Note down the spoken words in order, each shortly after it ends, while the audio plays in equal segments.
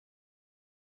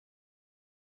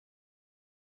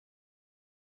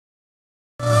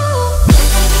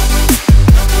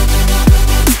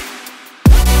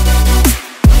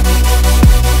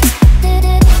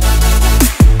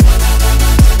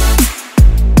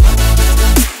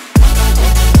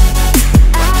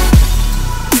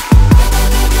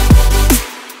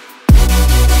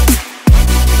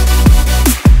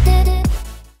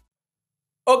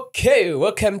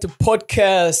Welcome to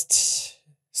podcast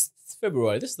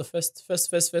February. This is the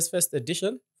first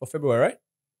edition for February, right?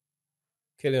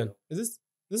 Kalilani, is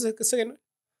this the second one?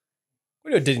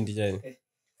 What are you doing, DJ?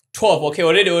 12. Okay,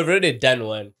 we've already done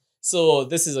one. So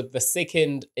this is the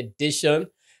second edition,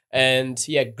 and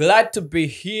yeah, glad to be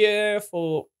here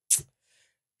for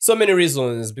so many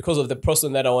reasons because of the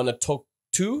person that I want to talk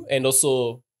to, and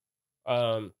also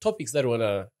topics that I want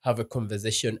to have a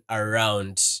conversation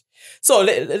around. So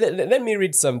let me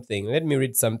read something. Let me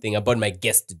read something about my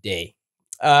guest today.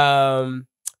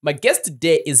 My guest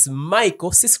today is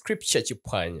Michael Scripture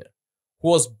Chipanya, who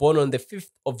was born on the 5th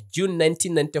of June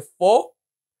 1994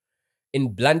 in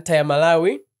Blantyre,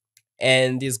 Malawi,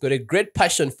 and he's got a great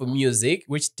passion for music,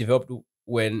 which developed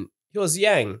when he was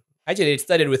young. Actually, it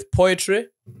started with poetry.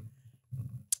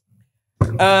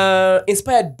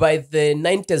 Inspired by the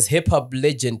 90s hip-hop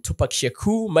legend Tupac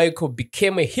Shakur, Michael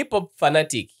became a hip-hop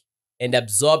fanatic and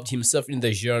absorbed himself in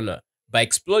the genre by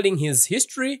exploring his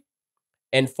history.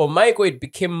 And for Michael, it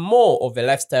became more of a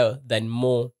lifestyle than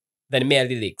mere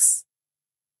lyrics.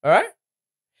 All right?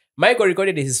 Michael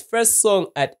recorded his first song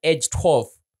at age 12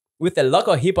 with a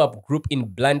local hip-hop group in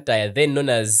Blantyre, then known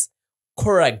as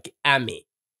Korag Army.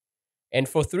 And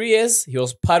for 3 years, he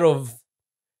was part of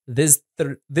this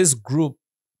group,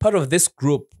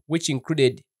 which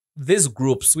included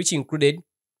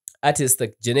artists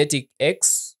like Genetic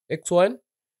X, X1,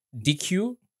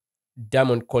 DQ,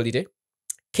 Diamond Quality,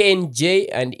 KNJ,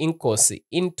 and Inkosi.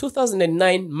 In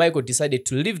 2009, Michael decided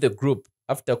to leave the group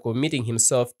after committing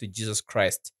himself to Jesus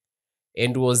Christ,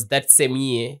 and was that same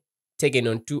year taken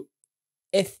on to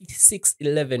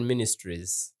F611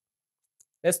 Ministries.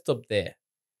 Let's stop there.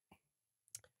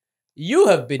 You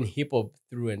have been hip hop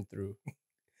through and through.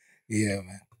 Yeah,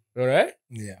 man. All right?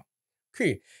 Yeah.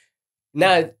 Okay.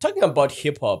 Now, talking about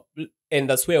hip hop, and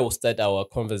that's where we'll start our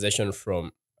conversation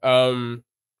from.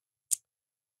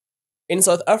 In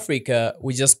South Africa,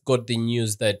 we just got the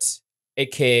news that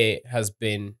AK has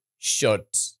been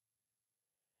shot.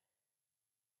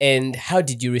 And how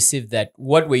did you receive that?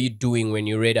 What were you doing when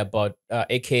you read about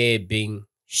AK being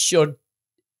shot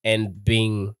and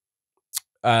being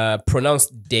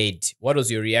pronounced dead? What was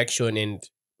your reaction, and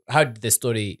how did the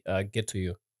story get to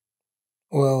you?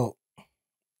 Well,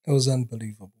 it was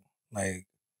unbelievable. Like,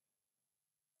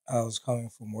 I was coming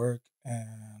from work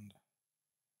and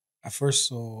I first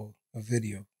saw a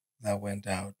video that went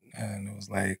out and it was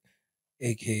like,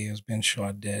 AK has been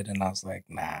shot dead. And I was like,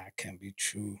 nah, it can't be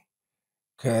true.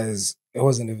 Because it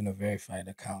wasn't even a verified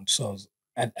account. So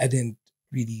I didn't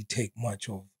really take much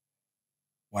of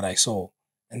what I saw.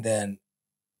 And then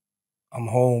I'm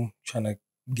home trying to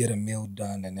get a meal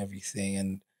done and everything.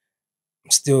 And I'm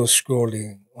still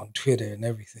scrolling on Twitter and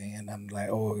everything, and I'm like,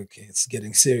 oh, okay, it's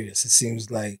getting serious. It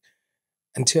seems like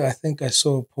until I think I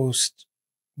saw a post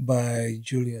by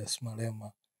Julius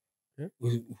Malema. Yeah.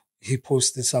 He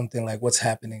posted something like, "What's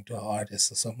happening to our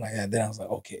artists?" or something like that. Then I was like,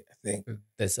 okay,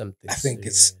 There's something. I think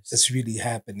serious. it's really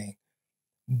happening,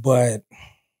 but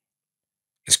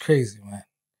it's crazy, man.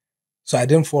 So I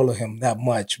didn't follow him that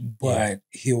much, but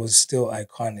he was still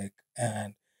iconic,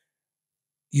 and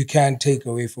you can't take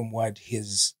away from what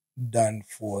he's done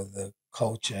for the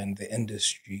culture and the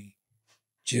industry,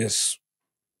 just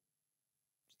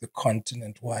the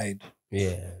continent wide.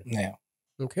 Yeah. Yeah.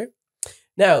 Okay.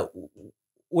 Now,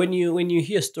 when you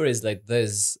hear stories like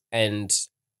this, and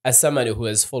as somebody who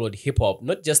has followed hip hop,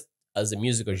 not just as a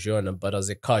musical genre, but as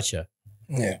a culture,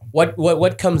 Yeah.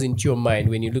 what comes into your mind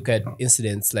when you look at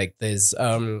incidents like this?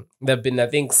 There have been, I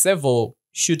think, several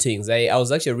shootings. I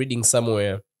was actually reading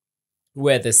somewhere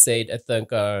where they said, I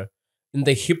think, in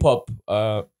the hip hop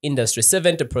industry,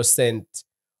 70%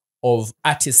 of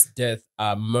artists' death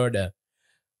are murder.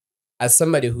 As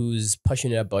somebody who's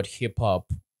passionate about hip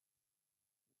hop,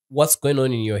 what's going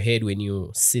on in your head when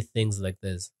you see things like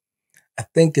this? I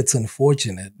think it's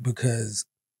unfortunate because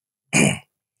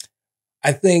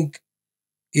I think,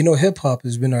 hip hop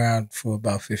has been around for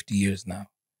about 50 years now.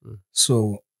 Mm.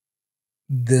 So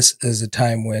this is a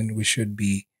time when we should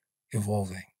be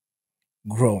evolving,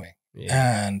 growing.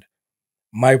 Yeah. And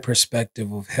my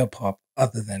perspective of hip hop,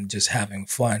 other than just having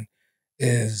fun,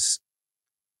 is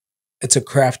it's a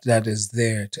craft that is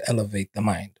there to elevate the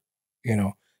mind.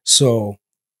 So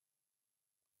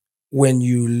when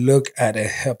you look at a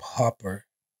hip hopper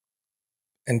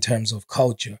in terms of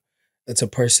culture, it's a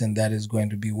person that is going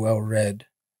to be well read,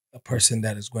 a person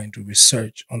that is going to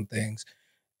research on things,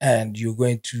 and you're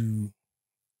going to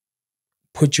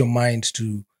put your mind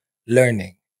to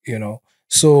learning.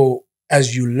 So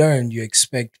as you learn, you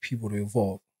expect people to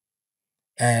evolve.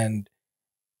 And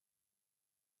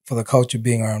for the culture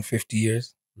being around 50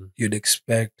 years, Mm. you'd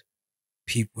expect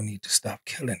people need to stop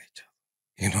killing each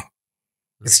other. You know,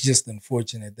 it's just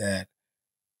unfortunate that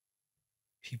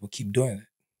people keep doing it.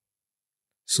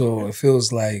 So it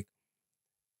feels like,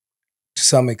 to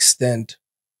some extent,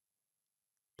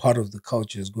 part of the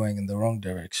culture is going in the wrong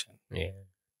direction. Yeah.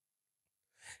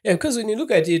 Yeah, because when you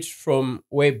look at it from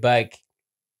way back,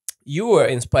 you were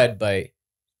inspired by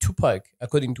Tupac,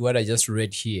 according to what I just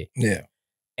read here. Yeah,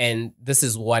 And this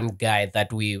is one guy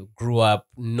that we grew up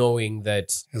knowing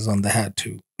that. it's on the hat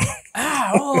too.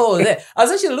 That. I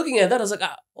was actually looking at that. I was like,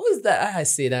 what is that? I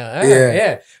see that. Yeah.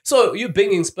 Yeah. So you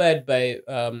being inspired by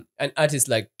an artist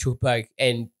like Tupac,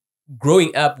 and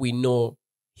growing up, we know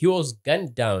he was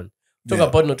gunned down. Talk Yeah.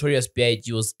 about Notorious B.I.G.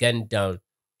 He was gunned down.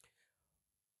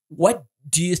 What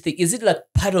do you think? Is it like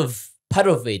part of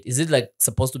it? Is it like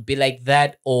supposed to be like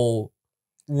that, or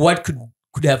what could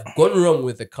have gone wrong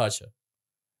with the culture?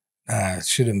 It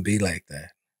shouldn't be like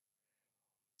that.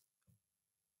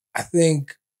 I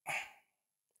think,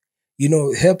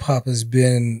 hip hop has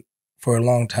been for a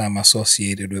long time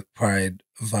associated with pride,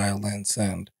 violence,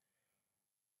 and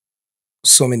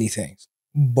so many things.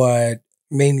 But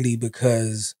mainly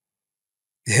because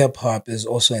hip hop is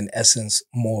also, in essence,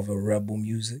 more of a rebel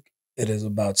music. It is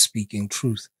about speaking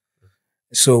truth.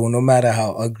 So no matter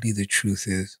how ugly the truth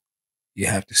is, you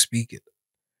have to speak it.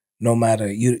 No matter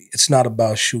it's not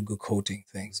about sugarcoating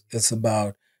things. It's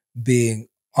about being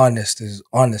honest as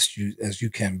you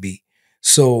can be.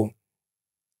 So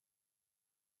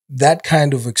that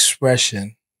kind of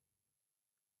expression,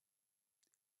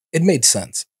 it made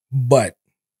sense, but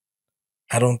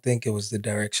I don't think it was the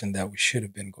direction that we should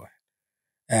have been going.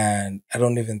 And I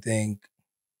don't even think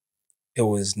it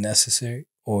was necessary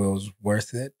or it was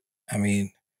worth it. I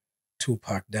mean,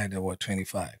 Tupac died at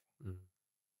 25? Mm.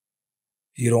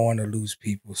 You don't want to lose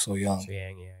people so young. So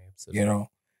young, yeah, absolutely.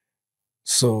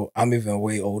 So I'm even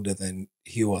way older than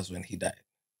he was when he died.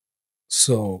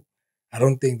 So I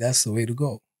don't think that's the way to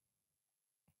go.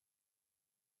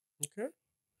 Okay.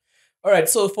 All right.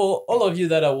 So for all of you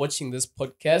that are watching this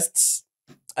podcast,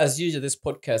 as usual, this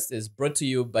podcast is brought to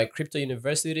you by Crypto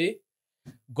University.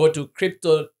 Go to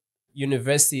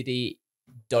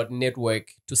cryptouniversity.network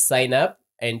to sign up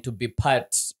and to be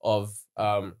part of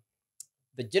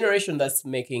the generation that's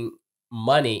making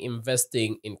money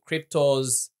investing in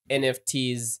cryptos,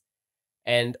 NFTs,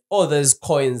 and all those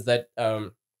coins that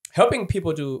helping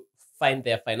people to find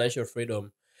their financial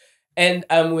freedom. And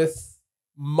I'm with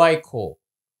Michael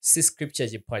Scripture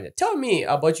Jipanya. Tell me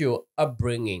about your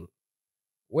upbringing.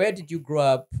 Where did you grow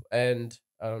up, and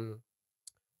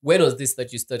when was this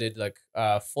that you started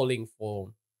falling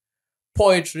for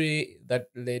poetry that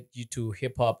led you to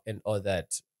hip hop and all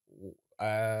that?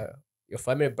 Your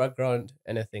family background,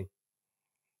 anything?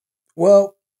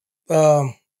 Well,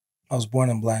 I was born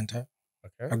in Blantyre.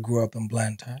 Okay. I grew up in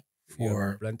Blantyre.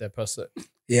 You're a Blantyre person.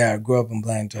 Yeah, I grew up in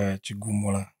Blantyre,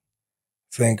 Chigumula. I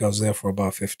think I was there for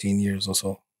about 15 years or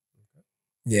so. Okay.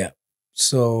 Yeah.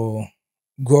 So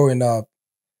growing up,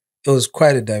 it was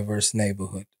quite a diverse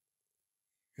neighborhood.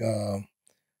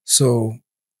 So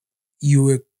you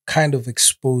were kind of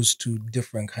exposed to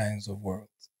different kinds of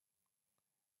worlds.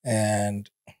 And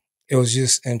it was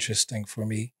just interesting for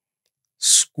me.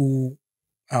 School,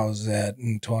 I was at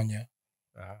Ntonia.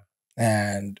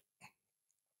 And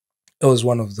it was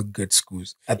one of the good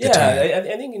schools at the time. Yeah,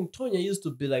 I think Ntonia used to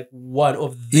be like one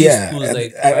of these schools.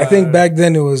 I think back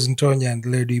then it was Ntonia and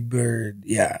Lady Bird.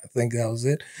 Yeah, I think that was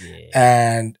it. Yeah.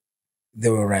 And they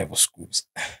were rival schools.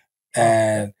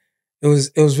 And it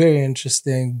was very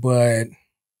interesting. But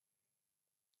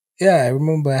yeah, I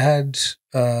remember I had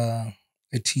a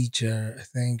teacher. I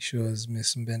think she was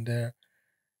Miss Mbender.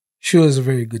 She was a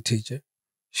very good teacher.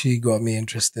 She got me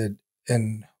interested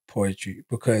in poetry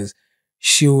because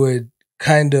she would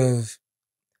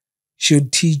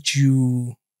teach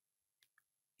you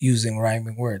using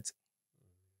rhyming words.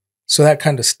 So that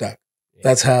kind of stuck. Yeah.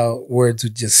 That's how words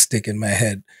would just stick in my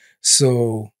head.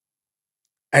 So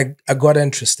I got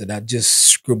interested. I'd just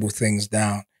scribble things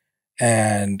down.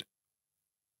 And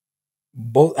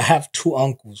I have two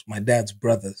uncles, my dad's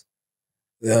brothers.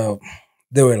 They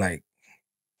were like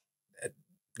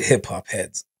hip hop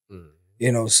heads,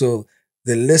 so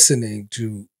they're listening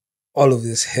to all of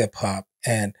this hip hop,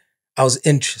 and I was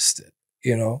interested,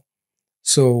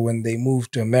 So when they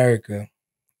moved to America,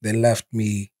 they left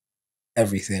me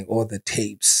everything, all the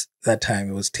tapes. That time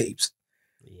it was tapes.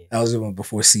 Yeah. That was even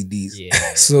before CDs.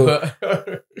 Yeah. so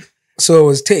it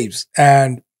was tapes.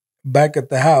 And back at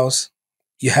the house,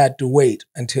 you had to wait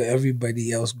until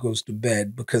everybody else goes to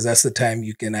bed because that's the time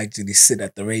you can actually sit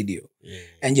at the radio. Yeah.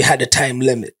 And you had a time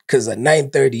limit because at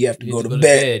 9:30 you have to go to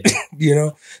bed.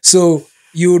 So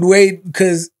you would wait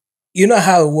because you know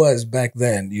how it was back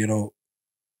then,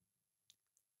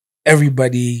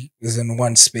 everybody is in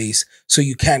one space, so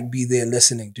you can't be there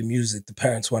listening to music. The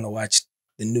parents want to watch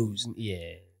the news,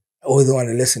 Yeah. or they want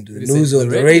to listen to the Listen news to or the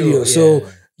the radio. radio. So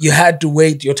Yeah. you had to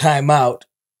wait your time out.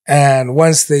 And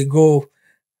once they go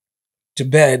to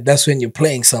bed, that's when you're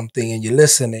playing something and you're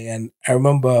listening. And I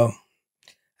remember,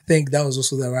 I think that was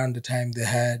also around the time they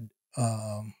had,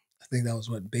 I think that was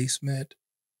what, Basement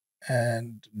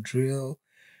and Drill,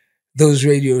 those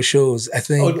radio shows. I On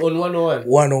think 101.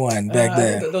 101 back I think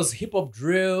then. that there was hip hop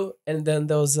drill, and then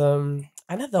there was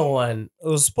another one. It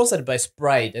was sponsored by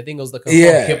Sprite. I think it was like a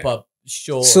whole hip Yeah. hop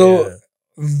show. So Yeah.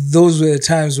 those were the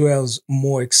times where I was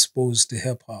more exposed to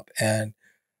hip hop. And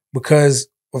because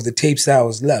of the tapes that I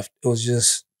was left, it was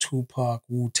just Tupac,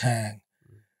 Wu Tang,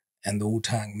 and the Wu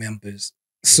Tang members.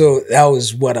 So that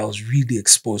was what I was really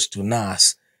exposed to,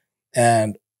 Nas.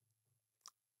 And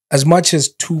as much as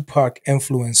Tupac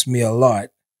influenced me a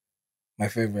lot, my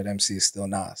favorite MC is still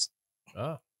Nas.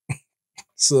 Ah.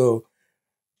 So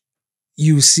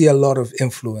you see a lot of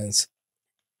influence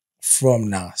from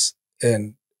Nas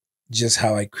and just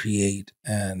how I create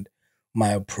and my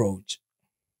approach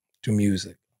to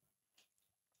music.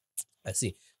 I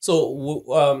see.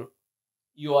 So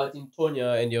you are in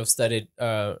Tonya and you've studied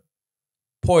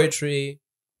poetry.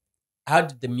 How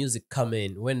did the music come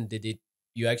in? When did it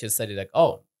you actually studied like,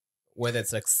 oh, whether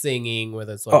it's like singing,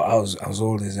 whether it's Oh, like I was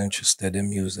always interested in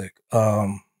music.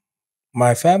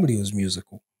 My family was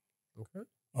musical. okay.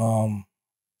 Um,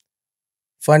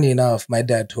 Funny enough, my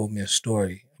dad told me a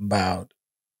story about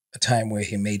a time where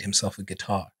he made himself a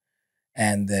guitar,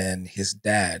 and then his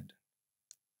dad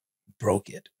broke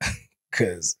it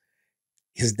because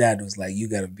his dad was like, "You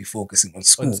got to be focusing on On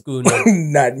school, school, not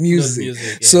not music."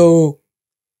 music. Yeah. So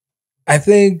I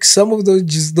think some of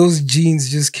those genes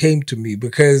just came to me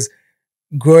because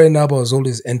growing up, I was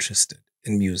always interested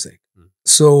in music. Mm.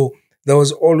 So there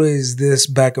was always this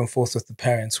back and forth with the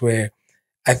parents where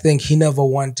I think he never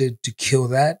wanted to kill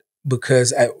that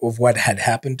because of what had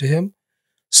happened to him.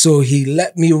 So he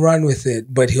let me run with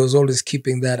it, but he was always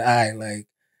keeping that eye, like,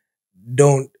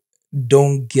 don't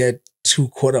don't get too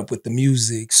caught up with the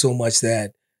music so much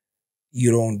that you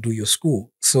don't do your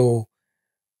school. So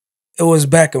it was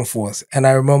back and forth. And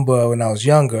I remember when I was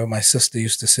younger, my sister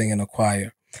used to sing in a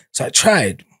choir. So I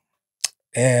tried.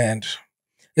 And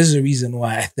this is the reason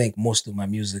why I think most of my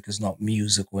music is not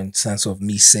musical in sense of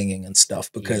me singing and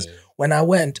stuff. Because Yeah. when I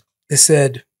went, they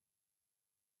said,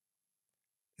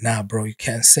 "Nah, bro, you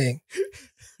can't sing."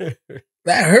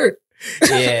 That hurt. It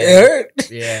Yeah.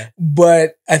 hurt. Yeah.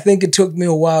 But I think it took me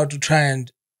a while to try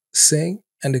and sing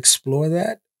and explore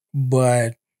that.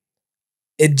 But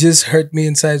it just hurt me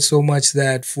inside so much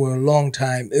that for a long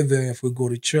time, even if we go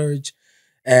to church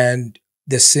and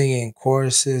they're singing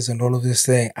choruses and all of this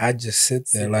thing, I just sit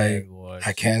there Sit there like, and I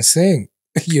watch. can't sing,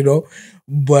 you know?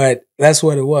 But that's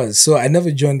what it was. So I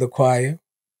never joined the choir,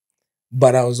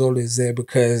 but I was always there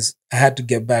because I had to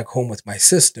get back home with my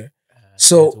sister.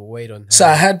 So you had to So wait on so I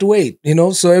her. had to wait,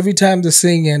 So every time they're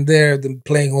singing and they're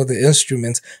playing all the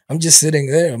instruments, I'm just sitting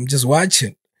there. I'm just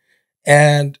watching.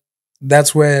 And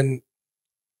that's when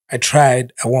I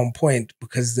tried at one point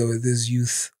because there was this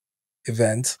youth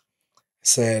event. I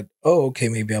said, "Oh, okay,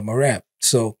 maybe I'm a rap."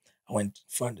 So I went in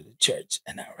front of the church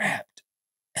and I rapped,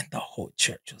 and the whole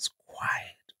church was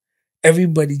quiet.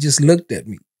 Everybody just looked at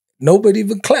me. Nobody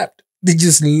even clapped. They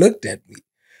just looked at me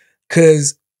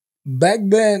because back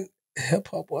then hip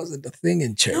hop wasn't a thing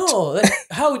in church. No, like,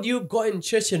 how would you go in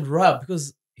church and rap?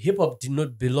 Because hip hop did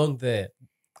not belong there.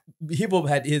 Hip hop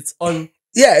had its own.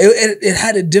 Yeah, it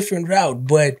had a different route,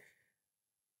 but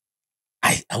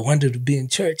I wanted to be in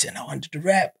church and I wanted to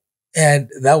rap. And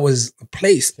that was a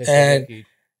place. And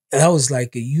that was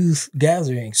like a youth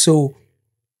gathering. So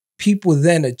people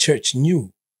then at church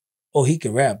knew, oh, he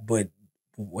can rap, but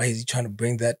why is he trying to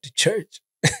bring that to church?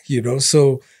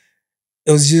 So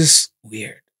it was just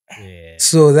weird. Yeah.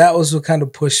 So that was what kind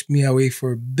of pushed me away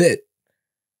for a bit,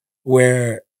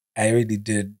 where I really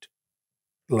did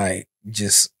like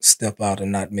just step out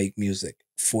and not make music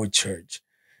for church.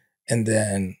 And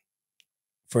then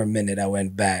for a minute I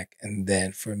went back, and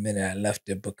then for a minute I left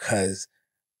it because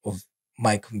of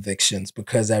my convictions,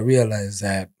 because I realized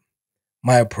that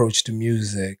my approach to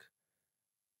music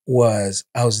was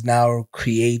I was now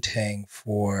creating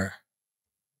for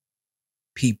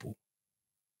people,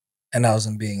 and I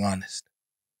wasn't being honest.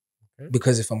 Okay.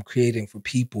 Because if I'm creating for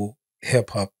people, hip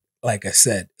hop, like I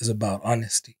said, is about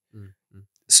honesty. Mm-hmm.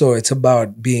 So it's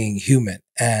about being human.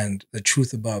 And the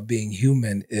truth about being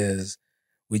human is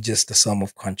we're just the sum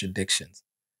of contradictions.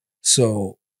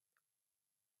 So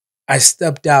I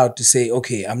stepped out to say,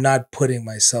 okay, I'm not putting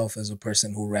myself as a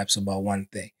person who raps about one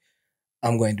thing.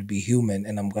 I'm going to be human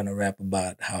and I'm going to rap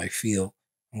about how I feel.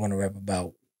 I'm going to rap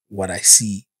about what I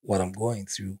see, what I'm going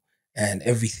through, and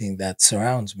everything that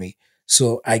surrounds me.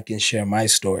 So I can share my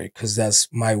story because that's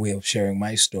my way of sharing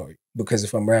my story. Because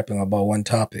if I'm rapping about one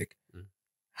topic, Mm.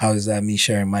 how is that me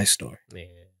sharing my story? Yeah.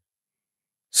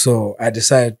 So I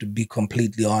decided to be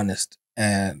completely honest.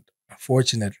 And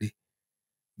unfortunately,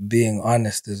 being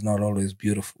honest is not always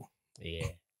beautiful. Yeah.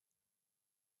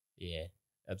 Yeah.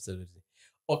 Absolutely.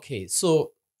 Okay,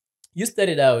 so you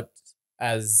started out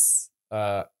as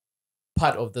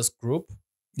part of this group,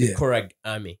 the Yeah. Korag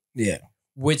Army, Yeah.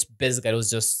 which basically was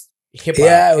just hip hop.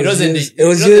 Yeah, It wasn't. it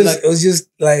was just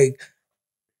like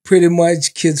pretty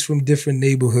much kids from different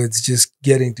neighborhoods just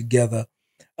getting together.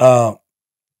 Uh,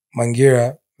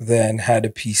 Mangira then had a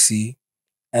PC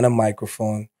and a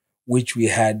microphone, which we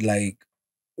had like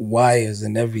wires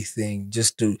and everything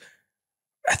just to.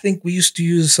 I think we used to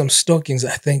use some stockings.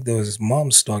 I think there was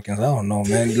mom's stockings. I don't know,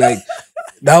 man. Like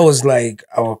that was like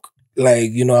our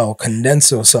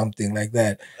condenser or something like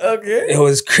that. Okay. It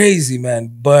was crazy, man.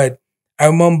 But I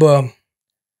remember.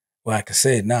 Well, I can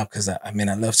say it now because I mean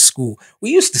I left school. We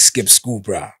used to skip school,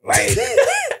 bro. Like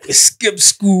we skip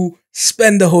school,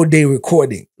 spend the whole day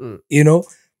recording, Mm. you know.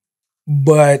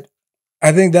 But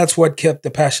I think that's what kept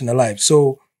the passion alive.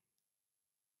 So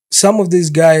some of these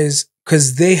guys,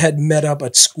 because they had met up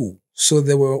at school, so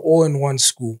they were all in one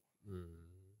school. Mm.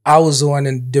 I was the one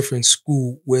in different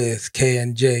school with K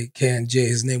and J. K and J,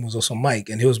 his name was also Mike,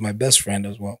 and he was my best friend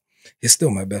as well. He's still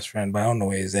my best friend, but I don't know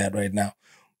where he's at right now.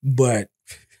 But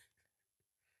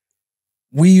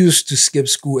we used to skip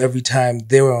school every time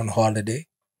they were on holiday.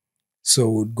 So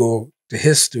we'd go to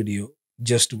his studio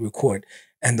just to record.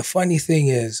 And the funny thing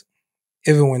is,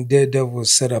 even when Daredevil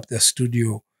set up their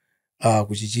studio,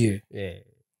 Kujijiri, Yeah.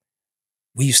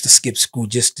 we used to skip school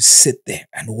just to sit there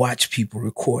and watch people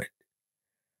record.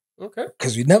 Okay.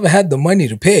 Because we never had the money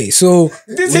to pay. So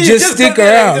we So you just stick go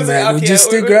there, around, man. We just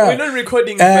stick We're around. not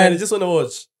recording, And- but I just want to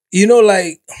watch. You know,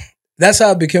 like, that's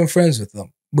how I became friends with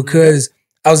them. Because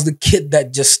I was the kid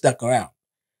that just stuck around.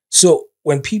 So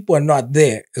when people are not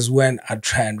there is when I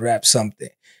try and rap something.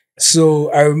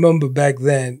 So I remember back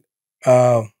then,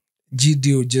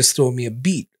 GD would just throw me a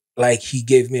beat. Like he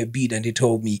gave me a beat and he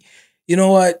told me, you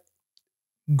know what?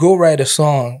 Go write a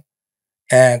song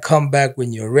and come back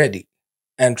when you're ready.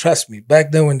 And trust me,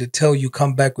 back then when they tell you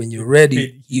come back when you're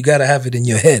ready, you gotta have it in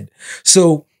your head.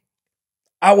 So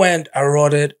I went, I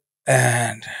wrote it,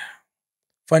 and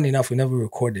funny enough, we never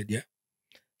recorded yet.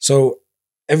 So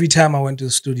every time I went to the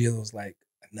studio, it was like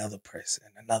another person,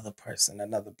 another person,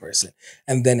 another person.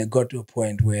 And then it got to a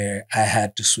point where I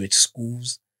had to switch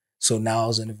schools. So now I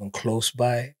wasn't even close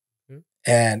by. Mhm.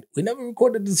 And we never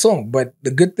recorded the song. But the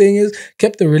good thing is,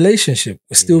 kept the relationship.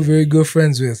 We're still very good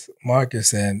friends with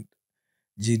Marcus and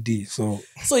GD. So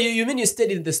So you mean you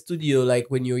stayed in the studio like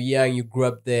when you were young, you grew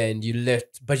up there and you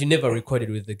left, but you never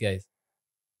recorded with the guys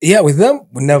yeah, with them,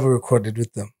 we never recorded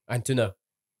with them. until now?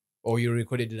 Or you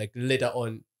recorded like later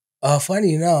on?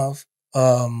 Funny enough,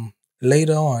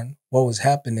 later on, what was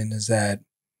happening is that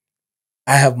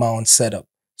I have my own setup.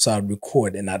 So I'd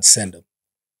record and I'd send them.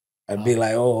 I'd be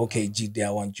like, oh, okay, GD, I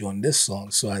want you on this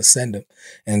song. So I send them.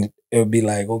 And it would be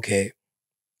like, okay,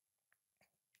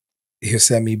 he'll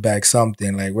send me back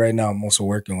something. Like right now, I'm also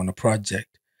working on a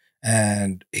project.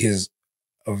 And he's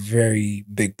a very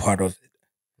big part of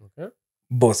it. Okay.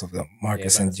 Both of them,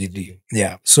 Marcus and Marcus and GD. GD.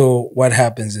 Yeah. So what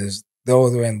happens is they're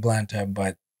all the way in Blantyre,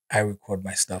 but I record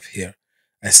my stuff here.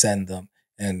 I send them.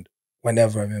 And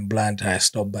whenever I'm in Blantyre, I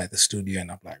stop by the studio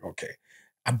and I'm like, okay,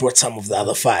 I brought some of the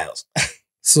other files.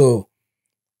 So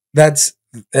that's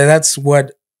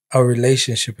what our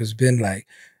relationship has been like.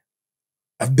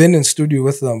 I've been in studio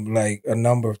with them like a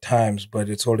number of times, but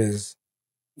it's always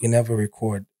we never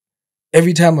record.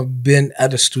 Every time I've been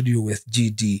at a studio with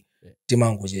GD,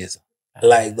 Dimangojeza.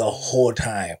 Like the whole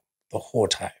time.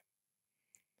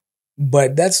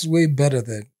 But that's way better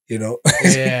than,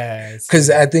 Yeah. because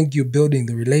I think you're building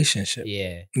the relationship.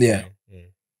 Yeah. Yeah.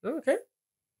 Okay.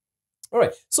 All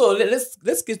right. So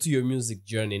let's get to your music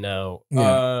journey now.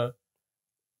 Yeah.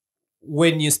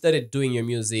 When you started doing your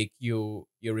music, you're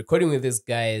recording with these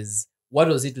guys. What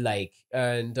was it like?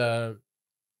 And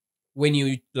when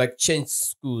you like changed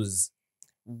schools,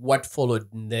 what followed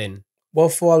then?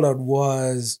 What followed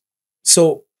was,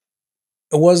 so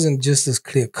it wasn't just as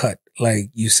clear cut, like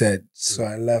you said. So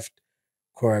I left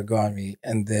Koragami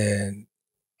and then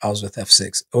I was with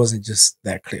F6. It wasn't just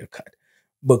that clear cut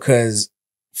because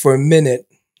for a minute,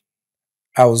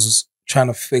 I was trying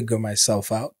to figure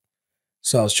myself out.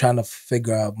 So I was trying to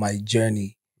figure out my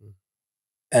journey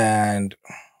and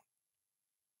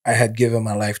I had given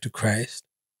my life to Christ,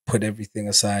 put everything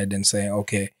aside and saying,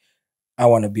 okay, I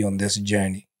want to be on this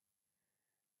journey.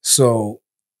 So,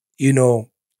 you know,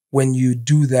 when you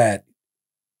do that,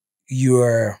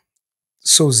 you're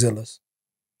so zealous,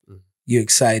 Mm. you're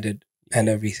excited and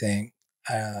everything.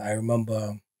 I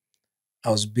remember I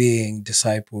was being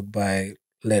discipled by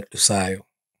Let Lusayo.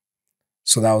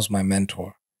 So that was my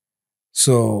mentor.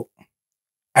 So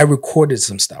I recorded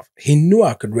some stuff. He knew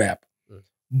I could rap, Mm.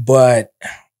 but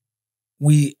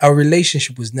our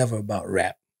relationship was never about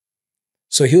rap.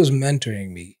 So he was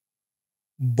mentoring me,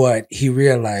 but he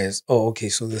realized, oh, okay,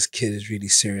 so this kid is really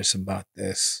serious about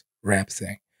this rap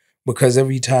thing. Because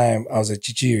every time I was at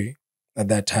Chichiri at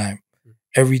that time,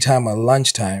 every time at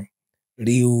lunchtime,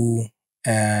 Liu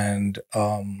and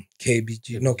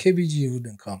KBG, no, KBG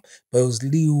wouldn't come, but it was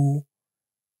Liu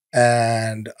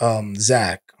and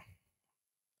Zach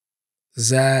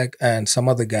and some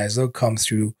other guys, they'll come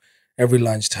through every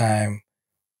lunchtime,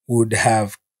 would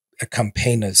have a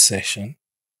campaigners session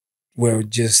where we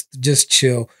just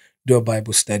chill, do a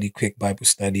Bible study, quick Bible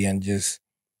study, and just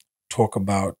talk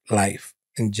about life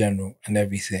in general and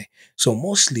everything. So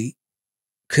mostly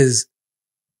because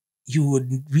you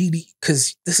would really,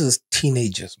 because this is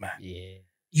teenagers, man. Yeah.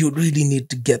 You would really need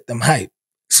to get them hype.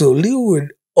 So Leo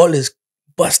would always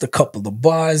bust a couple of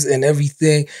bars and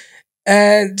everything.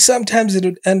 And sometimes it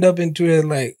would end up into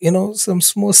like, some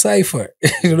small cipher,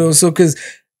 so because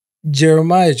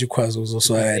Jeremiah Jukwazo was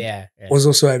also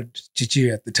at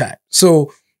Chichiri at the time.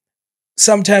 So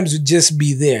sometimes we'd just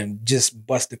be there and just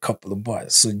bust a couple of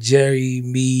bars. So Jerry,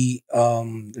 me,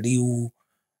 Liu,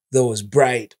 there was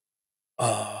Bright,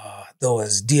 there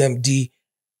was DMD.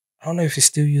 I don't know if he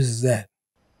still uses that.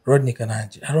 Rodney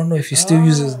Kananji. I don't know if he still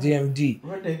uses DMD.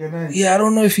 Rodney Kananji. Yeah, I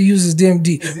don't know if he uses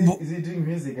DMD. Is he doing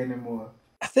music anymore?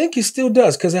 I think he still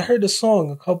does because I heard a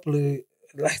song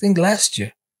I think last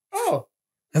year. Oh.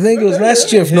 I think it was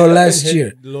last year, if not last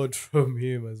year. Load from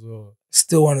him as well.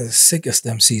 Still one of the sickest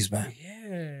MCs, man.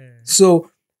 Yeah.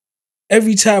 So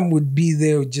every time we'd be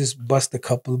there, we'd just bust a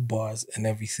couple of bars and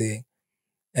everything.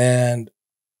 And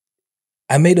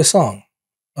I made a song.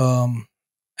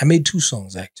 I made 2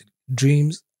 songs actually,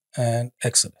 Dreams and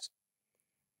Exodus.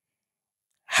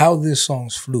 How these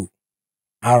songs flew,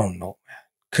 I don't know, man.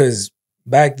 Because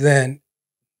back then,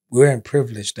 we weren't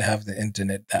privileged to have the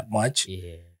internet that much.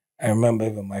 Yeah. I remember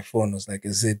even my phone was like a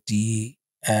ZTE,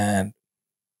 and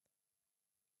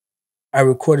I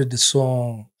recorded the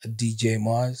song DJ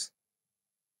Mars,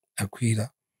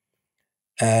 Aquila.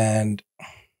 And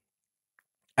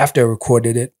after I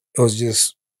recorded it, it was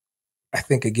just, I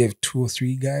think I gave 2 or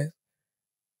 3 guys,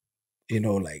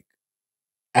 like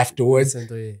afterwards,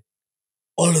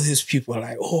 all of these people are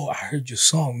like, oh, I heard your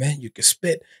song, man, you can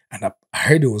spit. And I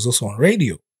heard it was also on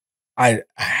radio. I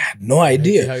had no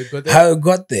idea how it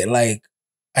got there. Like,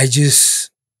 I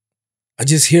just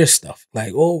hear stuff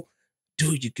like, oh,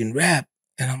 dude, you can rap.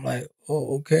 And I'm like,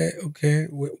 oh, okay.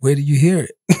 Where do you hear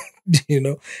it?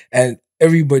 And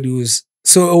everybody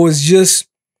so it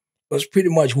was pretty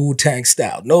much Wu-Tang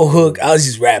style. No hook. I was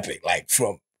just rapping, like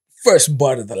from first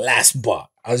bar to the last bar.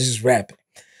 I was just rapping.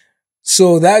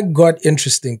 So that got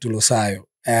interesting to Lusayo.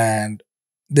 And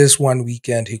this one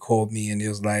weekend he called me and he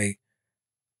was like,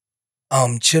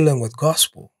 I'm chilling with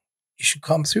gospel. You should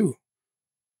come through.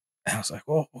 And I was like,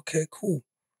 oh, okay, cool.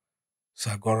 So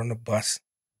I got on the bus,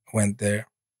 went there,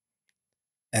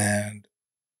 and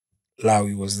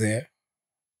Lawi was there,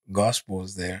 gospel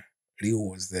was there, Leo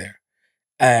was there.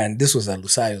 And this was at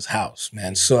Lusayo's house,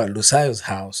 man. So at Lusayo's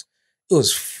house, it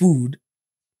was food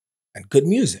and good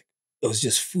music. It was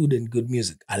just food and good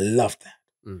music. I loved that.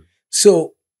 Mm.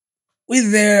 So we're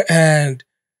there and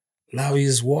Lawi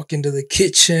is walking to the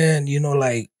kitchen,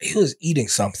 like he was eating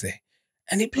something.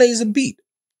 And he plays a beat.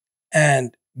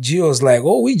 And Gio's like,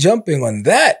 oh, we jumping on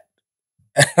that.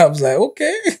 And I was like,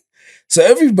 okay. So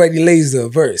everybody lays the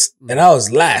verse. And I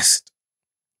was last.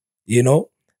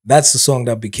 That's the song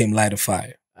that became Light of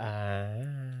Fire.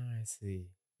 I see.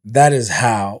 That is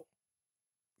how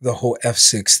the whole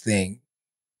F6 thing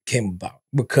came about.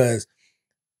 Because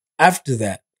after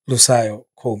that, Lusayo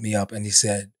called me up and he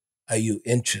said, are you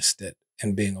interested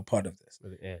in being a part of this?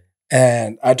 Yeah.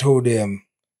 And I told him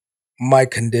my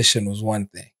condition was one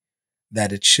thing,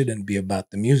 that it shouldn't be about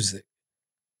the music,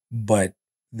 but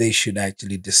they should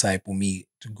actually disciple me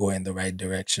to go in the right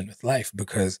direction with life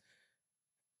because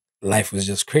life was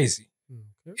just crazy,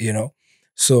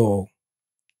 So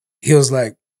he was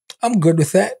like, I'm good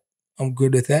with that.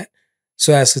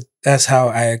 So that's how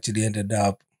I actually ended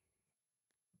up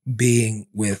being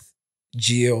with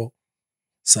Gio,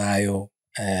 Sayo,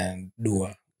 and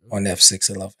Dua on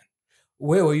F611.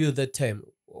 Where were you that time?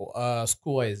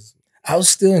 School wise. I was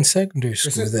still in secondary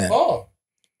school then. Oh,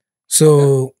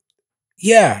 So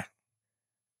yeah,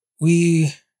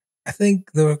 I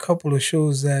think there were a couple of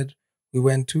shows that we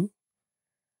went to,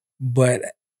 but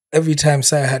every time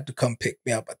Saya had to come pick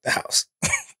me up at the house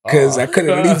because I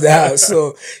couldn't leave the house.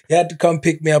 So he had to come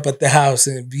pick me up at the house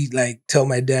and be like, tell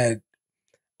my dad,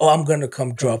 oh, I'm going to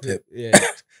come drop him. Yeah.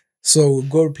 So we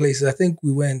go to places. I think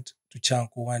we went to Chanko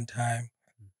one time.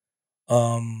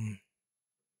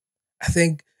 I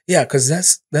think, yeah, because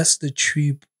that's the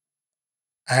trip.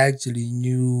 I actually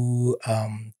knew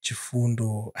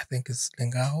Chifundo, I think it's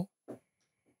Lingao,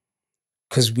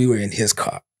 because we were in his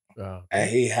car. Wow. And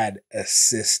he had a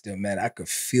system, man. I could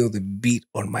feel the beat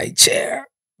on my chair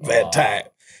that time.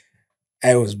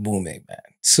 I was booming, man.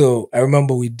 So I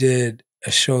remember we did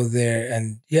a show there,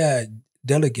 and yeah,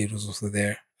 Delegate was also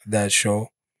there at that show.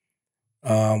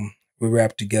 We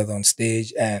rapped together on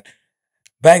stage, and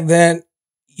back then,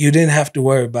 you didn't have to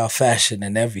worry about fashion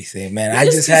and everything, man. I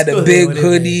just had a big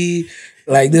hoodie,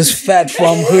 like this fat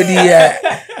farm hoodie. I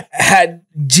had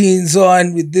jeans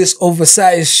on with this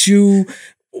oversized shoe,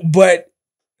 but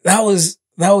that was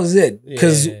it,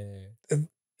 because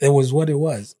it was what it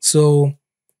was. So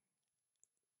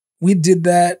we did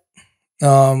that.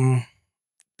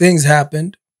 Things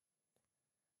happened,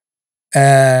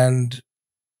 and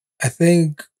I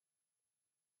think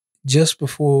just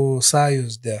before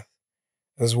Sayu's death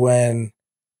was when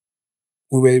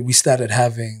we started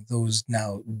having those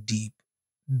now deep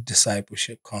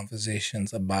discipleship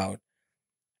conversations about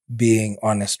being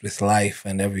honest with life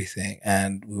and everything.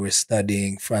 And we were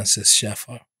studying Francis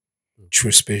Schaeffer,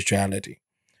 True Spirituality.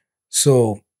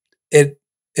 So it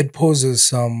poses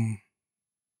some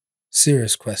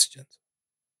serious questions.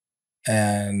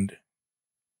 And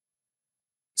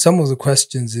some of the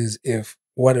questions is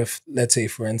what if, let's say,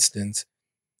 for instance,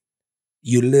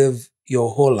 you live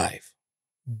your whole life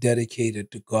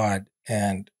dedicated to God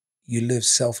and you live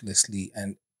selflessly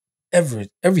and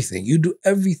everything. You do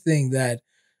everything that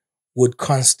would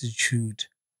constitute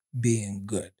being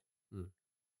good.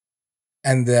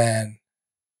 And then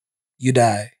you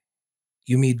die,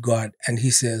 you meet God, and he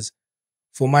says,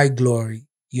 for my glory,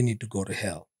 you need to go to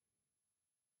hell.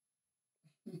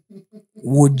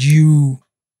 Would you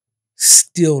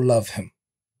still love him?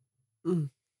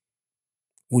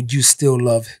 Would you still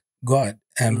love God?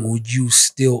 And would you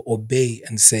still obey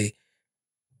and say,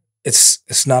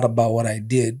 it's not about what I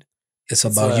did, it's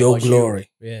about your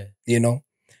glory. Yeah. You know?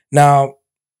 Now,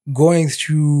 going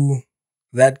through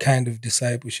that kind of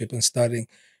discipleship and starting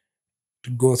to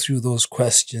go through those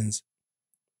questions,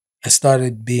 I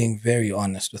started being very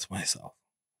honest with myself,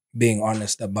 being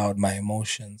honest about my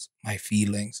emotions, my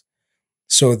feelings.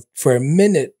 So for a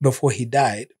minute before he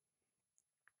died,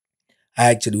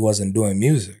 I actually wasn't doing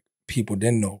music. People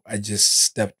didn't know. I just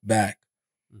stepped back.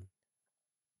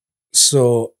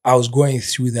 So I was going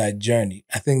through that journey.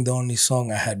 I think the only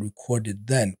song I had recorded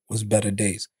then was Better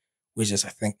Days, which is, I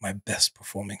think, my best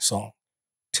performing song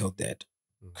till date.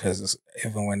 Because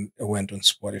even when it went on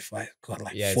Spotify, it got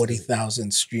like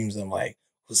 40,000 streams. I'm like,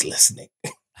 who's listening?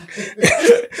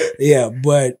 Yeah,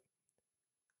 but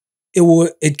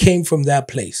it came from that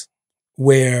place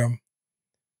where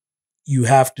you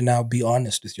have to now be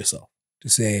honest with yourself to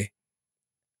say,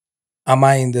 am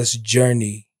I in this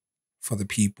journey for the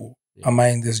people? Yeah. Am I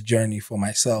in this journey for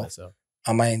myself?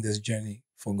 Am I in this journey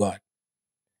for God?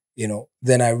 You know,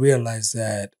 then I realized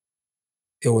that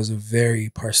it was a very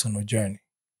personal journey.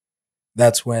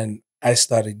 That's when I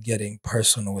started getting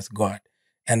personal with God.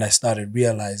 And I started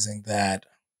realizing that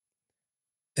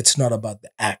it's not about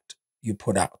the act you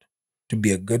put out to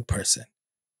be a good person,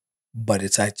 but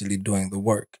it's actually doing the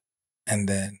work and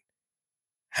then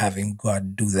having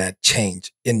God do that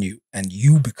change in you and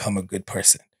you become a good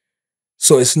person.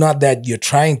 So it's not that you're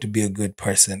trying to be a good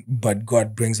person, but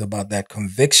God brings about that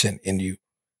conviction in you.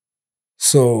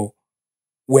 So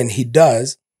when he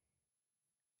does,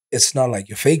 it's not like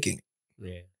you're faking it.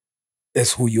 Yeah.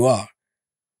 It's who you are.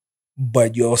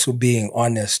 But you're also being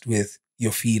honest with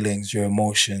your feelings, your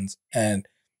emotions. And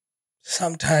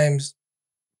sometimes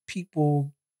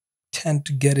people tend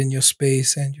to get in your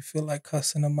space and you feel like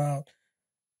cussing them out.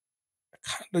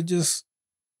 Kind of just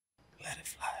let it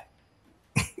fly.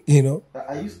 You know?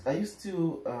 Are you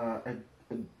still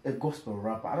a gospel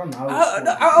rapper? I don't know.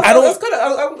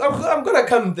 I'm gonna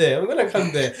come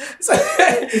there. So,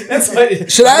 that's funny.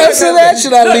 Should I answer that?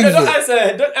 Should I leave it? Don't answer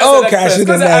that. Okay, I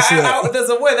shouldn't answer that. There's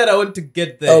a way that I want to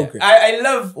get there. Okay. I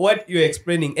love what you're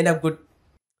explaining, and I've got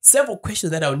several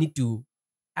questions that I'll need to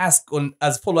ask on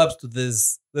as follow-ups to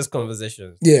this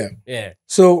conversations? Yeah. Yeah.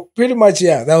 So pretty much,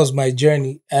 yeah, that was my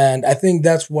journey. And I think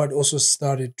that's what also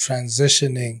started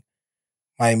transitioning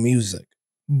my music.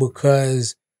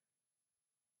 Because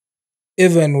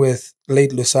even with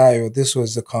late Lusayo, this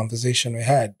was the conversation we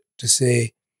had to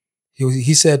say,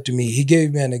 he said to me, he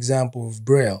gave me an example of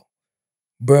Braille.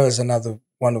 Braille is another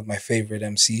one of my favorite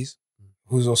MCs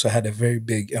who's also had a very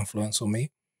big influence on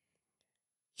me.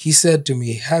 He said to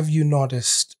me, have you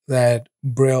noticed that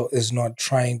Braille is not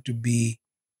trying to be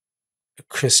a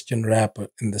Christian rapper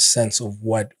in the sense of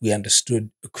what we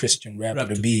understood a Christian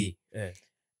rapper to be? Yeah.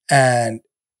 And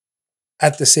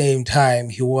at the same time,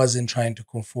 he wasn't trying to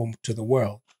conform to the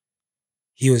world.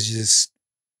 He was just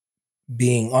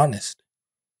being honest,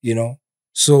 you know?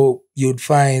 So you'd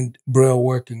find Braille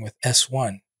working with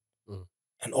S1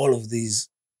 and all of these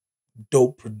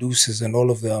dope producers and all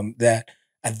of them that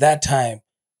at that time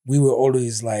we were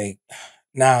always like,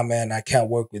 nah, man, I can't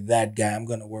work with that guy. I'm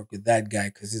going to work with that guy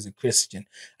because he's a Christian.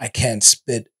 I can't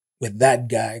spit with that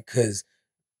guy because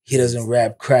he doesn't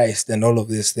rap Christ and all of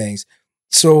these things.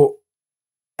 So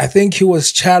I think he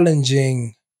was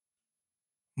challenging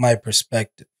my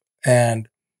perspective. And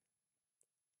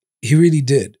he really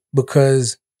did,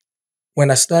 because when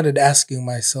I started asking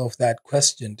myself that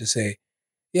question to say,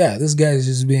 yeah, this guy is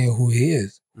just being who he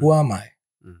is. Who am I?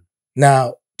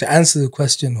 Now, to answer the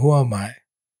question, who am I?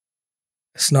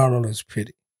 It's not always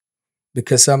pretty,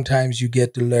 because sometimes you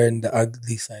get to learn the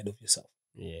ugly side of yourself.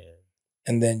 Yeah.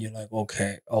 And then you're like,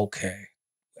 okay,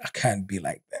 I can't be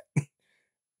like that.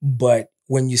 But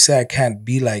when you say I can't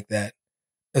be like that,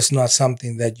 it's not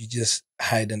something that you just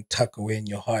hide and tuck away in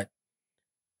your heart.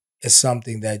 It's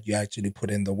something that you actually put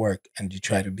in the work and you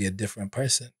try to be a different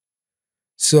person.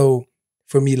 So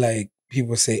for me, like,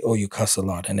 people say, oh, you cuss a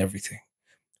lot and everything.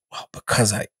 Well,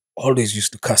 because I always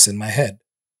used to cuss in my head.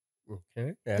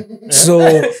 Okay. Yeah.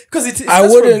 So because it I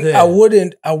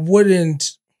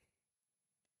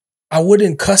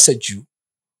wouldn't cuss at you,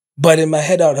 but in my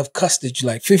head I would have cussed at you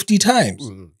like 50 times.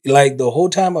 Like the whole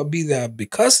time I'd be there, I'd be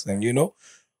cussing, you know?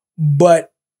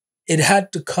 But it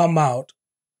had to come out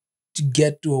to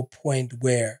get to a point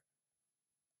where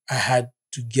I had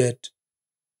to get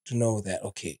to know that,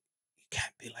 okay, you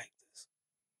can't be like this.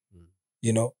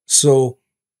 You know? So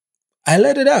I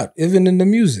let it out, even in the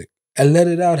music. I let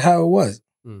it out how it was,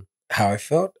 how I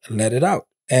felt, I let it out.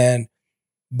 And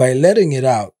by letting it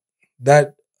out,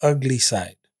 that ugly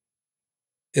side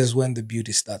is when the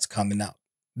beauty starts coming out.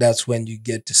 That's when you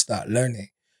get to start learning,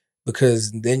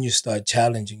 because then you start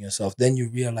challenging yourself. Then you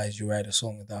realize you write a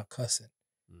song without cussing.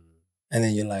 And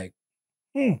then you're like,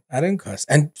 I didn't cuss.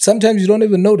 And sometimes you don't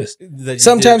even notice.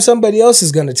 Sometimes somebody else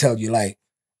is going to tell you like,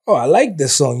 oh, I like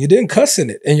this song. You didn't cuss in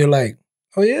it. And you're like,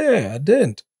 oh yeah, I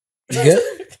didn't. You get?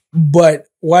 But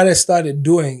what I started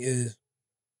doing is,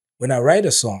 when I write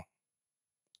a song,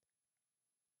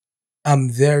 I'm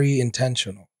very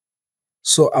intentional.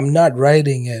 So I'm not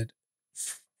writing it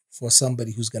for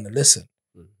somebody who's going to listen.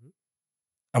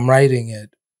 I'm writing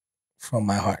it from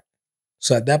my heart.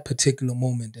 So at that particular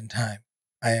moment in time,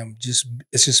 it's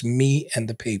just me and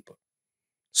the paper.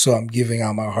 So I'm giving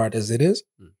out my heart as it is.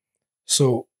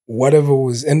 So whatever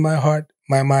was in my heart,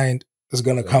 my mind is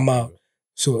going to come out.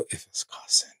 So if it's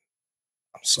cussing,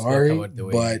 I'm sorry,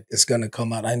 but it's going to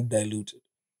come out undiluted.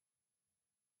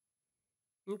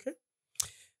 Okay.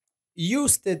 You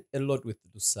stayed a lot with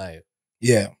Lusayo.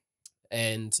 Yeah.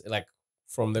 And like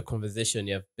from the conversation,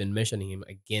 you have been mentioning him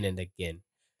again and again.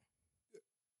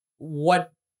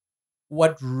 What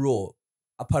role,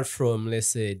 apart from, let's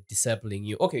say, discipling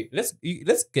you? Okay, let's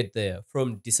get there.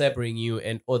 From discipling you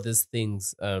and all these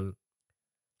things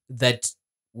that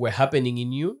were happening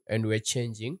in you and were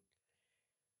changing,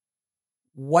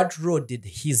 what role did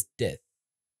his death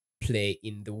play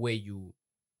in the way you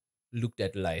looked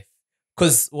at life?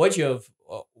 Because what you have,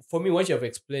 for me, what you have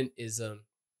explained is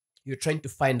you're trying to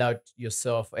find out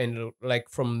yourself, and like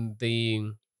from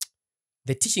the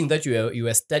teaching that you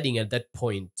were studying at that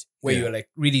point, where you were like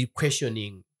really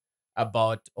questioning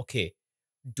about, okay,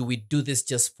 do we do this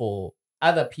just for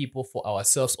other people, for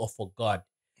ourselves, or for God?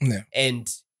 Yeah. And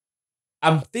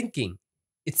I'm thinking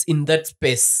it's in that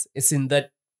space, it's in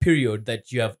that period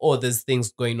that you have all these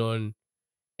things going on,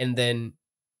 and then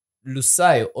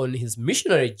Lusayo on his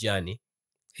missionary journey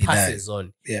passes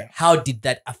on. Yeah. How did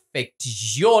that affect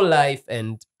your life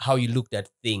and how you looked at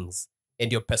things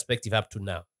and your perspective up to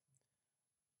now?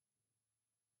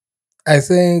 I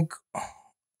think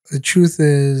the truth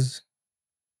is,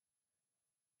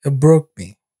 it broke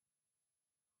me.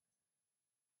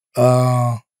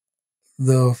 The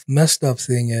messed up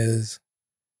thing is,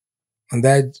 on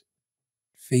that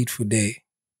fateful day,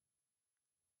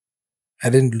 I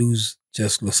didn't lose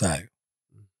just Lusayo.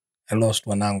 I lost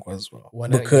Wanango as well.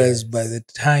 Wanango, Because yes. by the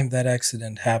time that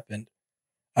accident happened,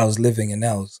 I was living in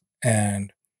Els,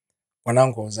 and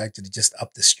Wanango was actually just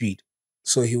up the street.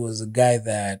 So he was a guy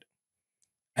that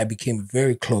I became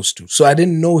very close to. So I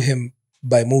didn't know him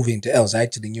by moving to Els. I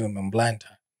actually knew him in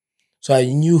Blantyre. So I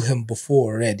knew him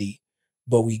before already,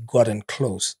 but we gotten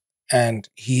close. And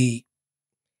he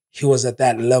was at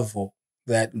that level,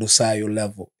 that Lusayo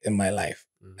level in my life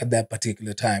at that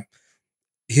particular time.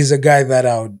 He's a guy that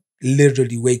I would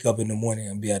literally wake up in the morning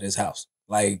and be at his house,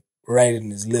 like right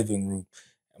in his living room,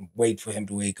 and wait for him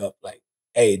to wake up. Like,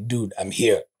 hey, dude, I'm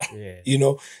here. Yeah. You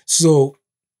know? So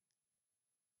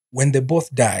when they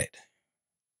both died,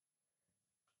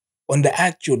 on the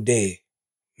actual day,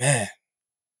 man,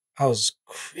 I was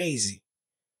crazy.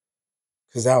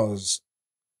 Because that was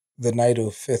the night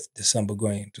of 5th December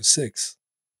going into 6th.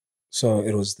 So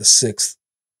it was the 6th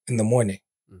in the morning.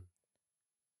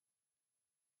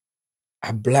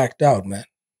 I blacked out, man.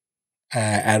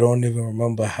 I don't even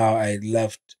remember how I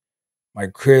left my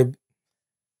crib,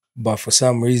 but for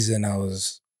some reason I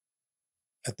was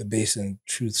at the Basin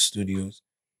Truth Studios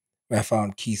where I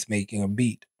found Keith making a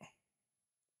beat.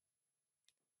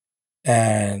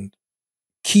 And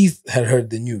Keith had heard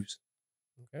the news.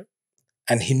 Okay.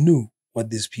 And he knew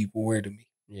what these people were to me.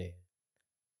 Yeah.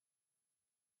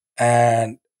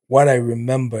 And what I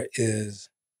remember is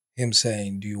him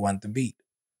saying, "Do you want the beat?"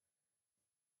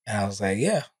 And I was like,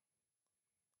 "Yeah."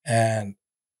 And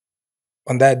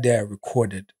on that day, I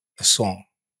recorded a song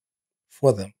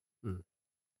for them.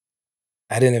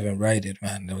 I didn't even write it,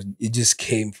 man. It just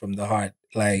came from the heart.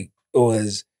 Like, it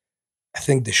was, I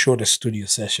think, the shortest studio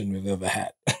session we've ever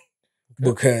had.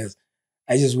 Because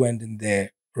I just went in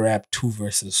there, rapped 2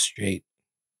 verses straight.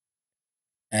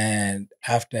 And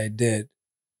after I did,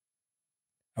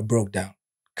 I broke down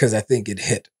because I think it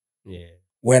hit. Yeah.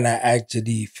 When I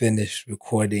actually finished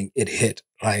recording, it hit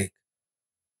like,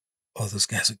 oh, those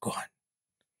guys are gone.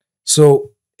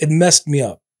 So it messed me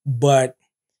up. But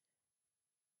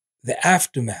the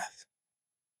aftermath,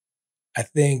 I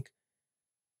think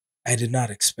I did not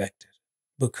expect it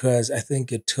because I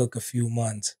think it took a few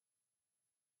months.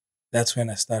 That's when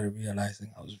I started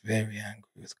realizing I was very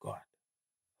angry with God.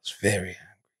 I was very angry.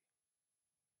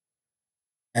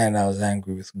 And I was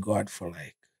angry with God for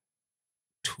like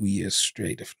 2 years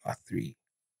straight, if not 3.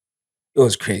 It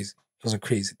was crazy. It was a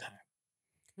crazy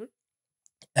time.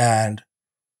 And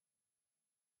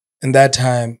in that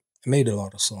time, I made a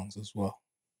lot of songs as well.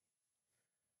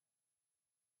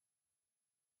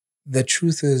 The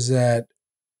truth is that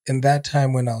in that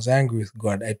time when I was angry with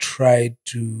God, I tried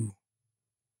to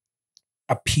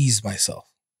appease myself,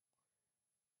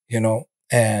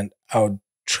 and I would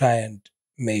try and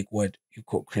make what you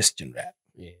call Christian rap.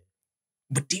 Yeah.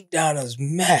 But deep down, I was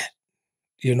mad,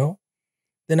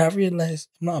 Then I realized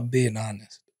I'm not being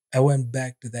honest. I went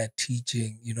back to that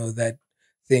teaching, that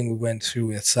thing we went through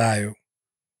with Sayo.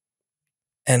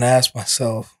 And I asked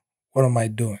myself, what am I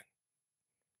doing?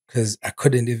 Because I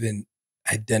couldn't even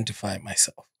identify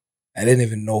myself. I didn't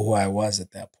even know who I was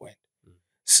at that point.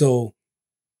 So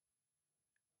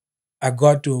I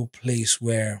got to a place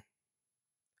where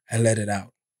I let it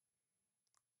out.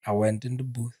 I went in the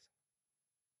booth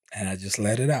and I just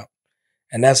let it out.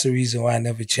 And that's the reason why I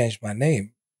never changed my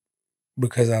name.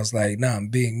 Because I was like, nah, I'm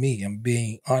being me. I'm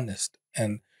being honest.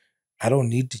 And I don't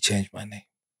need to change my name.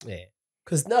 Yeah.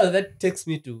 Because now that takes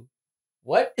me to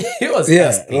what he was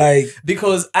asking. Like,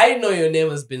 because I know your name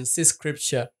has been C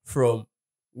Scripture from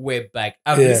way back.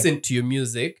 I've listened to your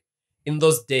music in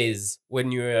those days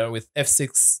when you were with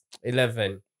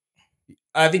F611.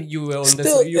 I think you were on it's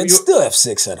still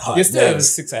F6 at heart. You're still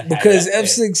F6 at heart. Because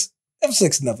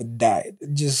F6 never died.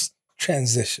 It just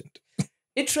transitioned.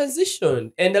 It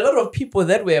transitioned. And a lot of people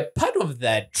that were part of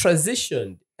that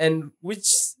transitioned. And which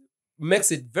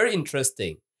makes it very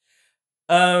interesting.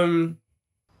 Okay.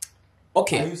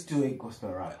 I used to hate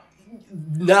gospel rap.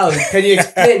 Now, can you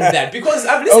explain that? Because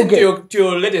I've listened to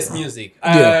your latest music.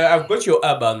 I've got your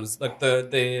albums, like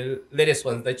the latest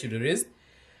ones that you released.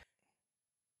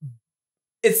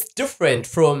 It's different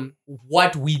from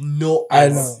what we know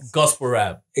as gospel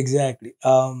rap. Exactly.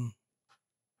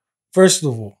 First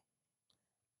of all,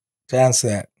 to answer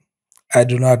that, I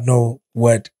do not know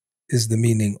what is the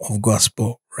meaning of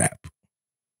gospel rap.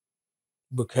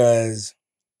 Because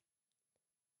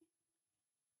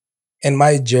in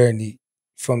my journey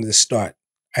from the start,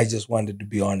 I just wanted to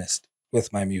be honest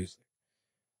with my music.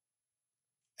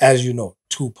 As you know,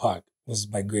 Tupac was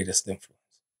my greatest influence.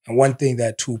 And one thing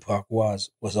that Tupac was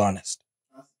honest.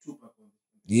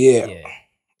 Yeah.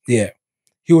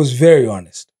 He was very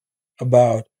honest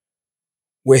about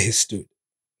where he stood.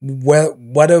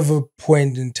 whatever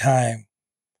point in time,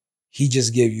 he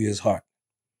just gave you his heart.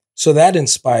 So that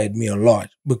inspired me a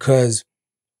lot because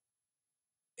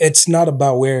it's not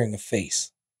about wearing a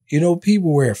face. You know,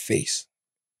 people wear a face.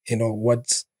 You know,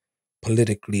 what's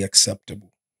politically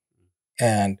acceptable.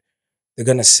 And they're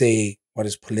going to say what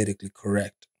is politically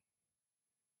correct.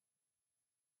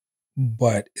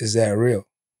 But is that real?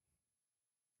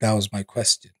 That was my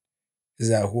question. Is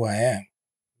that who I am?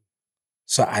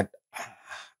 So I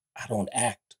don't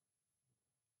act.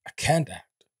 I can't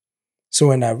act. So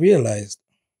when I realized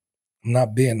I'm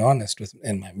not being honest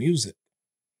in my music,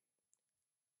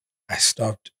 I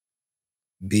stopped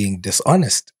being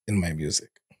dishonest in my music.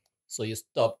 So you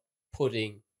stop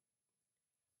putting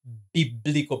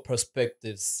biblical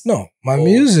perspectives. No, my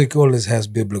music always has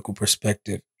biblical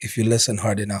perspective if you listen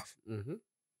hard enough. Mm-hmm.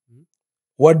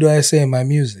 What do I say in my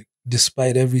music?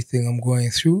 Despite everything I'm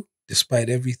going through, despite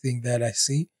everything that I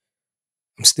see,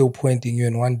 I'm still pointing you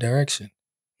in one direction.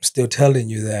 I'm still telling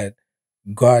you that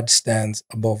God stands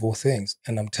above all things.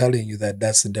 And I'm telling you that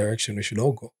that's the direction we should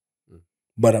all go.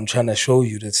 But I'm trying to show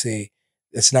you to say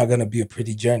it's not going to be a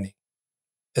pretty journey.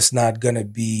 It's not going to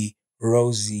be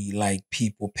rosy like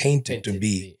people paint it to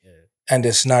be. Yeah. And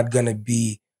it's not going to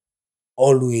be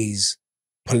always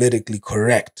politically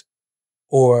correct.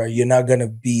 Or you're not going to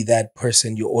be that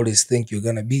person you always think you're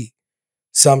going to be.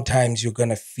 Sometimes you're going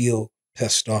to feel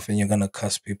pissed off and you're going to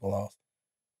cuss people off.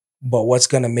 But what's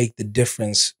going to make the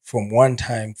difference from one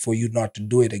time for you not to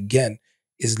do it again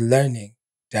is learning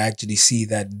to actually see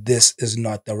that this is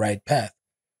not the right path.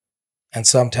 And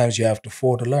sometimes you have to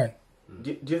fall to learn.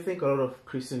 Do you think a lot of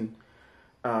Christian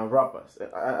rappers,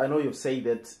 I know you've said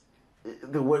that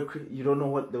the word, you don't know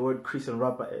what the word Christian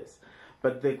rapper is,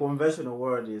 but the conventional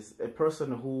word is a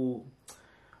person who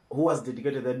has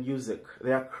dedicated their music,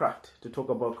 their craft to talk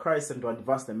about Christ and to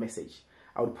advance the message.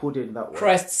 I would put it in that way.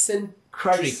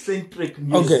 Christ-centric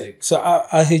music. Okay, so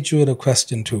I'll hit you with a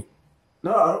question too.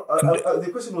 No, the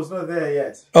question was not there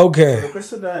yet. Okay. So the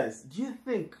question is, do you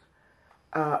think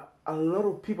a lot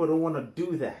of people don't want to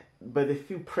do that, but they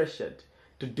feel pressured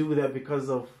to do that because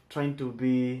of trying to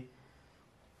be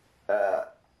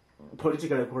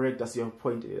politically correct, as you have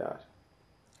pointed out?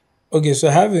 Okay, so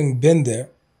having been there,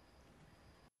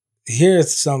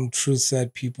 here's some truths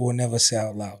that people will never say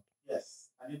out loud. Yes,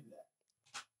 I did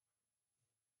that.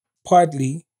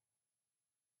 Partly,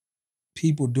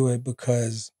 people do it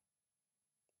because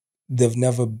they've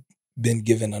never been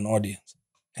given an audience.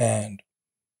 And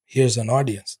here's an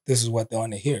audience. This is what they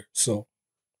want to hear. So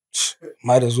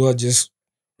might as well just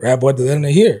rap what they want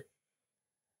to hear.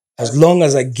 As long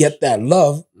as I get that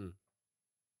love,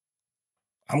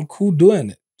 I'm cool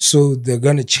doing it. So they're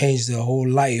going to change their whole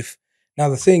life. Now,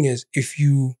 the thing is, if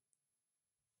you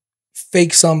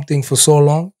fake something for so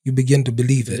long, you begin to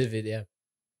believe it. Yeah.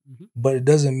 But it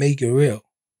doesn't make it real.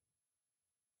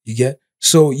 You get?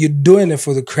 So you're doing it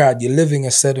for the crowd. You're living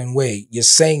a certain way. You're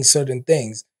saying certain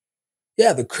things.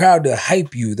 Yeah, the crowd will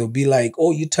hype you. They'll be like,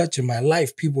 oh, you're touching my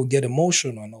life. People get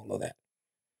emotional and all of that.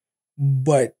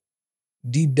 But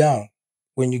deep down,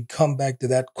 when you come back to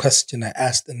that question I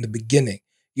asked in the beginning,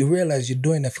 you realize you're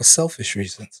doing it for selfish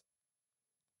reasons.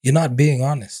 You're not being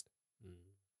honest.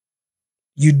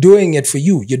 You're doing it for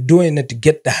you. You're doing it to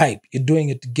get the hype. You're doing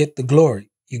it to get the glory.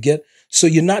 You get? So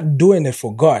you're not doing it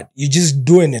for God. You're just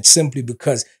doing it simply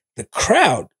because the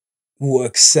crowd will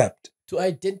accept. To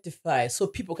identify, so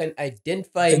people can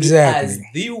identify Exactly. me as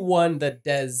the one that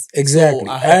does. Exactly.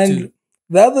 So I have and to.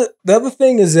 the other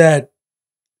thing is that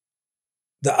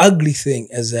the ugly thing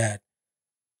is that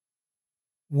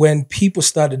when people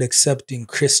started accepting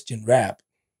Christian rap,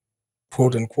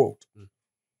 quote unquote,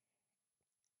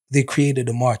 they created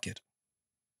a market.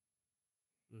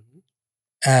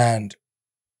 And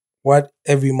what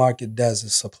every market does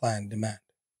is supply and demand.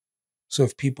 So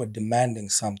if people are demanding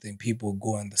something, people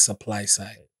go on the supply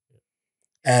side.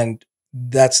 And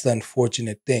that's the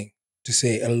unfortunate thing to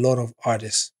say a lot of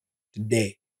artists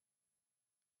today.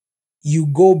 You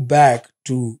go back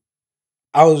to,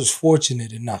 I was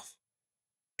fortunate enough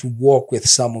to walk with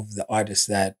some of the artists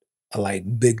that are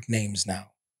like big names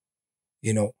now,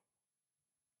 you know,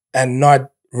 and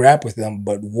not rap with them,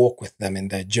 but walk with them in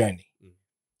that journey.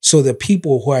 So the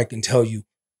people who I can tell you,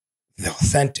 they're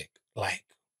authentic. Like,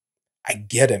 I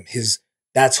get him.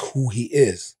 That's who he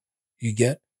is. You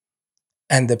get?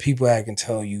 And the people I can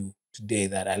tell you today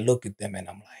that I look at them and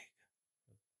I'm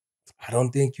like, I don't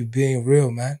think you're being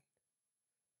real, man.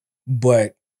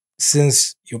 But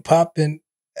since you're popping,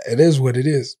 it is what it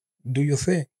is. Do your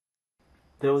thing.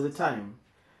 There was a time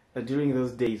during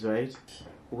those days, right,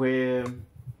 where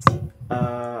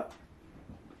the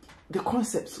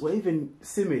concepts were even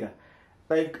similar.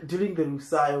 like during the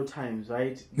Lusayo times,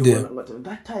 right? Yeah.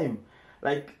 That time,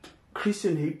 like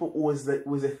Christian hip hop was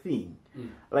a thing.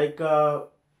 Like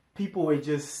people were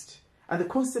just, and the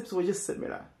concepts were just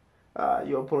similar.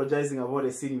 You're apologizing about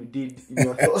a sin you did in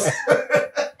your thoughts.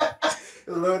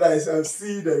 Lord, I have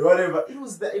seen and whatever. It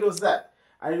was that. It was that.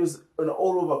 And it was on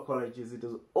all over colleges. It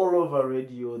was all over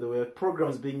radio. There were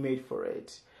programs being made for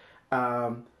it.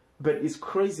 But it's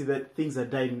crazy that things are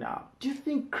dying now. Do you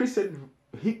think Christian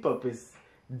hip hop is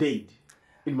dead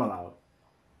in Malawi?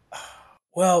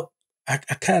 Well, I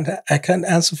can't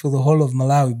answer for the whole of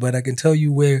Malawi, but I can tell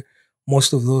you where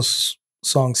most of those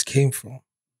songs came from.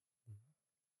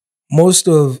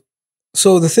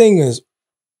 So the thing is,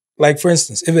 like for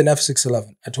instance, even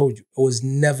F611, I told you, it was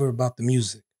never about the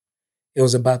music. It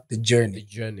was about the journey. The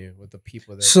journey with the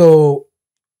people. So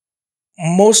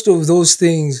most of those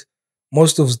things,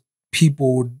 most of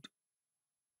people,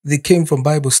 they came from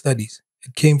Bible studies.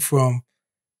 It came from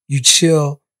you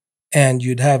chill and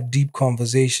you'd have deep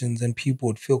conversations and people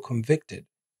would feel convicted,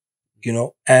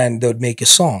 and they would make a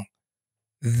song.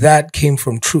 That came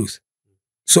from truth.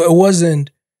 So it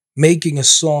wasn't making a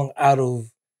song out of,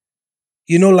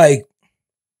 like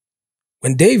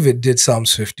when David did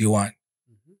Psalms 51,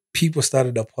 people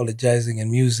started apologizing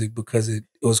in music because it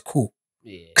was cool.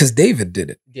 Yeah. Because David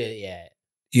did it.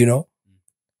 Yeah.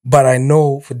 But I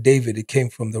know for David, it came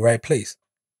from the right place.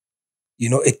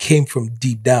 It came from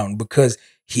deep down because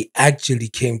he actually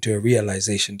came to a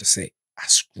realization to say, I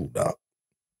screwed up.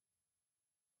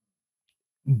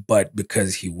 But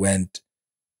because he went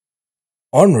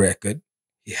on record,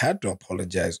 he had to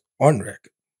apologize on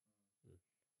record,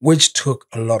 which took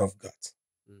a lot of guts.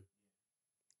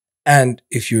 And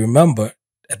if you remember,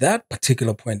 at that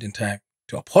particular point in time,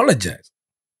 to apologize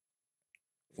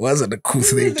wasn't a cool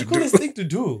thing to do. Coolest thing to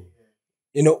do.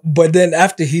 But then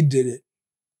after he did it,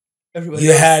 everybody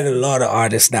you had a lot of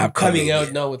artists now coming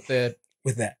out now with that.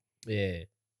 Yeah.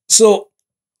 So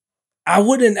I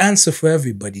wouldn't answer for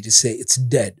everybody to say it's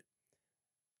dead.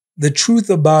 The truth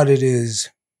about it is,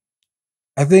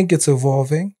 I think it's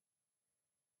evolving.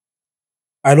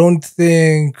 I don't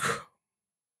think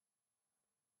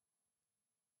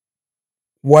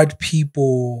what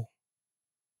people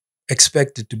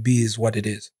expect it to be is what it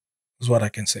is what I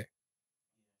can say.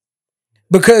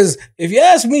 Because if you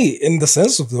ask me, in the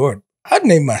sense of the word, I'd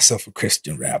name myself a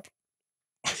Christian rapper.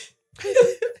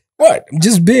 What? I'm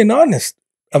just being honest.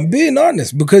 I'm being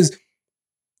honest because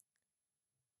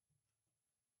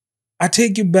I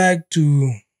take you back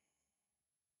to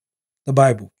the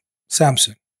Bible.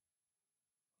 Samson.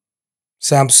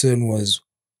 Samson was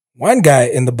one guy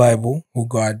in the Bible who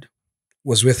God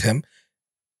was with him.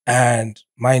 And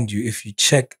mind you, if you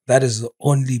check, that is the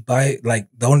only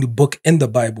book in the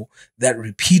Bible that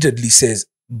repeatedly says,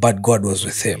 but God was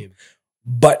with him.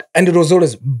 And it was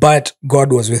always, but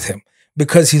God was with him.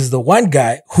 Because he's the one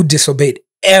guy who disobeyed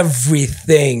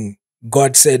everything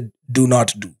God said, do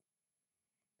not do.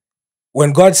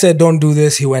 When God said, don't do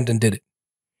this, he went and did it.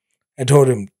 I told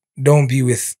him, don't be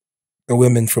with the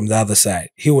women from the other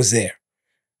side. He was there.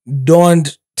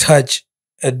 Don't touch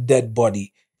a dead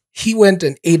body. He went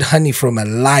and ate honey from a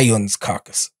lion's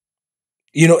carcass.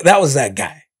 That was that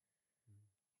guy.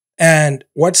 And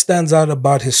what stands out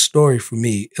about his story for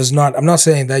me is I'm not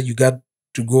saying that you got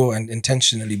to go and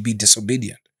intentionally be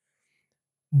disobedient,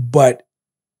 but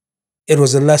it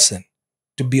was a lesson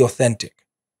to be authentic.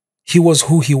 He was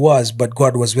who he was, but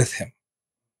God was with him.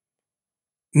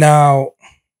 Now,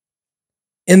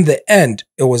 in the end,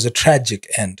 it was a tragic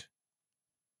end.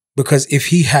 Because if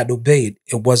he had obeyed,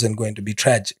 it wasn't going to be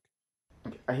tragic.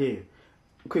 Okay, I hear you.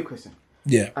 Quick question.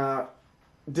 Yeah.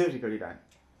 David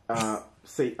Kalilani,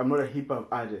 say, I'm not a hip hop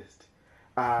artist.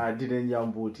 Didn't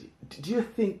Yambudi. Do you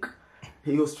think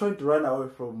he was trying to run away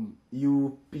from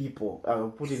you people,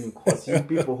 putting in quotes, you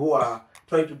people who are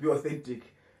trying to be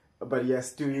authentic, but you're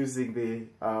still using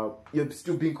you're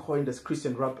still being coined as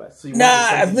Christian rappers? So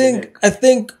I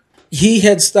think he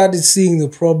had started seeing the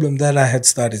problem that I had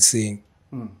started seeing.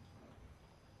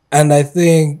 And I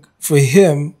think for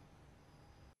him,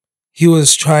 he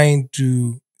was trying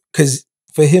to, because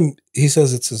for him, he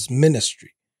says it's his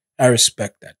ministry. I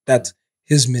respect that. That's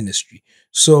his ministry.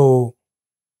 So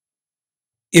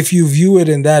if you view it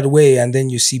in that way and then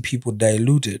you see people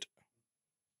dilute it,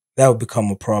 that would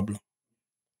become a problem.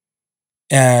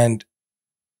 And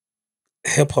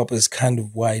hip hop is kind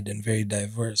of wide and very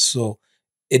diverse. So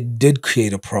it did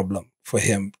create a problem for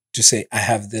him to say, I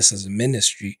have this as a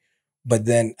ministry. But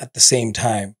then at the same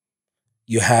time,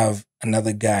 you have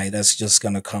another guy that's just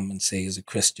going to come and say he's a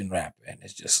Christian rapper. And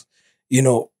it's just,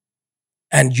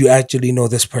 and you actually know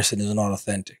this person is not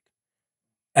authentic.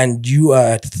 And you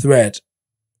are a threat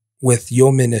with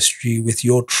your ministry, with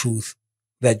your truth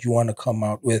that you want to come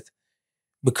out with.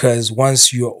 Because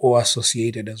once you're all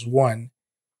associated as one,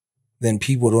 then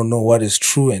people don't know what is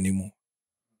true anymore.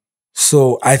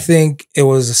 So I think it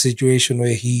was a situation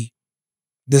where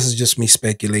this is just me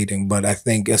speculating, but I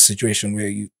think a situation where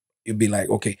you'd be like,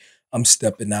 okay, I'm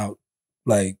stepping out.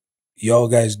 Like, y'all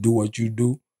guys do what you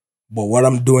do, but what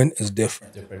I'm doing is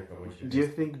different. Different from what you Do you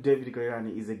think David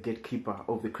Kalilani is a gatekeeper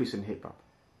of the Christian hip hop?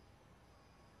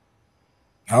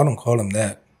 I don't call him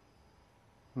that.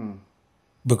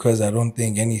 Because I don't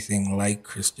think anything like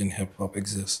Christian hip hop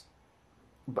exists.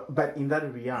 But in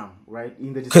that realm, right?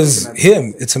 In the Because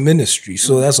it's a ministry,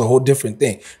 so that's a whole different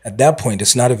thing. At that point,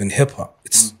 it's not even hip hop;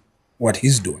 it's what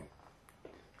he's doing.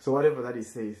 So whatever that he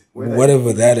says,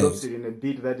 whatever that drops is, it in a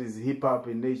beat that is hip hop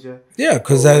in nature. Yeah,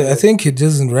 because I think he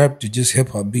doesn't rap to just hip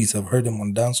hop beats. I've heard him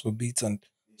on dancehall beats and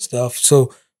stuff.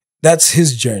 So that's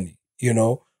his journey, you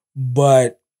know.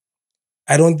 But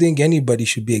I don't think anybody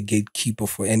should be a gatekeeper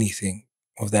for anything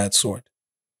of that sort.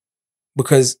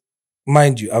 Because,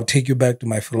 mind you, I'll take you back to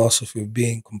my philosophy of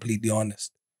being completely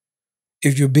honest.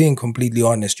 If you're being completely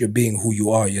honest, you're being who you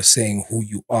are. You're saying who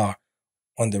you are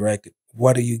on the record.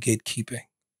 What are you gatekeeping?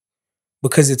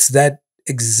 Because it's that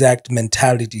exact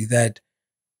mentality that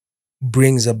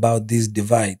brings about these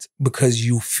divides, because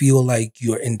you feel like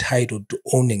you're entitled to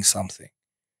owning something.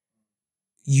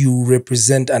 You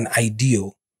represent an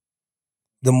ideal.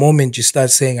 The moment you start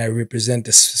saying, I represent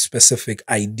a specific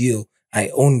ideal, I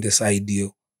own this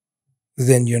ideal,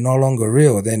 then you're no longer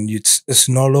real. Then it's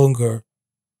no longer.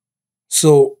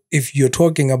 So if you're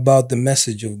talking about the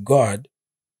message of God,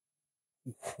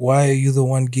 why are you the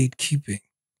one gatekeeping?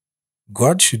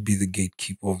 God should be the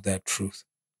gatekeeper of that truth.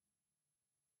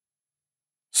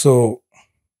 So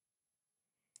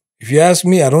if you ask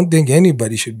me, I don't think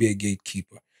anybody should be a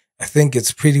gatekeeper. I think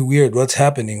it's pretty weird what's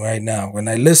happening right now. When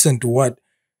I listen to what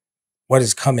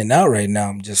is coming out right now,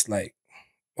 I'm just like,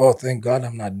 oh, thank God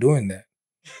I'm not doing that.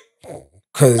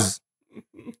 Because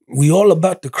we all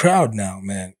about the crowd now,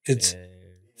 man. It's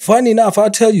funny enough, I'll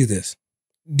tell you this.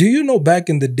 Do you know back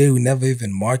in the day we never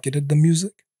even marketed the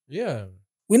music? Yeah.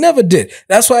 We never did.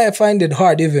 That's why I find it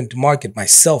hard even to market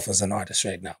myself as an artist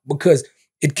right now, because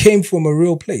it came from a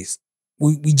real place.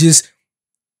 We just,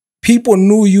 people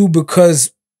knew you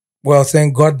because, well,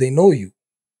 thank God they know you.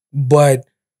 But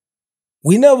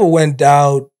we never went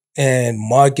out and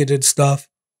marketed stuff.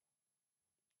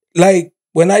 Like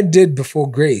when I did Before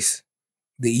Grace,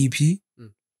 the EP,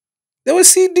 there were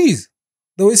CDs.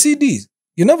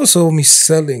 You never saw me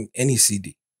selling any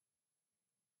CD.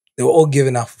 They were all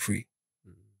given out for free.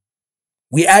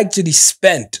 We actually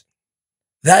spent,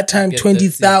 that time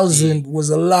 20,000 was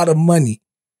a lot of money.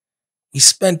 We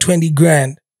spent 20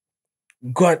 grand,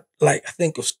 got like, I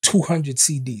think it was 200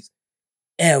 CDs,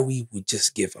 and we would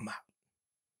just give them out.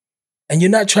 And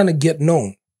you're not trying to get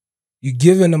known. You're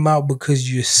giving them out because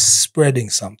you're spreading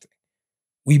something.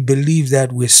 We believe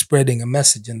that we're spreading a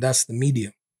message, and that's the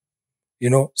medium. You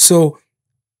know? So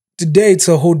today it's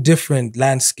a whole different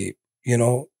landscape. You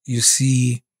know, you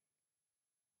see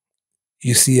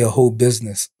a whole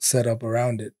business set up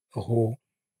around it, a whole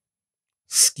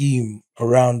scheme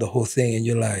around the whole thing, and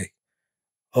you're like,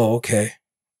 oh, okay.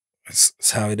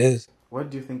 That's how it is. What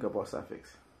do you think about Suffix?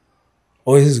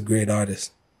 Oh, he's a great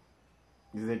artist.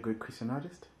 Is he a great Christian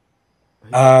artist?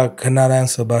 I cannot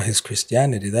answer about his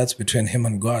Christianity. That's between him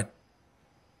and God.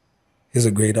 He's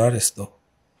a great artist, though.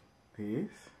 He is?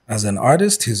 As an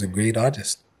artist, he's a great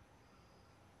artist.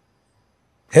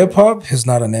 Hip-hop, he's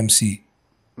not an MC.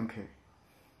 Okay.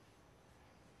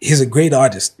 He's a great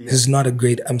artist. Yeah. He's not a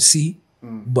great MC,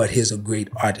 but he's a great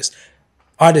artist.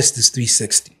 Artist is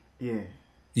 360. Yeah.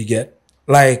 You get?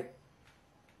 Like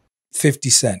 50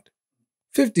 Cent.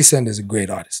 50 Cent is a great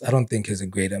artist. I don't think he's a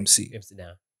great MC.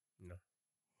 No.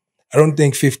 I don't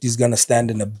think 50 is going to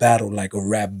stand in a battle, like a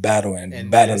rap battle, and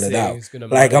battle it out.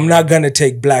 Like, I'm not going to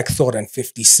take Black Thought and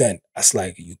 50 Cent. That's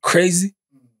like, are you crazy?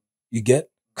 You get?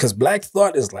 Because Black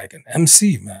Thought is like an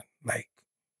MC, man. Like,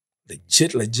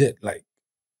 legit. Like,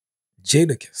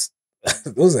 Jadakiss.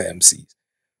 Those are MCs,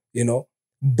 you know?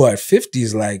 But 50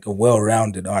 is like a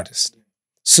well-rounded artist.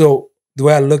 So the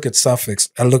way I look at Suffix,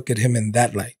 I look at him in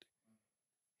that light.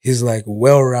 He's like a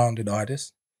well-rounded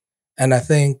artist. And I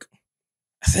think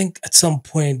at some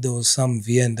point there was some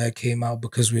VN that came out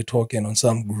because we were talking on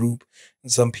some group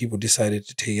and some people decided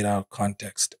to take it out of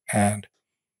context. And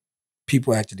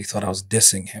people actually thought I was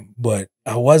dissing him, but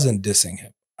I wasn't dissing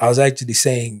him. I was actually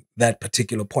saying that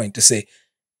particular point to say,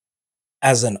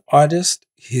 as an artist,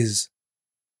 he's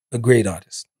a great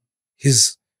artist.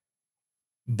 He's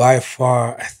by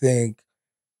far, I think,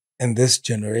 in this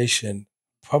generation,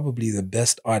 probably the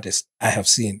best artists I have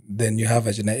seen. Then you have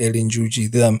Alien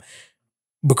Juji, them,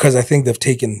 because I think they've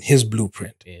taken his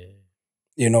blueprint,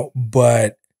 you know.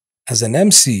 But as an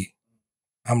MC,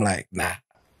 I'm like, nah.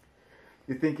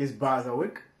 You think his bars are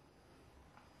weak?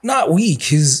 Not weak.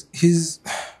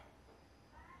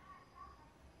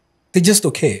 They're just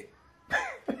okay.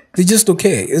 They're just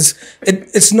okay.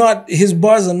 It's not, his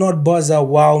bars are not bars that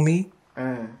wow me.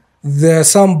 There are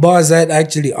some bars that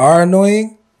actually are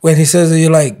annoying. When he says it,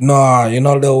 you're like, nah, you're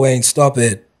not Lil Wayne, stop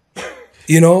it.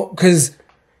 You know, because,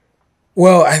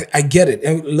 well, I get it.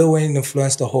 And Lil Wayne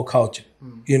influenced the whole culture,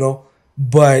 you know.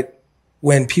 But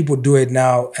when people do it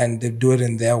now and they do it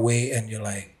in their way and you're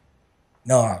like,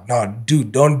 no,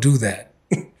 dude, don't do that.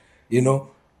 You know?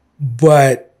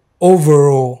 But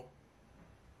overall,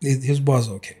 his bars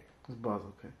are okay. His bars are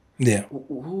okay. Yeah.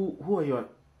 Who are your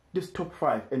just top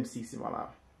 5 MCs in Malawi?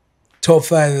 Top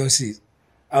 5 MCs.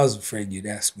 I was afraid you'd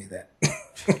ask me that.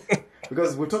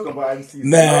 Because we're talking about MCs.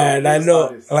 Man, I know.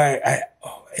 Artists. Like,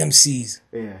 MCs.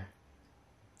 Yeah.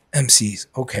 MCs.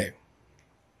 Okay.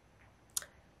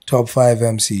 Top 5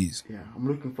 MCs. Yeah, I'm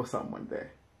looking for someone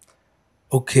there.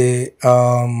 Okay.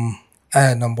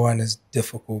 Number 1 is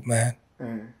difficult, man.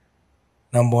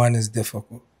 Number 1 is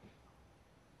difficult.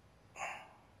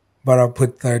 But I'll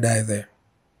put Third Eye there.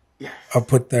 Yes. I'll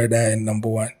put Third Eye in number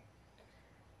 1.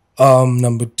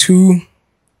 Number 2.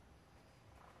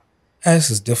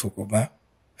 This is difficult, man.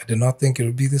 I did not think it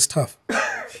would be this tough.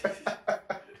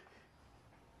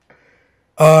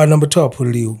 Number 2, I'll put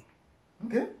Liu.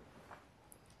 Okay.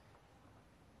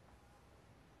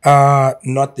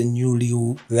 Not the new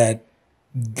Liu that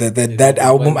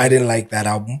album. I didn't like that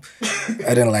album.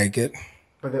 I didn't like it.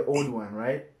 But the old one,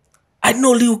 right? I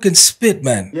know Liu can spit,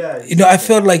 man. Yeah. You know, I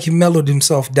felt like he mellowed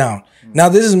himself down. Now,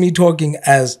 this is me talking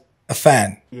as a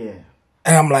fan. Yeah.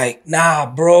 And I'm like, nah,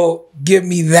 bro, give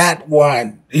me that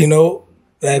one. You know,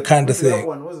 that kind of thing. That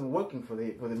one wasn't working for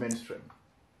the mainstream.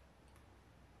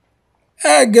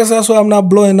 I guess that's why I'm not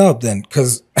blowing up then,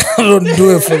 because I don't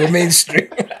do it for the mainstream.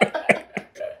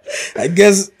 I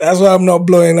guess that's why I'm not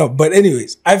blowing up. But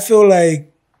anyways, I feel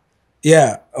like,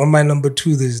 yeah, on my number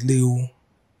 2, there's Liu.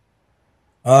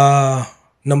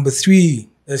 Number 3,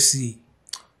 let's see.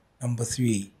 Number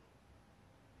 3.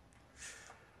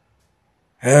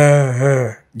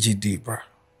 GD, bro.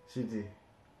 GD.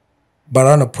 But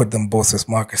I'm going to put them both as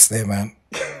Marcus there, man.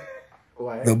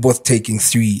 Why? They're both taking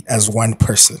 3 as one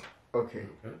person. Okay.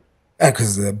 Yeah,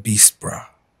 because they're beast, bro.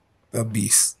 They're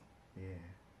beast. Yeah.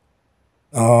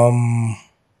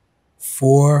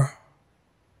 4.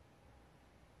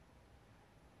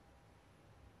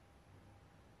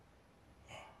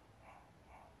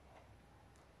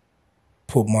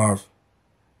 Put Marv.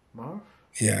 Marv?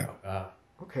 Yeah.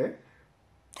 Okay.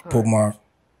 Put Marv.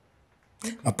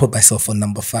 I put myself on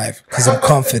number 5 because I'm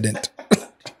confident.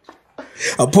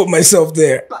 I'll put myself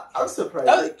there. I'm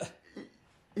surprised.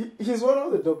 He's one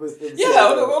of the dopest MCs.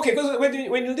 Yeah, okay, because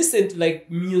when you listen to like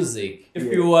music,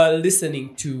 if you are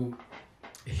listening to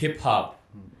hip hop,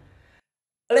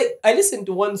 like I listened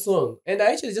to one song and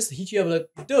I actually just hit you up like,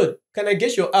 dude, can I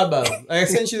get your album? I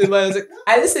sent you the money. I was like,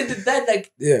 I listened to that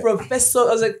like from first song.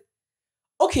 I was like,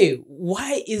 okay,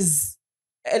 why is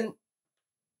it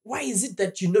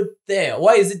that you're not there?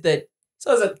 Why is it that?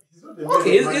 So I was like,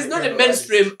 he's not a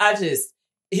mainstream artist.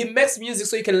 He makes music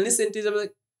so you can listen to it. I'm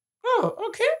like, oh,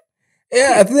 okay.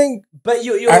 Yeah, I think. But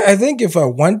I think if I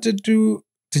wanted to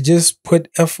just put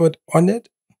effort on it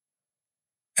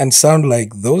and sound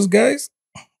like those guys,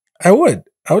 I would.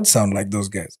 I would sound like those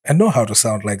guys. I know how to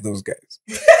sound like those guys.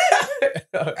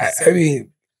 I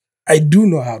mean, I do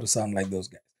know how to sound like those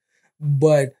guys.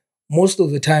 But most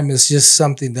of the time, it's just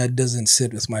something that doesn't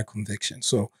sit with my conviction.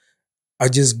 So I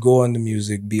just go on the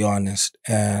music, be honest.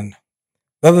 And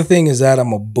the other thing is that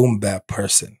I'm a boom bap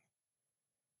person.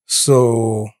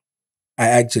 So I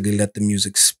actually let the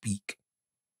music speak.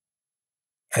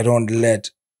 I don't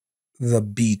let the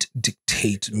beat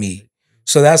dictate me.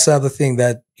 So that's the other thing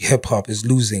that hip hop is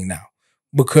losing now.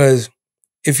 Because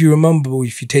if you remember,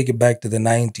 if you take it back to the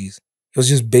 90s, it was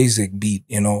just basic beat,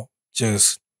 you know,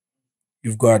 just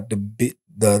you've got the beat,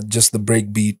 just the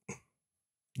break beat,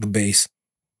 the bass,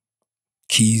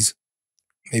 keys,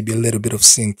 maybe a little bit of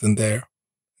synth in there,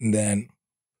 and then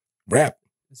rap.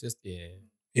 It's just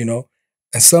you know.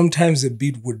 And sometimes the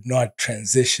beat would not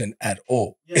transition at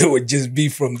all. Yeah. It would just be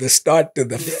from the start to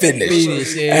the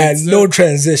finish and no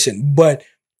transition. But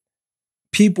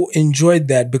people enjoyed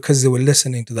that because they were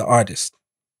listening to the artist.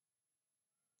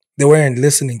 They weren't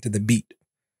listening to the beat.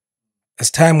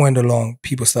 As time went along,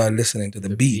 people started listening to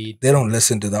the beat. They don't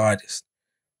listen to the artist.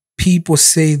 People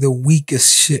say the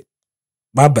weakest shit.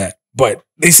 My bad. but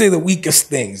they say the weakest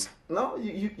things. No,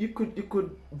 you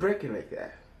could break it like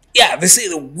that. Yeah, they say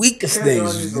the weakest Depending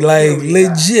on things. his Like,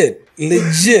 opinion,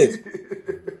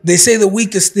 legit. They say the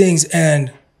weakest things,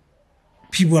 and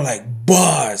people are like,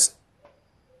 bars.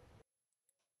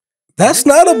 That's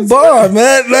not a bar,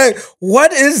 man. Like,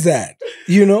 what is that?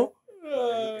 You know?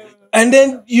 And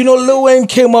then, you know, Lil Wayne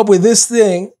came up with this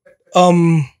thing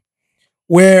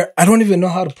where I don't even know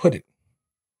how to put it.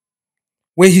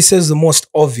 Where he says the most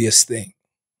obvious thing.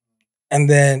 And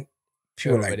then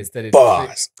people are like,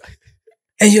 bars.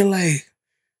 And you're like,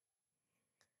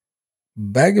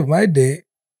 back in my day,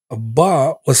 a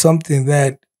bar was something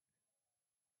that,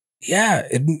 yeah,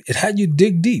 it had you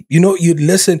dig deep. You know, you'd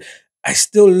listen. I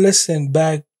still listen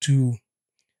back to,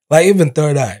 like, even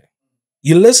Third Eye.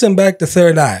 You listen back to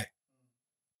Third Eye,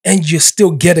 and you're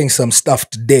still getting some stuff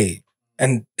today.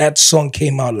 And that song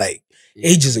came out like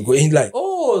ages ago. And you're like,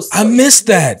 oh, I missed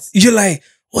that. You're like,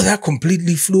 oh, that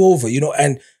completely flew over, you know?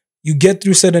 And you get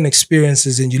through certain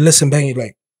experiences and you listen back and you're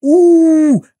like,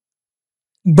 ooh.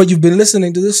 But you've been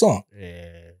listening to this song.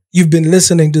 Yeah. You've been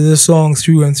listening to this song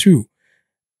through and through.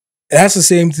 That's the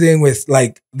same thing with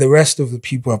like the rest of the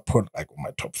people I put like on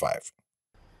my top 5.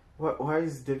 Why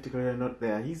is Dave Decorator not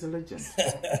there? He's a legend.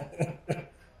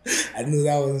 I knew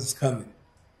that one was coming.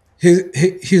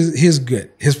 He's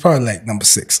good. He's probably like number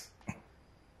 6.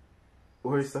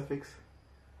 Where is Suffix?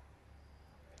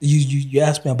 You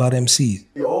asked me about MCs.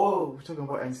 Oh, we're talking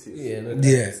about MCs.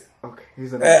 Yeah. Okay,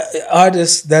 he's an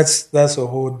artist. That's a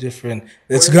whole different.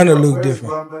 It's gonna look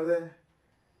different. Gwamba there?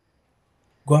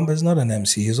 Gwamba is not an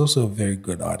MC. He's also a very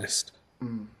good artist,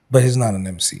 but he's not an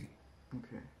MC.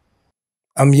 Okay.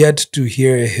 I'm yet to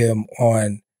hear him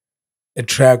on a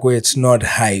track where it's not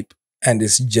hype and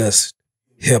it's just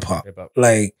hip hop.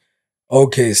 Like,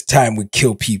 okay, it's time we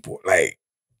kill people. Like,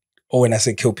 oh, when I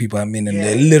say kill people, I mean in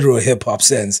the literal hip hop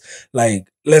sense. Like,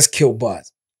 let's kill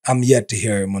bars. I'm yet to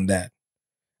hear him on that.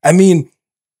 I mean,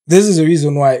 this is the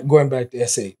reason why, going back to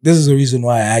SA, this is the reason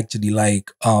why I actually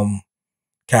like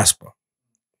Casper.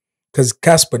 Because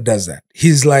Casper does that.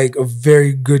 He's like a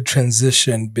very good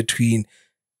transition between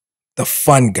the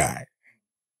fun guy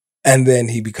and then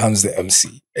he becomes the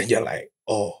MC. And you're like,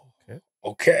 oh,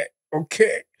 okay.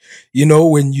 You know,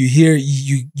 when you hear,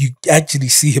 you actually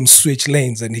see him switch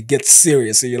lanes and he gets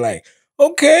serious and you're like,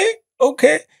 okay.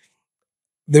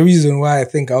 The reason why I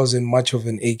think I wasn't much of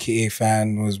an AKA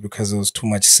fan was because there was too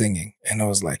much singing. And I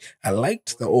was like, I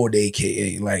liked the old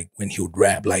AKA, like when he would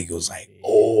rap, like he was like,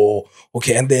 oh,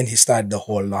 okay. And then he started the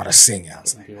whole lot of singing. I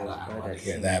was like, I don't want to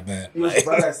hear that, man. He was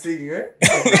bad at singing, right?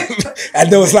 And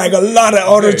there was like a lot of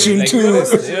auto-tune too. He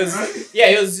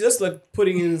was just like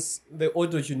putting in the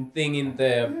auto-tune thing in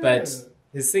there, but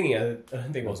his singing, I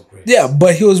think, was great. Yeah,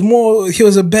 but he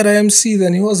was a better MC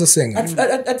than he was a singer.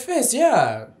 At first,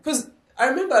 yeah. Because I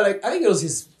remember, like, I think it was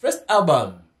his first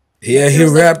album. Yeah, he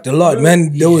rapped a lot,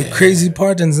 man. There were crazy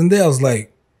partings in there. I was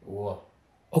like, whoa.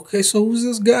 Okay, so who's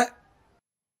this guy?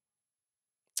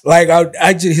 Like,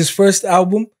 actually, his first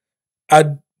album,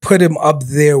 I'd put him up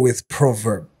there with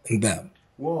Proverb and them.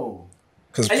 Whoa.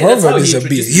 Because Proverb is a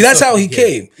beast. That's how he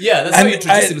came. Yeah, that's how he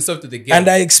introduced himself to the game. And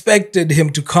I expected him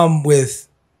to come with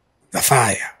the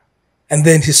fire. And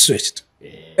then he switched. Yeah.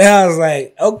 And I was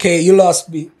like, okay, you lost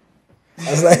me. I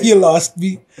was like, you lost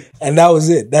me. And that was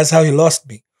it. That's how he lost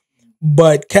me.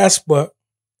 But Casper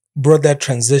brought that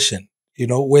transition, you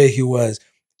know, where he was,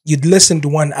 you'd listen to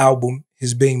one album,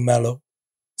 he's being mellow.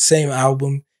 Same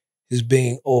album, he's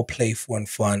being all playful and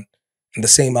fun. And the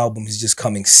same album, he's just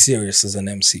coming serious as an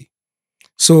MC.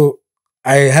 So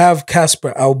I have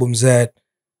Casper albums that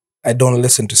I don't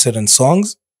listen to certain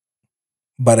songs,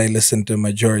 but I listen to the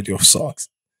majority of songs.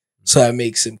 So that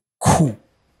makes him cool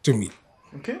to me.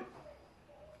 Okay.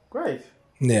 Great.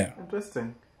 Yeah.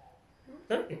 Interesting.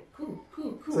 Okay, cool.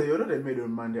 So you're not a Made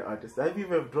on Monday artist. Have you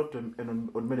ever dropped on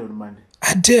Made on Monday?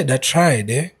 I did. I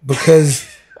tried, because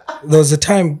there was a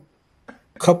time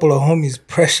a couple of homies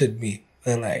pressured me.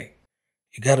 They're like,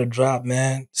 you got to drop,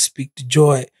 man. Speak to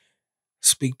Joy.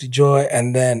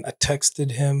 And then I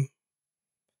texted him.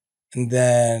 And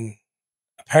then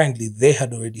apparently they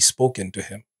had already spoken to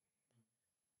him.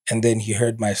 And then he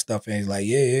heard my stuff and he's like,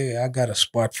 yeah, I got a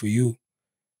spot for you.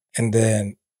 And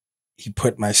then he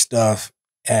put my stuff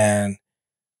and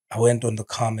I went on the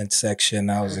comment section.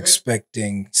 I was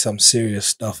expecting some serious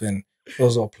stuff and it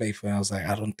was all playful. And I was like,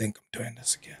 I don't think I'm doing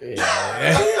this again.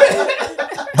 Yeah.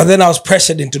 But then I was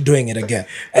pressured into doing it again.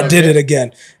 I did it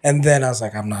again. And then I was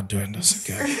like, I'm not doing this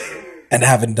again. And I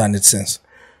haven't done it since.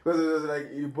 Because it was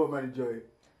like, you brought my joy.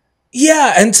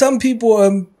 Yeah, and some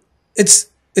people, it's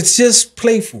just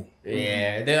playful.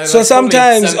 Yeah. So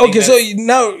sometimes, okay, so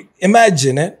now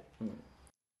imagine it.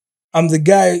 I'm the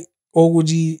guy,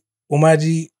 Oguji,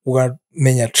 Omaji, who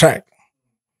menya track.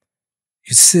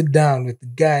 You sit down with the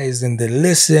guys and they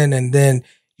listen, and then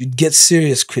you get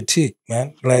serious critique,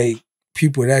 man. Like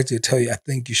people would actually tell you, I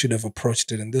think you should have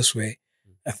approached it in this way.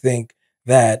 I think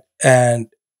that. And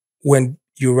when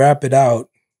you wrap it out,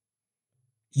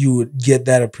 you would get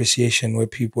that appreciation where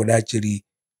people would actually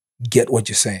get what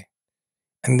you're saying.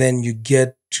 And then you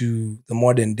get to the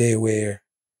modern day where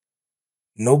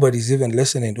nobody's even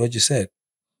listening to what you said.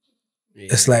 Yeah.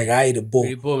 It's like, I the bull.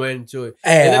 People enjoy.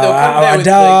 Hey, And then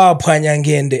they'll come there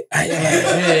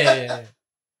with yeah.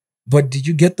 But did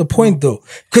you get the point though?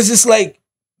 Because it's like,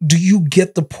 do you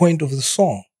get the point of the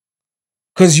song?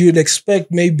 Because you'd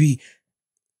expect maybe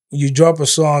you drop a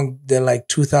song, there are like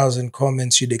 2,000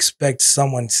 comments, you'd expect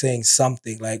someone saying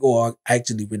something like, oh, I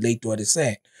actually relate to what it's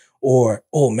saying. Or,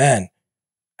 oh man,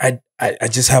 I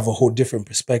just have a whole different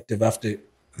perspective after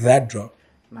that drop.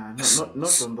 Nah,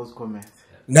 not on those comments.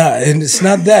 Nah, and it's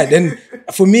not that. And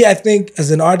for me, I think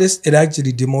as an artist, it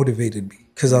actually demotivated me.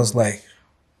 Because I was like,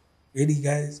 really,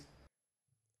 guys?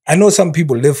 I know some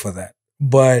people live for that.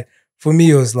 But for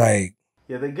me, it was like...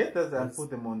 Yeah, they get that and put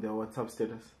them on their WhatsApp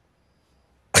status.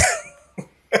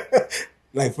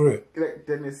 Like, for real? Like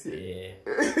Tennessee.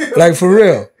 Yeah. Like, for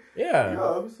real? Yeah.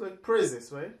 Yeah, it's like praises,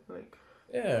 right? Like...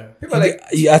 Yeah. People like...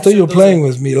 I thought you were playing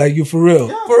with me. Like, you for real?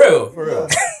 Yeah, for real. For real.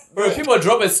 Bro, people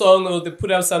drop a song or they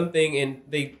put out something and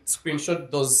they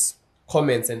screenshot those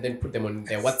comments and then put them on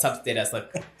their WhatsApp status. Like,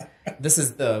 this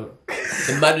is the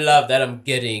mad love that I'm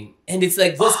getting. And it's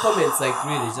like those comments, like,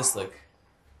 really just like,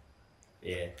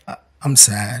 yeah. I'm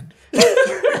sad.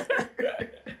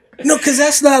 No, because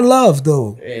that's not love,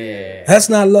 though. Yeah. That's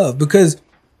not love. Because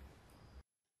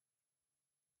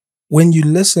when you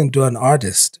listen to an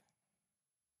artist,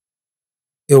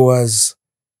 it was...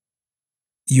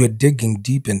 you're digging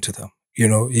deep into them. You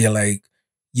know,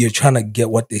 you're trying to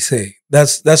get what they say.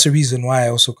 That's the reason why I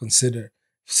also consider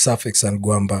Suffix and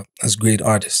Gwamba as great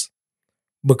artists.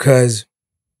 Because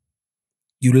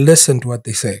you listen to what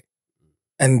they say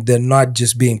and they're not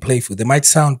just being playful. They might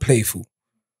sound playful,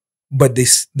 but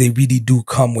they really do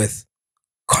come with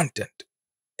content.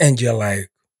 And you're like,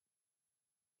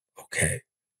 okay,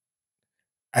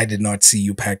 I did not see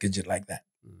you package it like that.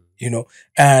 You know?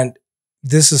 And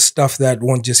this is stuff that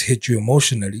won't just hit you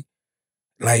emotionally.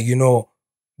 Like, you know,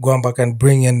 Gwamba can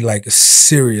bring in like a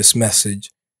serious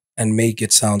message and make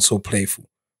it sound so playful,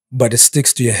 but it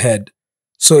sticks to your head.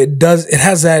 So it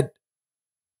has that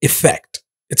effect.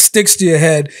 It sticks to your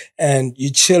head and you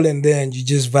chilling there and you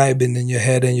just vibing in your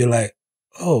head and you're like,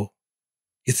 oh,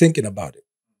 you're thinking about it,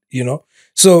 you know?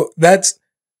 So that's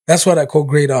what I call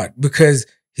great art, because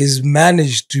he's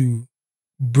managed to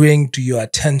bring to your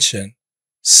attention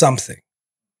something.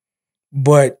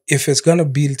 But if it's going to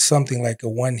be something like a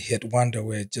one-hit wonder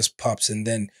where it just pops and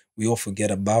then we all forget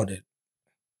about it,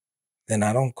 then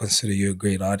I don't consider you a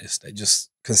great artist. I just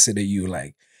consider you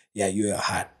like, yeah, you were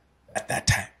hot at that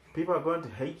time. People are going to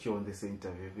hate you on this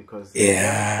interview because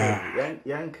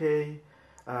Young K...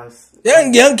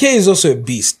 Young K is also a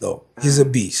beast, though. He's a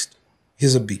beast.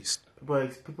 He's a beast.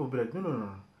 But people will be like, no.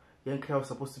 Young K was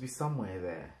supposed to be somewhere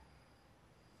there.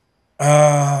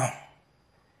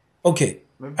 Okay.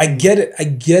 Maybe. I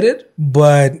get it,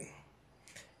 but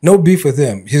no beef with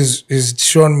him. He's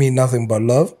shown me nothing but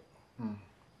love.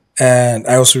 And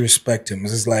I also respect him.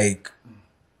 It's like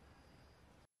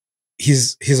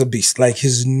he's a beast. Like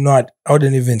he's not, I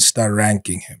wouldn't even start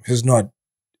ranking him. He's not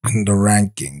in the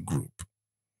ranking group.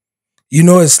 You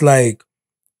know, it's like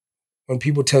when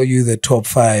people tell you the top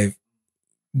 5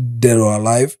 dead or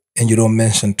alive and you don't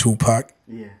mention Tupac,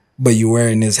 but you're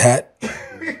wearing his hat.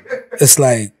 It's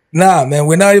like, nah, man,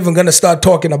 we're not even going to start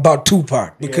talking about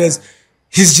Tupac because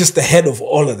he's just the head of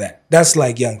all of that. That's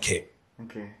like Young K.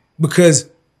 Okay. Because,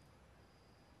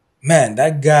 man,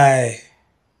 that guy,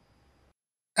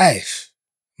 I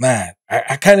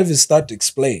can't even start to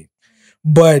explain.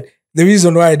 But the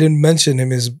reason why I didn't mention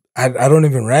him is I don't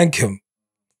even rank him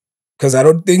because I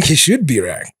don't think he should be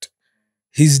ranked.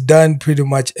 He's done pretty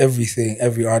much everything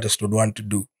every artist would want to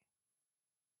do.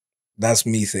 That's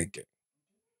me thinking.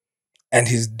 And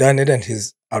he's done it and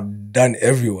he's outdone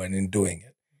everyone in doing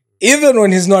it. Even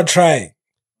when he's not trying.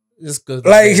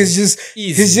 Like he's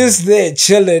just there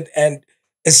chilling, and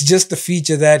it's just a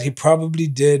feature that he probably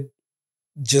did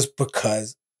just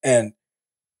because. And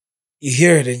you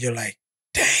hear it and you're like,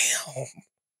 damn,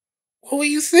 what were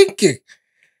you thinking?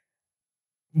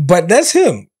 But that's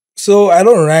him. So I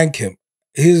don't rank him.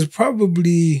 He's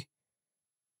probably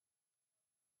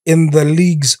in the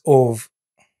leagues of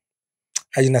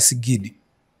Ajina Sigidi.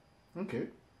 Okay.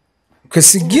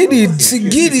 Because Sigidi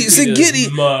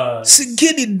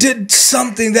did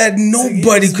something that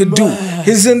nobody could do.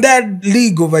 He's in that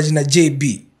league of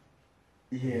JB.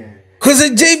 Yeah. Because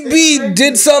JB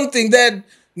did something that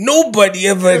nobody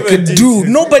ever could do.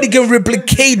 Nobody can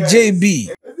replicate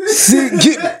JB.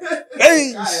 Sigidi.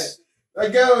 Hey.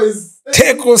 That guy was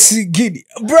Teko Sigidi.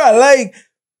 Bruh, like,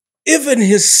 even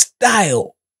his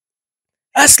style.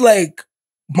 That's like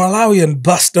Malawian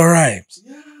Busta Rhymes.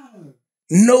 Yeah.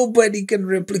 Nobody can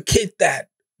replicate that.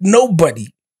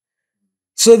 Nobody.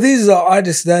 So these are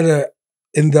artists that are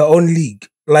in their own league.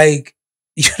 Like,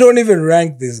 you don't even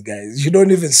rank these guys. You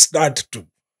don't even start to.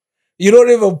 You don't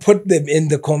even put them in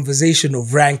the conversation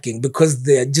of ranking because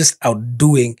they're just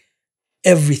outdoing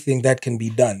everything that can be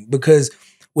done. Because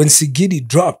when Sigidi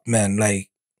dropped, man, like,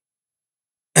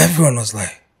 everyone was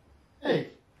like, hey,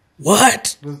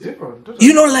 what? it was different.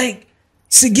 You know, like,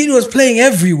 Sigidi was playing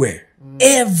everywhere.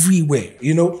 Everywhere,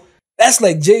 you know? That's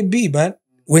like JB, man.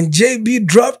 When JB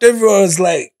dropped, everyone was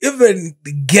like, even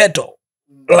the ghetto,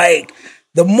 like,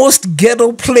 the most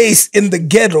ghetto place in the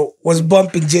ghetto was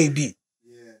bumping JB.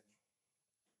 Yeah.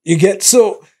 You get?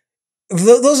 So,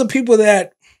 those are people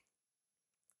that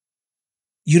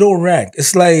you don't rank.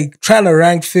 It's like trying to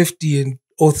rank 50 in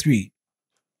 03.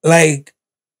 Like,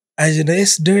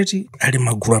 it's dirty.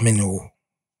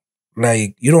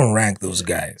 Like, you don't rank those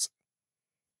guys.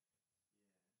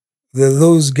 They're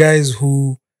those guys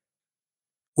who,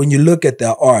 when you look at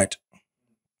their art,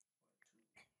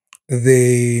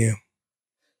 they've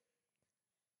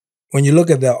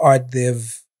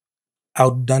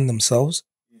outdone themselves.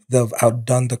 They've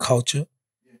outdone the culture.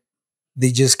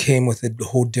 They just came with a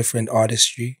whole different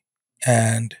artistry,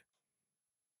 and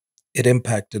it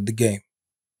impacted the game.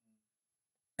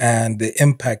 And the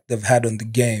impact they've had on the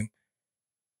game,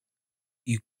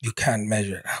 you can't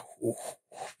measure it.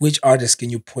 Which artist can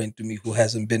you point to me who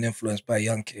hasn't been influenced by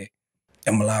Young K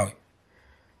and Malawi?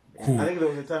 I think there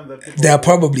was a time that people... They are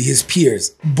probably his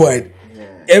peers, but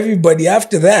everybody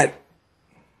after that,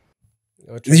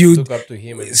 you look up to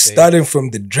him, and starting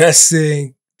from the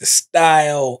dressing, the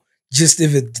style, just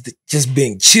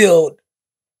being chilled,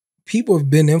 people have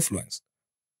been influenced.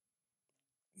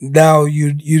 Now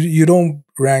you don't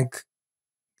rank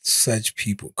such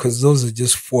people because those are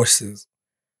just forces.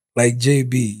 Like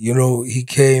JB, you know, he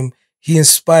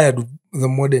inspired the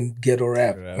modern ghetto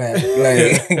rap, man.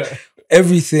 Like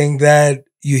everything that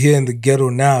you hear in the ghetto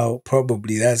now,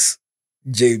 probably that's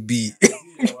JB.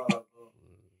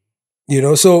 You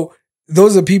know, so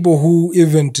those are people who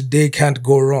even today can't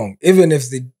go wrong. Even if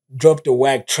they dropped a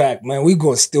whack track, man, we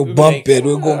gonna still bump it.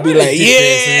 We're gonna be like,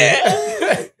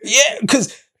 yeah, yeah,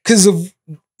 because of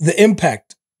the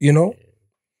impact, you know.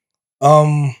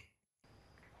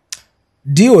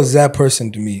 D was that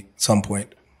person to me at some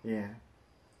point. Yeah.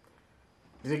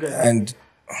 Did you guys and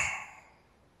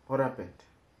what happened?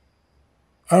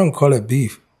 I don't call it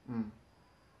beef.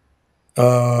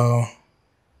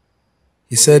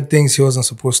 He said things he wasn't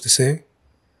supposed to say,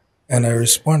 and I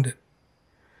responded.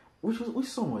 Which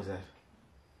song was that?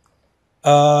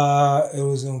 It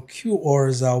was on Q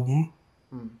Or's album.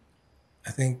 I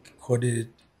think called it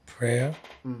Prayer.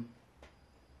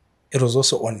 It was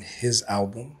also on his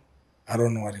album. I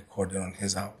don't know what he called it on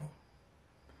his album.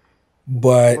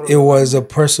 But it was a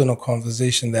personal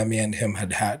conversation that me and him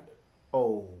had had.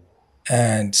 Oh.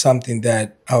 And something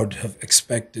that I would have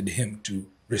expected him to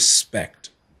respect.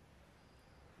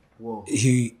 Whoa.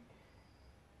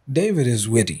 David is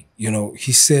witty, you know.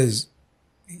 He says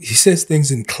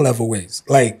things in clever ways.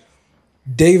 Like,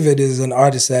 David is an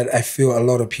artist that I feel a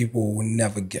lot of people will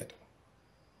never get.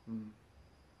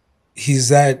 He's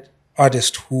that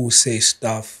artist who says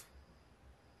stuff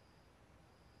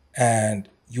and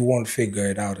you won't figure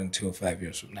it out until 5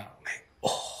 years from now. Like,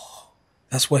 oh,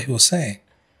 that's what he was saying.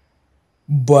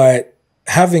 But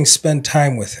having spent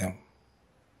time with him,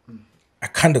 I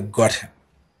kind of got him.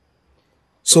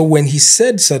 So when he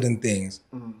said certain things,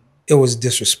 it was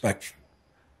disrespectful.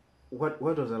 What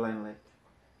was the line like?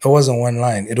 It wasn't one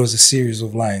line. It was a series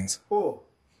of lines. Oh.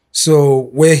 So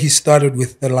where he started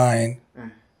with the line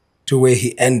to where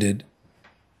he ended,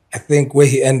 I think where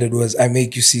he ended was, I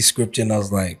make you see scripture. And I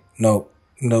was like, no.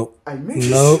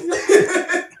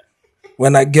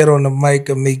 When I get on the mic,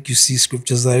 I make you see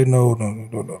scriptures. Like, no.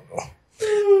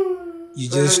 You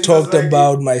just talked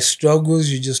about my struggles.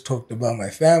 You just talked about my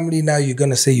family. Now you're going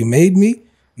to say you made me?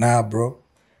 Nah, bro.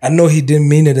 I know he didn't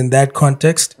mean it in that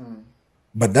context,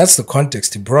 but that's the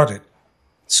context he brought it.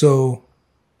 So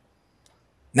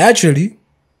naturally,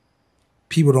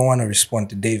 people don't want to respond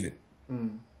to David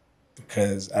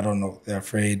because, I don't know, they're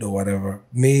afraid or whatever.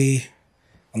 Me,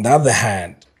 on the other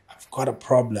hand, I've got a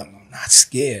problem. I'm not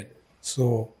scared.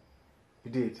 So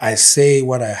You did. I say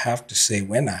what I have to say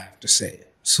when I have to say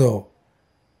it. So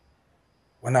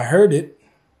when I heard it,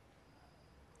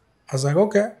 I was like,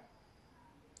 okay.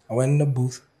 I went in the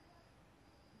booth.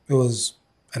 It was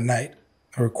a night.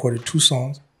 I recorded 2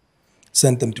 songs,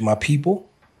 sent them to my people.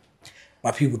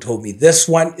 My people told me, this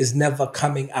one is never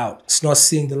coming out. It's not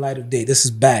seeing the light of day. This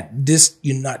is bad. This,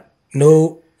 you're not,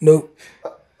 no. I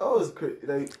was crazy.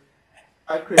 Like,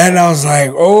 And I was like,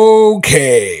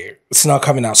 okay, it's not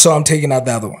coming out. So I'm taking out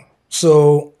the other one.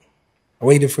 So I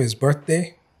waited for his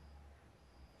birthday.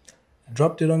 I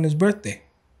dropped it on his birthday.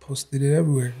 Posted it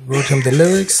everywhere. Wrote him the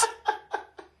lyrics.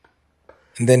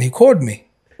 And then he called me.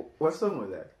 What song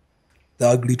was that? The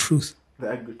Ugly Truth.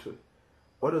 The Ugly Truth.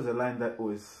 What was the line that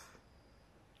was...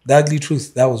 The Ugly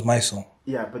Truth, that was my song.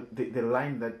 Yeah, but the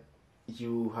line that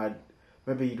you had,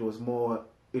 maybe it was more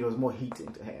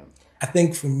heating to him. I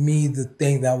think for me, the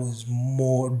thing that was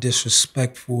more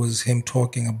disrespectful was him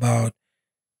talking about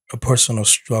a personal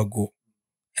struggle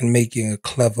and making a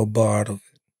clever bar out of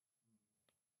it.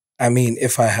 I mean,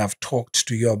 if I have talked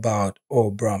to you about,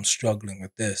 oh, bro, I'm struggling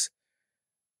with this.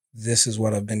 This is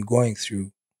what I've been going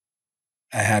through.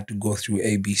 I had to go through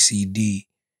A, B, C, D.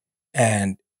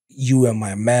 And you and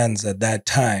my mans at that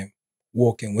time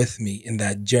walking with me in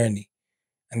that journey.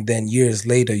 And then years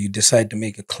later, you decide to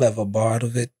make a clever bar out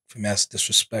of it. For me, that's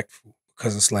disrespectful.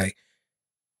 Because it's like,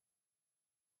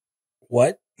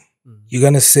 what? You're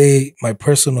going to say my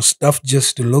personal stuff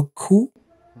just to look cool?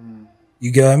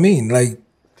 You get what I mean? Like,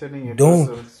 Turning your don't,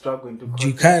 personal struggle into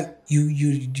you content. can't,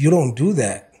 you don't do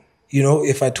that. You know,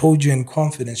 if I told you in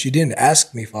confidence, you didn't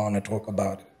ask me if I want to talk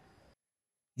about it.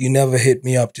 You never hit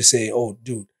me up to say, oh,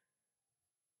 dude,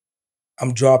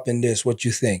 I'm dropping this. What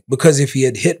you think? Because if he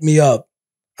had hit me up,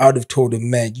 I would have told him,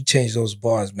 man, you change those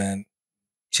bars, man.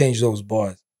 Change those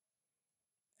bars.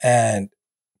 And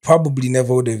probably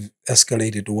never would have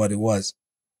escalated to what it was.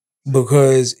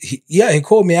 Because, he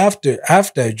called me after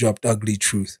I dropped Ugly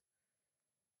Truth.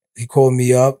 He called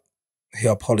me up. He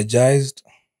apologized.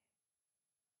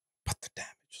 But the damage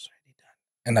was already done.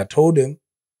 And I told him,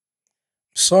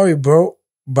 sorry, bro,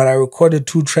 but I recorded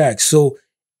 2 tracks. So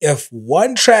if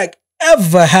one track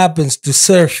ever happens to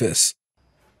surface,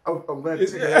 I'm glad to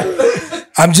check it out.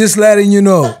 I'm just letting you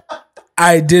know,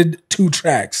 I did 2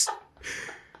 tracks.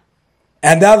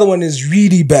 And the other one is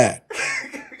really bad.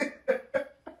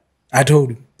 I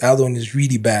told him, the other one is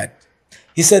really bad.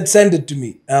 He said, send it to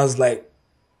me. And I was like,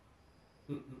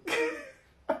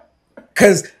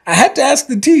 because I had to ask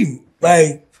the team.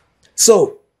 Like,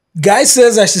 so, guy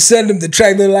says I should send him the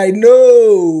track. They're like,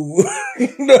 no,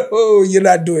 no, you're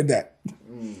not doing that.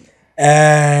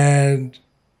 And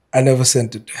I never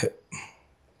sent it to him.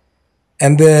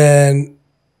 And then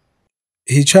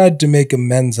he tried to make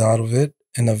amends out of it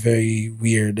in a very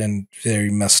weird and very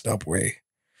messed up way.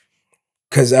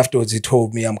 Because afterwards he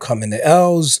told me, I'm coming to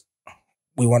L's.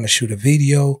 We want to shoot a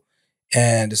video.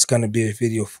 And it's going to be a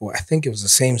video for, I think it was the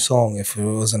same song if it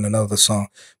wasn't another song.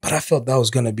 But I felt that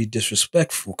was going to be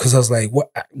disrespectful. Because I was like,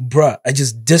 what, bruh, I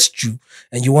just dissed you.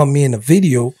 And you want me in a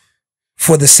video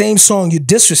for the same song you're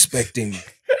disrespecting me.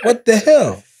 What the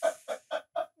hell?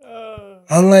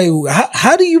 I'm like,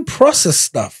 how do you process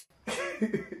stuff?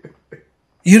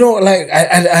 You know, like,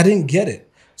 I didn't get it.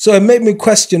 So it made me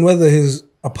question whether his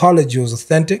apology was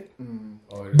authentic.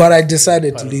 But I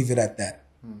decided to leave it at that.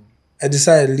 I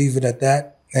decided to leave it at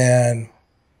that. And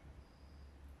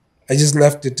I just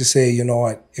left it to say, you know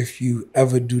what, if you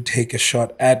ever do take a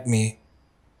shot at me,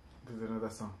 There's another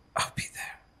song. I'll be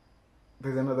there.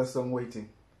 There's another song waiting.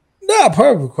 No, I'll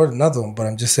probably record another one, but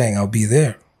I'm just saying I'll be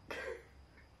there.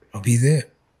 I'll be there.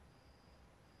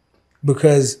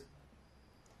 Because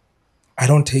I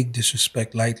don't take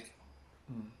disrespect lightly.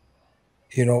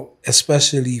 You know,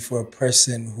 especially for a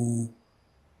person who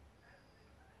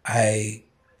I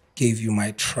gave you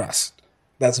my trust.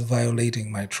 That's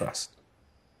violating my trust.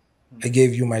 I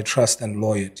gave you my trust and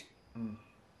loyalty.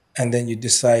 And then you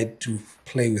decide to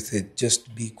play with it just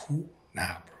to be cool?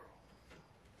 Nah, bro.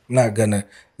 I'm not gonna.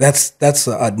 That's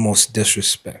the utmost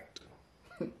disrespect.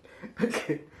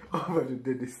 Okay, over to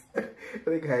do this. I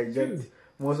think I jumped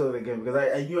most of the game because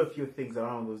I knew a few things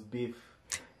around those beef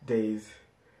days.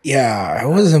 Yeah, it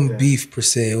wasn't beef per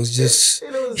se. It was just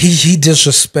he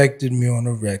disrespected me on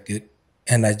a record,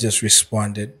 and I just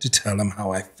responded to tell him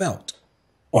how I felt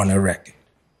on a record.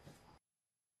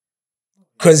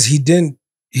 Because he didn't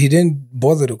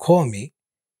bother to call me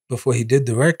before he did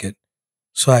the record.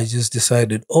 So I just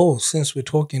decided, oh, since we're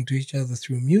talking to each other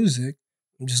through music,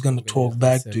 I'm just gonna talk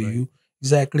back to you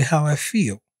exactly how I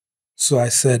feel. So I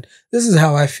said, this is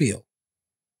how I feel.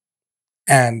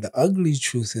 And the ugly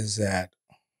truth is that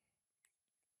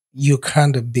you're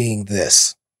kind of being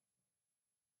this.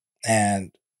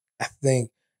 And I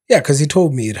think, yeah, because he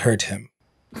told me it hurt him.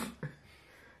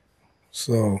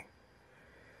 So,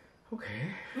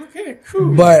 Okay.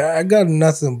 Cool. but I got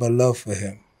nothing but love for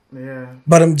him. Yeah.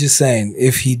 But I'm just saying,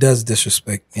 if he does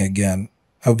disrespect me again,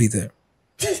 I'll be there.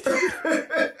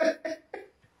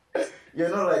 You're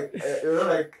not like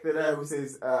the guy who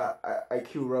says I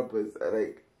kill rappers.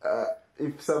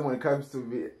 If someone comes to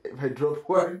me, if I drop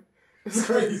one, it's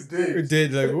like he's dead.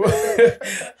 Did like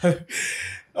what?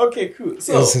 Okay, cool.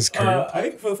 So This is correct. I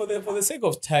think for the sake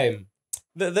of time,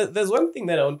 there's one thing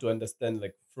that I want to understand,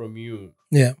 like from you.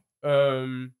 Yeah.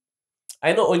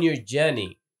 I know on your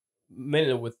journey,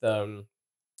 mainly with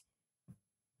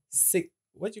six.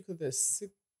 What do you call this?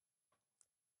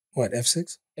 What,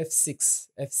 F6?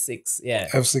 F6. Yeah.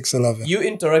 F611. You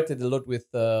interacted a lot with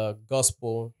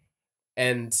gospel,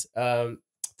 and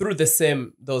through the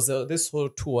same, there was this whole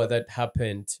tour that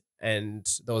happened, and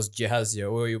there was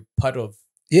Jehazia. Were you part of?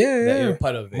 Yeah. You're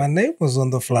part of it. My name was on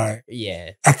the flyer.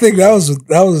 Yeah. I think that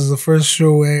was the first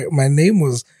show where my name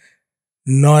was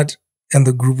not in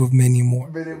the group of many more.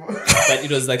 But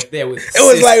it was like there with It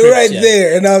was like right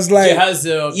there, and I was like,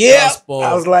 Jehazia, yeah. gospel.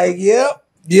 I was like, yep.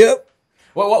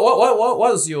 What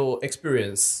was your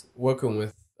experience working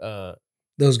with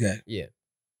Those guys? Yeah.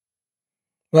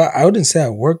 Well, I wouldn't say I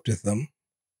worked with them,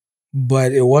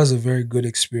 but it was a very good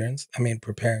experience. I mean,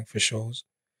 preparing for shows,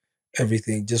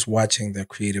 everything, just watching their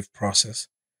creative process.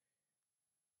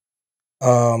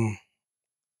 I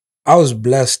was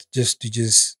blessed just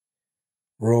to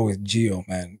roll with Gio,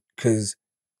 man, because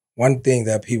one thing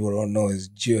that people don't know is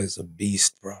Gio is a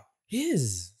beast, bro. He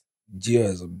is. Gio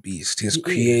is a beast. His He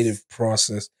creative is.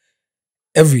 process,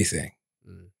 everything.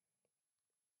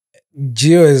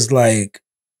 Gio is like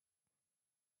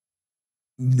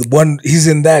the one. He's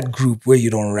in that group where you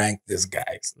don't rank this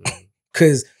guys,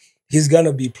 because he's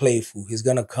gonna be playful. He's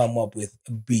gonna come up with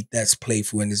a beat that's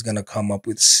playful, and he's gonna come up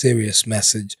with serious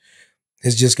message.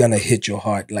 He's just gonna hit your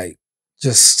heart, like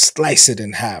just slice it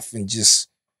in half and just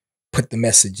put the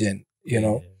message in. You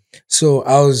know. So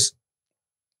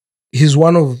he's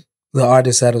one of the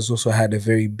artists that has also had a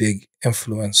very big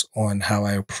influence on how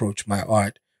I approach my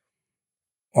art,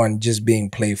 on just being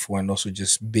playful and also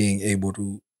just being able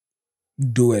to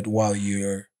do it while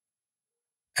you're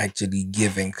actually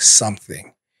giving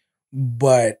something.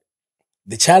 But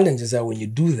the challenge is that when you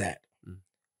do that,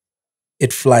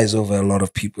 it flies over a lot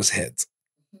of people's heads.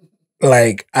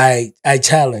 Like I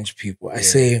challenge people. I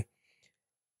say,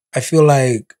 I feel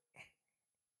like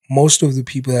most of the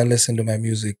people that listen to my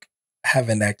music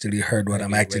haven't actually heard what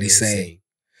I'm actually saying.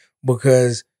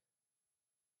 Because,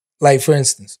 like, for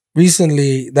instance,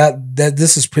 recently that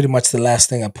this is pretty much the last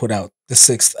thing I put out, The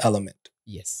Sixth Element.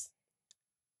 Yes.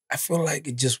 I feel like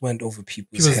it just went over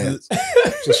people's heads.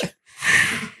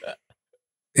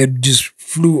 It just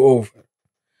flew over.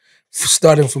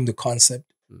 Starting from the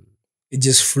concept, it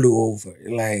just flew over.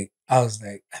 Like, I was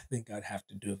like, I think I'd have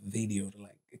to do a video to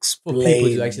like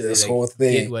explain this whole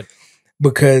thing.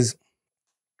 Because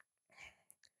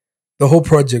the whole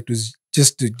project was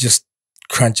just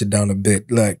crunch it down a bit.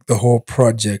 Like, the whole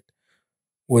project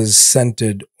was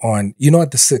centered on, you know what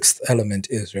the sixth element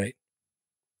is, right?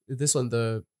 Is this on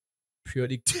the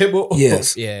periodic table?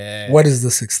 Yes. Yeah. What is the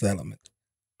sixth element?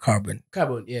 Carbon.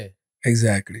 Carbon, yeah.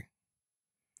 Exactly.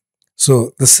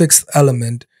 So the sixth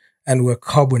element, and we're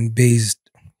carbon-based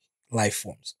life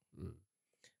forms.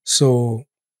 So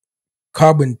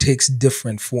carbon takes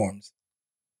different forms,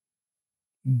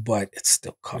 but it's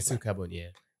still carbon. It's still carbon, yeah.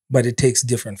 But it takes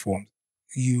different forms.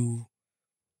 You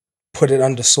put it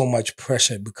under so much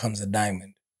pressure, it becomes a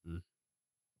diamond.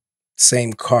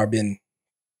 Same carbon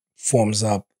forms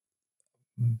up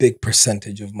big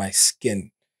percentage of my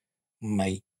skin,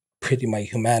 my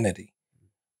humanity.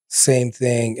 Same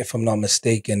thing, if I'm not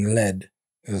mistaken, lead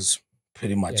is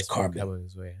pretty much carbon.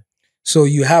 As well, yeah. So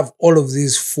you have all of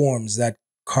these forms that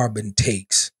carbon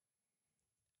takes.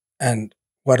 And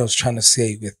what I was trying to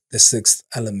say with the sixth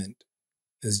element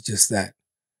is just that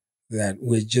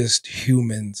we're just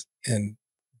humans in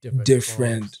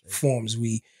different forms.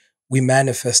 We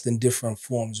manifest in different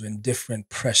forms when different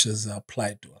pressures are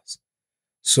applied to us.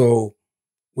 So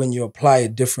when you apply a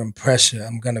different pressure,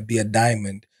 I'm going to be a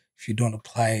diamond. If you don't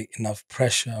apply enough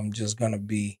pressure, I'm just going to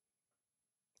be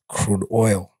crude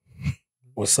oil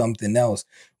or something else.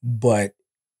 But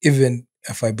even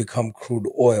if I become crude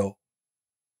oil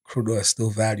is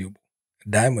still valuable. A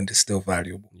diamond is still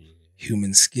valuable. Yeah.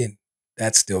 Human skin,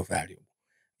 that's still valuable.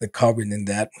 The carbon in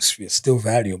the atmosphere is still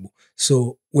valuable.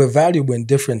 So we're valuable in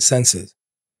different senses.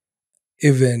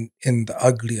 Even in the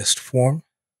ugliest form,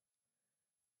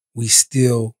 we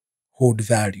still hold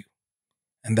value.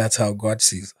 And that's how God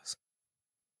sees us.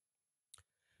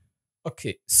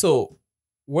 Okay, so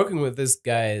working with these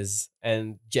guys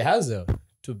and Jehazel,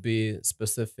 to be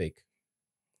specific.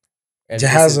 And this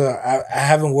is Jahaza, I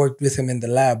haven't worked with him in the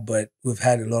lab, but we've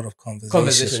had a lot of conversations.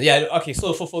 conversation. Yeah, okay.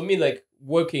 So for me, like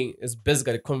working is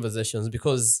basically conversations,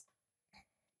 because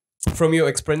from your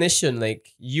explanation, like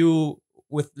you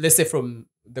with, let's say, from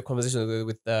the conversation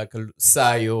with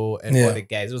Sayo and all Yeah. the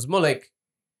guys, it was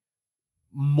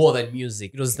more than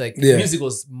music. It was like Yeah. music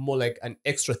was more like an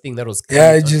extra thing that was coming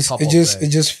Yeah, on top of it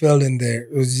just fell in there.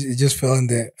 It just fell in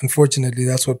there. Unfortunately,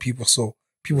 that's what people saw.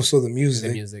 People saw the the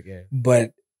music, music. Yeah.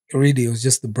 but really, it was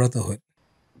just the brotherhood.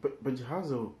 But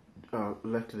Jehazel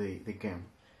left the game.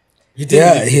 He didn't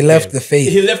Yeah, leave he the left game. the faith.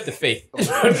 He left the faith.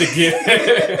 Not the game.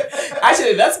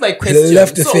 Actually, that's my question.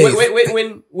 left the so faith.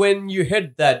 when you heard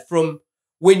that from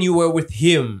when you were with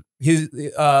him,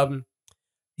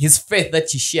 his faith that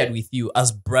he shared with you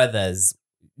as brothers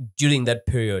during that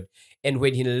period, and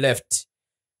when he left,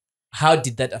 how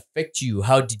did that affect you?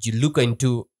 How did you look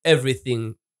into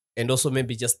everything, and also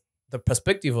maybe just the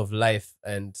perspective of life?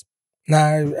 And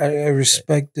Nah, I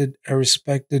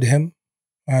respected him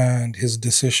and his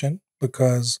decision,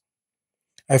 because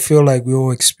I feel like we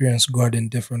all experience God in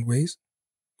different ways.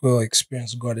 We all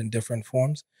experience God in different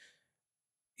forms.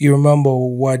 You remember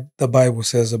what the Bible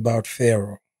says about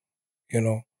Pharaoh, you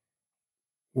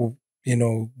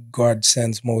know, God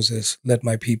sends Moses, let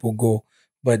my people go.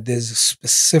 But there's a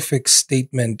specific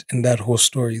statement in that whole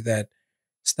story that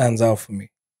stands out for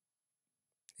me.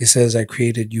 He says, I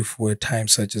created you for a time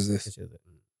such as this.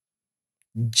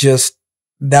 Just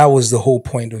that was the whole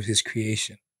point of his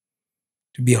creation,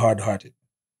 to be hard hearted.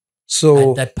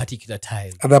 So at that particular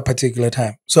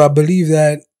time. So I believe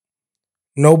that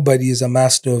nobody is a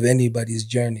master of anybody's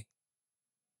journey,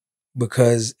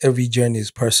 because every journey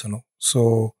is personal.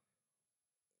 So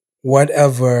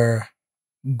whatever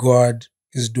God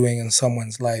is doing in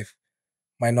someone's life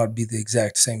might not be the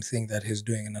exact same thing that he's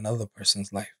doing in another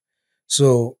person's life.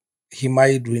 So he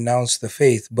might renounce the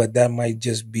faith, but that might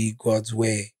just be God's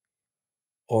way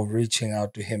of reaching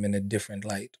out to him in a different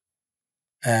light.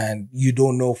 And you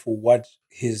don't know for what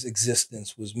his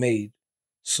existence was made.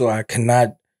 So I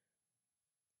cannot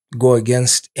go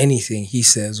against anything he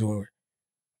says, or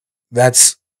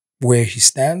that's where he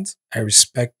stands. I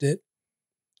respect it,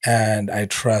 and I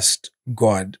trust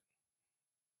God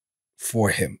for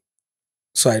him.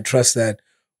 So I trust that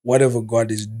whatever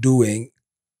God is doing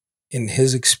in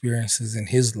his experiences in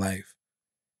his life,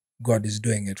 God is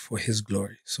doing it for his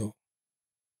glory. So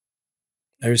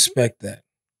I respect that.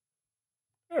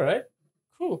 All right,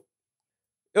 cool.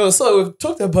 So we've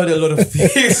talked about a lot of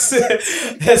things.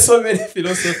 There's so many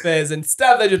philosophers and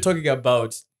stuff that you're talking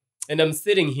about, and I'm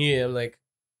sitting here. I'm like,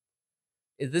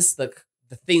 is this like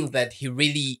the things that he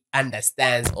really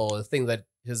understands, or the things that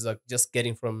he's like just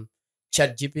getting from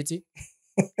Chat GPT?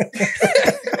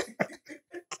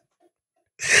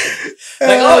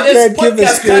 Like, oh, this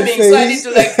podcast coming, so I need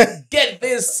to like get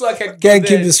this so I can Can't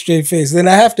keep a straight face. Then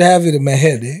I have to have it in my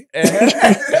head.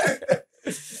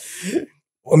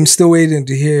 I'm still waiting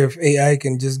to hear if AI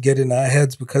can just get in our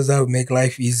heads, because that would make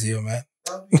life easier, man.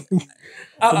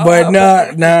 But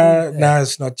nah,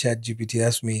 it's not Chat GPT.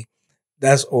 That's me.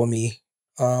 That's all me.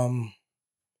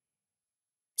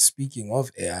 Speaking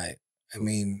of AI, I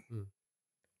mean,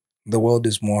 the world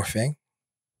is morphing.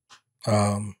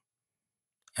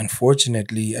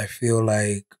 Unfortunately, I feel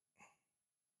like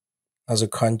as a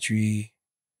country,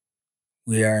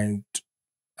 we aren't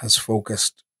as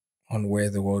focused on where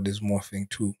the world is morphing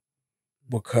to,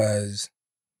 because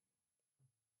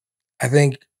I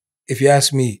think, if you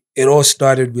ask me, it all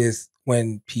started with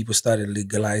when people started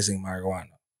legalizing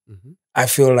marijuana. Mm-hmm. I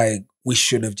feel like we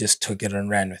should have just took it and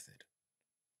ran with it,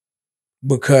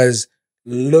 because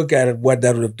look at what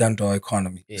that would have done to our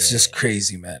economy. It's just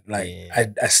crazy, man. Like,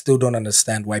 I still don't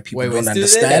understand why people don't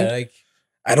understand. Like,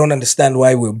 I don't understand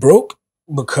why we're broke,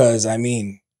 because I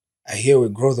mean, I hear we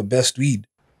grow the best weed.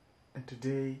 And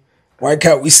today, why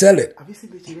can't we sell it? Have you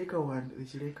seen the Chileka one?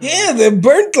 Yeah, they're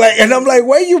burnt and I'm like,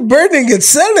 why are you burning it?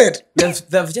 Sell it.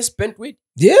 They've just burnt weed.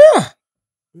 Yeah,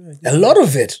 a lot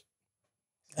of it.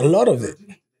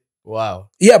 Wow.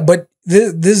 Yeah, but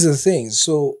this is the thing.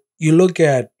 So you look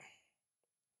at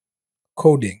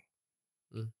coding.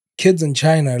 Kids in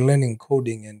China are learning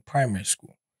coding in primary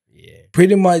school. Yeah.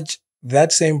 Pretty much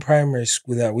that same primary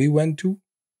school that we went to,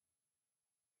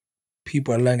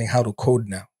 people are learning how to code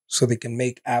now. So they can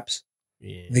make apps.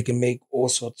 Yeah. They can make all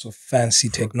sorts of fancy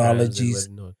technologies.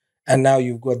 And now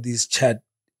you've got these Chat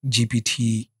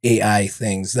GPT AI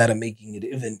things that are making it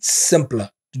even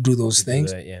simpler to do those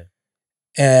things. Yeah.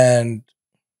 And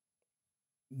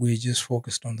we're just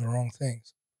focused on the wrong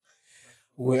things.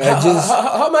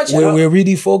 How much? We're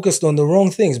really focused on the wrong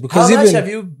things How because much even have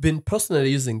you been personally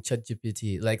using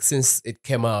ChatGPT? Like since it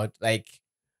came out, like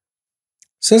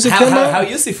since it came out, how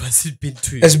useful has it been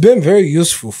to you? it's been very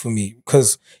useful for me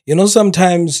because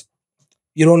sometimes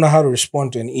you don't know how to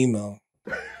respond to an email.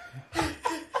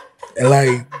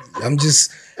 Like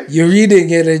you're reading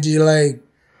it and you're like,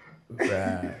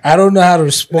 Bruh. I don't know how to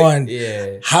respond.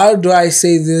 Yeah. How do I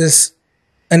say this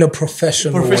in a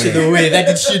professional way that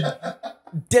it should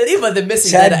deliver the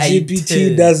message that I ChatGPT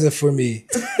intend. does it for me.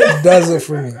 It does it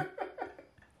for me.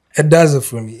 It does it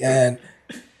for me. And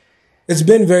it's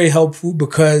been very helpful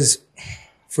because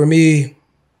for me,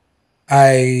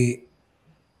 I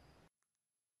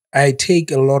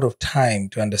take a lot of time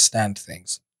to understand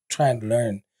things, try and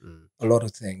learn a lot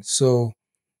of things. So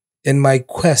in my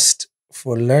quest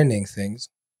for learning things,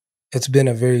 it's been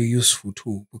a very useful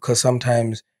tool because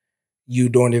sometimes you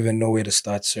don't even know where to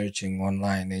start searching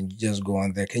online and you just go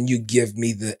on there. Can you give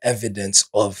me the evidence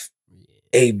of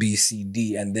A, B, C,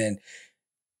 D? And then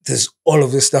there's all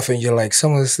of this stuff and you're like,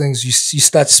 some of these things you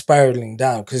start spiraling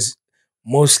down because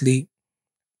mostly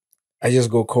I just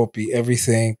go copy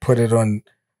everything, put it on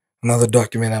another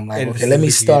document. I'm like, And okay, let me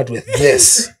start with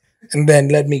this. And then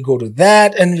let me go to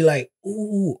that. And you're like,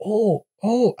 oh,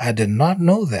 I did not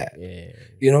know that.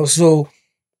 Yeah. So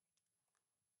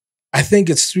I think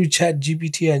it's through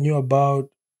ChatGPT I knew about,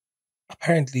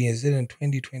 apparently, is it in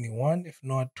 2021? If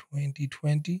not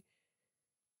 2020,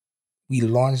 we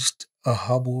launched a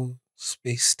Hubble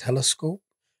Space Telescope.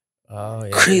 Oh,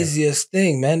 yeah. Craziest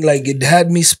thing, man. Like it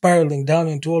had me spiraling down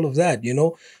into all of that,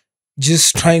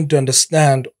 just trying to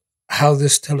understand how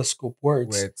this telescope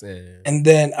works. And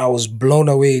then I was blown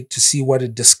away to see what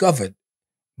it discovered.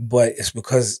 But it's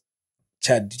because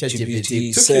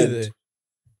ChatGPT said,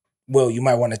 well, you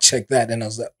might want to check that. And I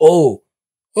was like, oh.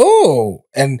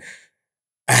 And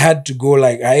I had to go,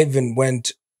 like, I even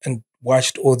went and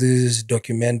watched all these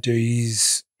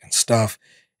documentaries and stuff.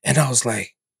 And I was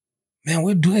like, man,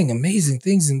 we're doing amazing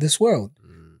things in this world.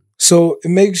 So it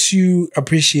makes you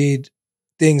appreciate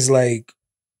things like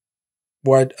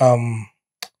what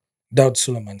Daud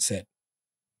Suleiman said.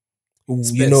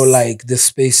 Like the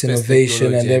space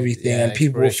innovation and everything. And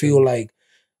people feel like,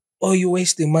 oh, you're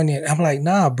wasting money. And I'm like,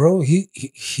 nah, bro,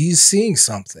 he's seeing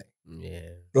something. Yeah.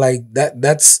 Like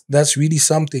that's really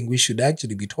something we should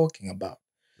actually be talking about.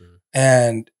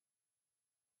 And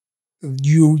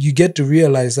you get to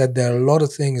realize that there are a lot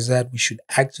of things that we should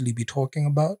actually be talking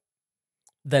about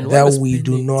then that we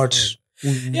do not.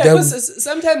 Because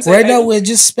sometimes now we're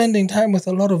just spending time with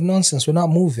a lot of nonsense. We're not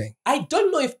moving. I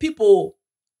don't know if people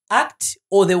act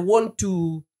or they want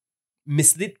to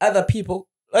mislead other people.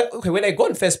 Like, okay, when I go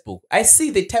on Facebook, I see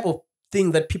the type of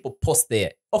thing that people post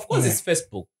there. Of course, it's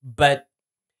Facebook, but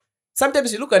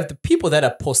sometimes you look at the people that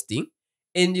are posting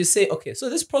and you say, okay, so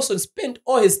this person spent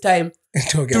all his time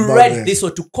to write this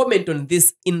or to comment on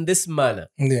this in this manner.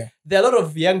 Yeah. There are a lot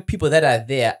of young people that are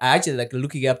there are actually like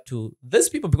looking up to these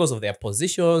people because of their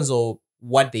positions or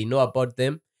what they know about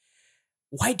them.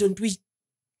 Why don't we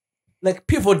like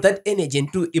pivot that energy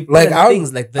into important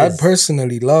things like this? I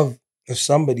personally love if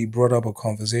somebody brought up a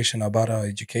conversation about our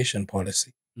education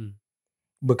policy.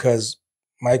 Because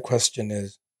my question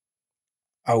is,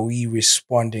 are we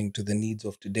responding to the needs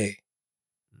of today?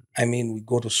 I mean, we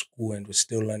go to school and we're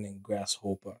still learning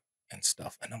grasshopper and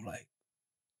stuff. And I'm like,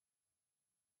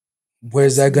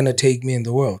 where's that going to take me in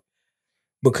the world?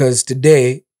 Because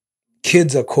today,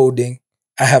 kids are coding.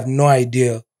 I have no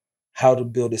idea how to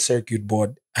build a circuit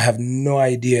board. I have no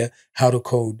idea how to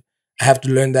code. I have to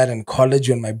learn that in college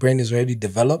when my brain is already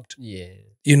developed. Yeah.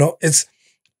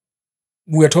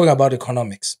 We're talking about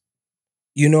economics.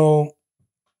 There's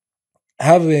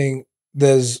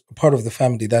a part of the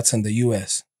family that's in the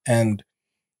US, and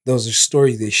there was a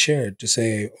story they shared to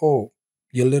say, oh,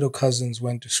 your little cousins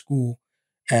went to school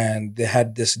and they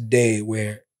had this day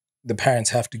where the parents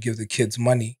have to give the kids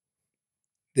money.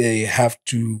 They have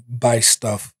to buy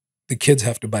stuff. The kids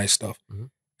have to buy stuff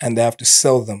and they have to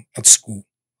sell them at school.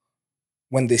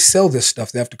 When they sell this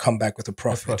stuff, they have to come back with a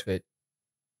profit.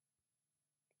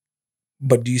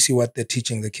 But do you see what they're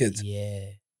teaching the kids?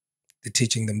 Yeah. They're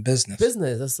teaching them business.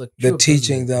 That's like they're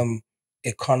teaching them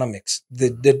economics.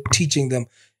 They're teaching them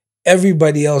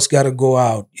everybody else got to go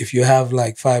out. If you have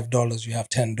like $5, you have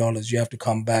 $10, you have to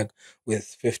come back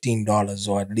with $15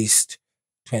 or at least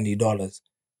 $20.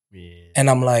 Yeah. And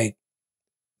I'm like,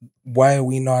 why are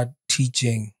we not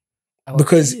teaching?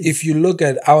 Because if you look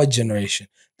at our generation,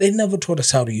 they never taught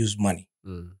us how to use money.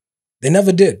 They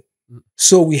never did.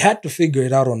 So we had to figure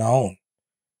it out on our own.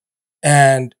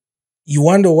 And you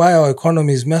wonder why our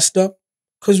economy is messed up?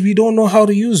 Because we don't know how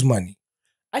to use money.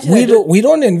 Actually, We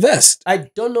don't invest. I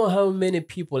don't know how many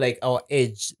people like our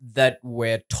age that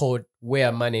were taught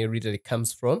where money really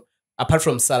comes from, apart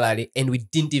from salary, and we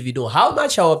didn't even know how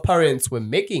much our parents were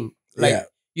making. Like, Yeah.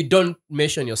 you don't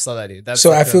mention your salary. That's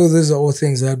So like I feel these are all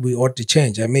things that we ought to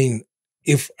change. I mean,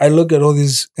 if I look at all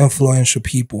these influential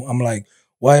people, I'm like,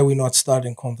 why are we not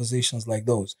starting conversations like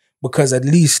those? Because at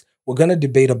least we're gonna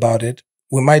debate about it.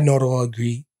 We might not all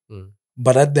agree,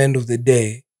 but at the end of the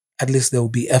day, at least there will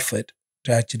be effort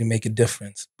to actually make a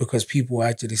difference. Because people will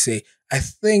actually say, I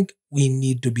think we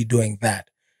need to be doing that,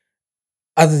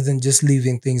 other than just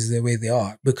leaving things the way they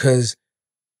are. Because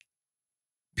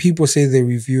people say they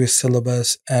review a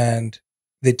syllabus and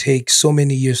they take so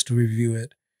many years to review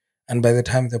it, and by the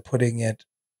time they're putting it,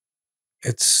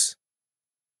 it's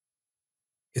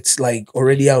like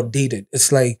already outdated.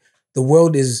 It's like the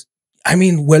world is, I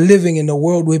mean, we're living in a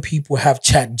world where people have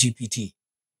chat GPT.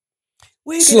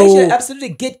 where you can actually absolutely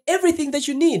get everything that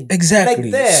you need. Exactly.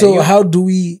 Like there. So how do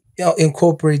we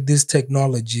incorporate these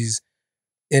technologies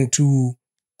into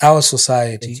our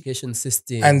society? Education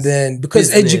systems. And then,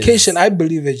 because business. education, I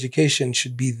believe education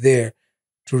should be there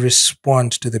to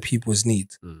respond to the people's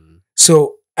needs.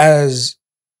 So as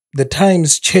the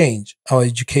times change, our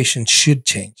education should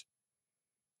change.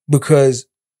 Because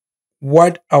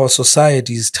what our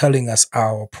society is telling us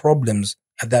our problems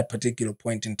at that particular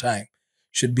point in time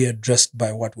should be addressed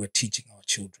by what we're teaching our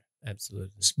children.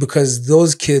 Absolutely. Because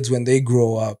those kids, when they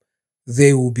grow up,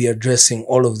 they will be addressing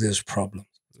all of these problems.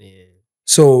 Yeah.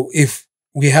 So if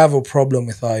we have a problem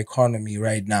with our economy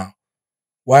right now,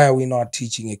 why are we not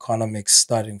teaching economics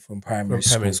starting from primary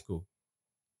school?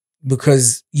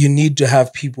 Because you need to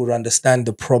have people to understand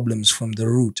the problems from the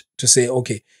root, to say,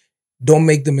 okay, don't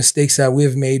make the mistakes that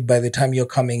we've made. By the time you're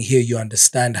coming here, you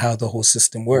understand how the whole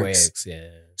system works. Yeah.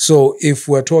 So if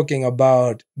we're talking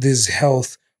about these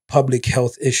public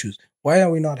health issues, why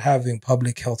are we not having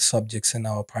public health subjects in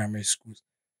our primary schools,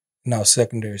 in our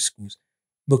secondary schools?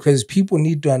 Because people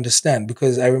need to understand.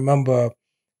 Because I remember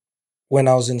when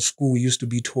I was in school, we used to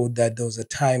be told that there was a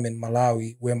time in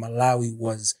Malawi where Malawi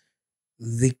was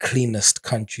the cleanest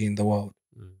country in the world.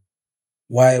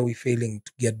 Why are we failing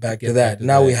to get back to that?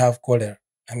 Now we have cholera.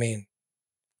 I mean,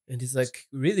 and it's like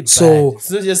really bad. So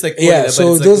it's not just like cholera, yeah.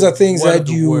 So but those like are things that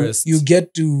you you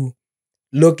get to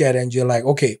look at, and you're like,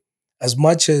 okay, as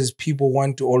much as people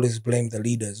want to always blame the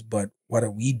leaders, but what are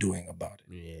we doing about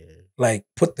it? Yeah. Like,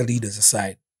 put the leaders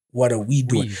aside. What are we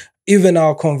doing? Even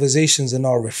our conversations are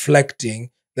now reflecting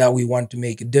that we want to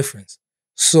make a difference.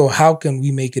 So how can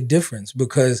we make a difference?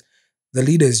 Because the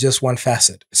leader is just one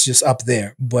facet. It's just up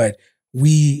there. But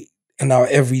we, in our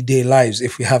everyday lives,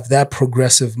 if we have that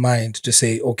progressive mind to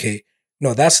say, okay,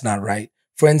 no, that's not right.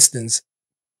 For instance,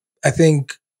 I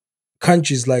think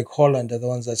countries like Holland are the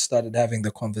ones that started having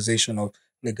the conversation of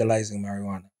legalizing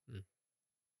marijuana.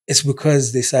 It's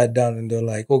because they sat down and they're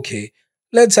like, okay,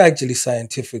 let's actually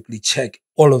scientifically check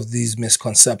all of these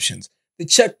misconceptions. They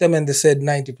checked them and they said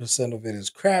 90% of it is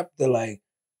crap. They're like,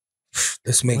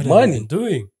 let's make money. What are we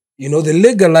doing? You know, they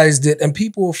legalized it, and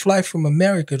people will fly from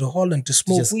America to Holland to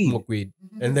smoke weed.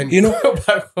 And then, you know,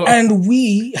 and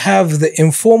we have the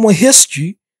informal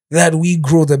history that we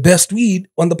grow the best weed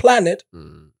on the planet.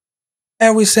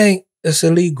 And we're saying it's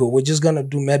illegal. We're just going to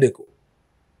do medical.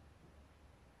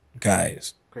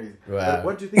 Guys. Crazy. Wow.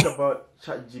 What do you think about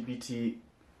ChatGPT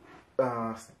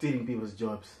stealing people's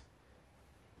jobs?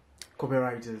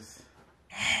 Copywriters.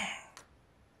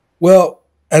 Well,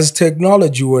 as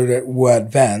technology will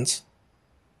advance,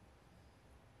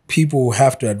 people will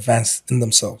have to advance in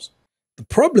themselves. The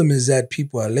problem is that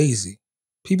people are lazy.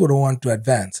 People don't want to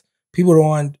advance. We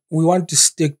want to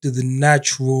stick to the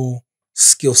natural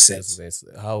skill sets. That's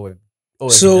how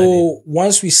so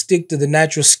once we stick to the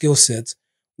natural skill sets,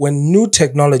 when new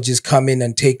technologies come in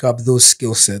and take up those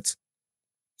skill sets,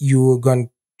 you're going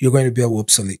to be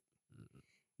obsolete.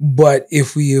 But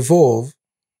if we evolve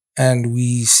and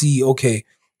we see, okay,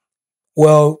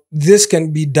 well, this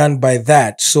can be done by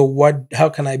that. So how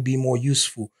can I be more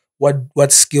useful?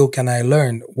 What skill can I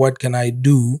learn? What can I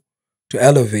do to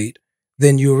elevate?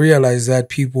 Then you realize that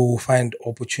people will find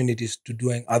opportunities to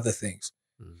doing other things.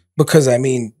 Because I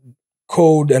mean,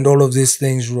 code and all of these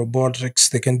things, robotics,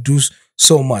 they can do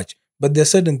so much. But there are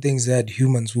certain things that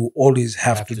humans will always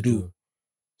have to do.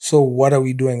 So what are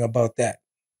we doing about that?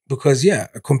 Because yeah,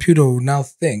 a computer will now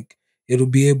think. It'll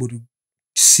be able to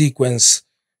sequence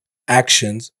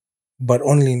actions, but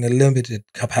only in a limited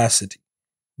capacity.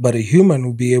 But a human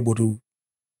will be able to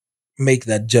make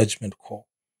that judgment call.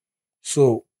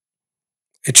 So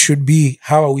it should be,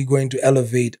 how are we going to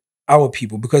elevate our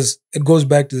people? Because it goes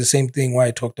back to the same thing why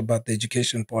I talked about the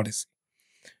education policy.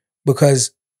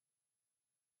 because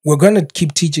we're going to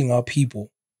keep teaching our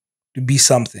people to be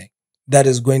something that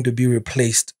is going to be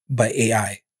replaced by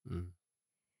AI.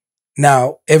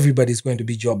 Now, everybody's going to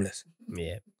be jobless.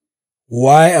 Yeah.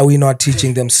 Why are we not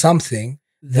teaching them something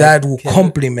that will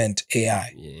complement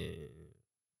AI? Yeah.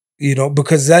 You know,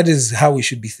 because that is how we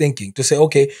should be thinking. To say,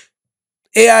 okay,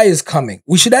 AI is coming.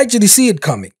 We should actually see it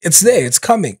coming. It's there. It's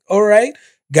coming. All right,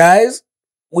 guys,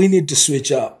 we need to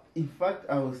switch up. In fact,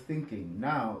 I was thinking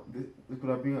now it could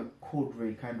have been a code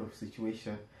ray kind of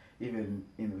situation, even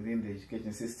within the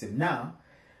education system. Now,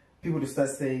 people to start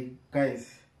saying,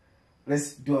 guys,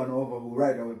 let's do an overhaul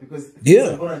right away because things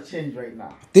are going to change right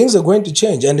now. Things are going to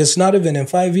change, and it's not even in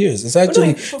 5 years. It's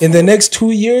actually in the next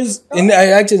 2 years. In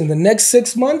the next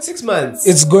 6 months. 6 months.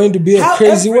 It's going to be a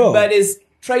crazy world. Everybody's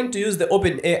trying to use the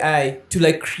open AI to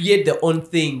like create their own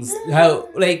things. How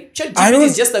like ChatGPT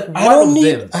is just like one of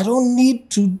them. I don't need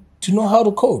to know how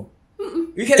to code.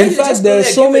 You can in fact, there are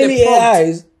so many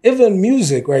AIs, even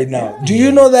music right now. Do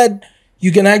you know that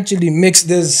you can actually mix?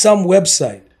 There's some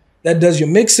website that does your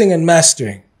mixing and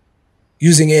mastering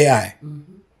using AI.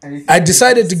 I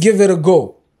decided to give it a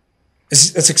go.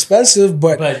 It's expensive,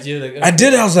 but I did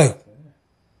it. I was like,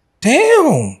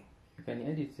 damn.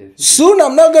 Soon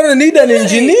I'm not gonna need an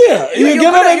engineer. You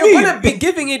get what I mean? You're gonna be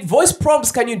giving it voice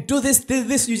prompts. Can you do this?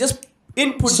 You just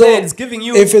input there. It's giving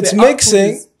you. If it's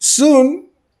mixing, soon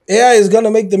AI is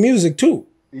gonna make the music too.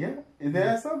 Yeah, there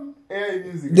are some AI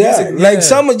music. Yeah,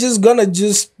 some are just gonna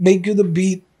make you the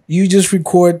beat. You just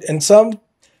record, and some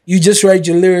you just write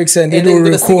your lyrics and it'll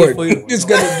record. It's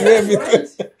gonna do everything.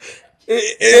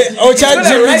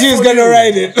 ChatGPT is gonna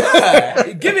write it.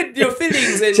 Give it your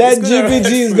feelings.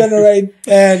 ChatGPT is gonna write,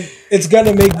 and it's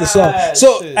gonna make the song.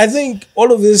 So I think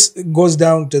all of this goes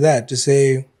down to that. To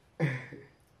say,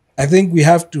 I think we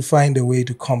have to find a way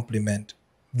to complement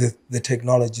the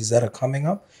technologies that are coming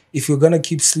up. If you're gonna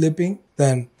keep slipping,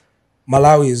 then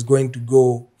Malawi is going to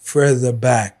go further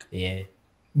back. Yeah.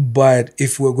 But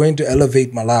if we're going to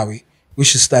elevate Malawi, we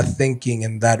should start thinking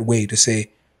in that way to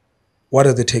say, what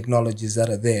are the technologies that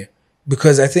are there?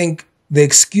 Because I think the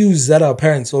excuse that our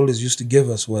parents always used to give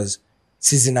us was,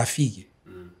 sizinafike.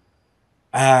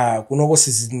 Kunobo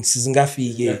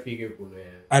sizingafike.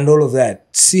 And all of that.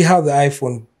 See how the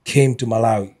iPhone came to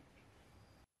Malawi.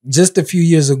 Just a few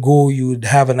years ago, you would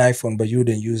have an iPhone, but you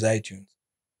wouldn't use iTunes.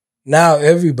 Now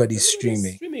everybody's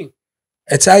streaming.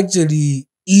 It's actually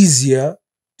easier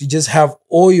to just have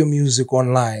all your music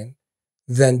online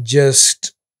than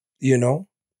just, you know,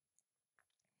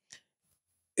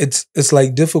 it's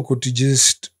like difficult to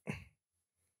just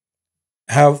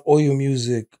have all your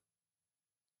music,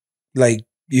 like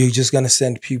you're just gonna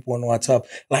send people on WhatsApp.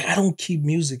 Like I don't keep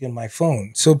music in my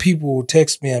phone. So people will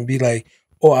text me and be like,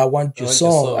 oh, I want your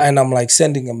song. And I'm like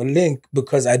sending them a link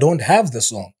because I don't have the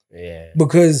song. Yeah.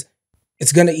 Because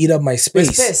it's gonna eat up my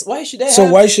space. Why should I have?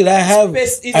 So why should I have?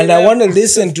 And I want to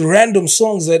listen to random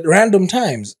songs at random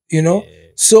times, you know? Yeah.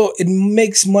 So it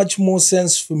makes much more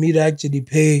sense for me to actually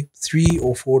pay $3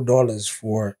 or $4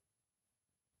 for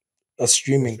a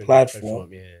streaming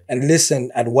platform and listen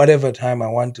at whatever time I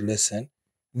want to listen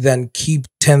than keep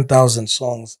 10,000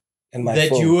 songs in my phone.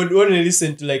 That you would only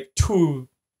listen to like 2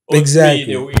 or 3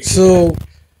 in a week. So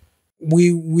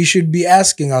we should be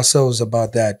asking ourselves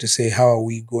about that to say, how are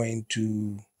we going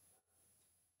to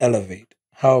elevate?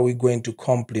 How are we going to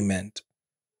complement?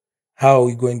 How are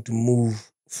we going to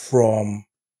move from,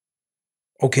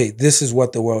 okay, this is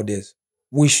what the world is.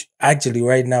 Actually,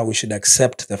 right now, we should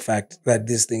accept the fact that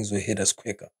these things will hit us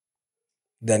quicker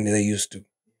than they used to.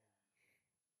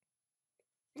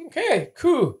 Okay,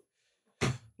 cool.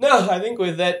 No, I think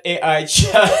with that AI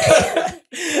chat,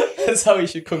 that's how we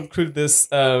should conclude this.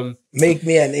 Make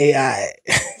me an AI.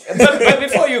 but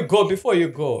before you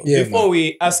go, before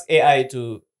we ask AI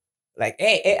to, like,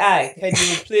 hey, AI, can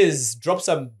you please drop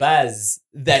some bars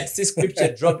that this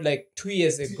scripture dropped like 2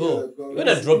 years ago? We're going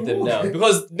to drop them now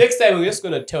because next time we're just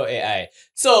going to tell AI.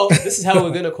 So this is how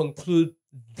we're going to conclude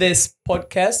this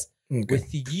podcast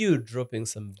with you dropping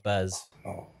some bars.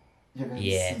 Oh.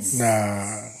 Yes.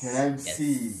 Nah.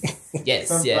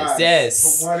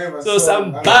 Yes. So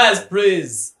some bars,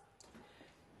 please.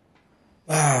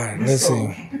 Let's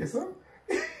see.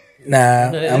 Nah,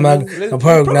 I'm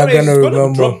probably not gonna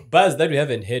remember. Drop bars that we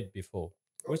haven't heard before,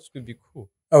 which could be cool.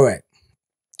 All right.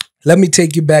 Let me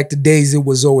take you back to days it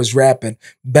was always rapping.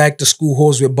 Back to school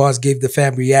halls where bars gave the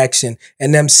fam reaction.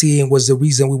 And MCing was the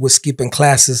reason we were skipping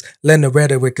classes. Learning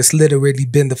rhetoric has literally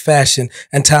been the fashion.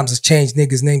 And times has changed,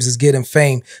 niggas' names is getting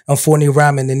fame. I'm phony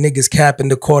rhyming and niggas capping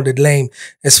to call it lame.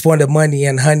 It's for the money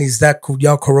and honeys that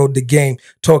y'all corrode the game.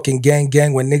 Talking gang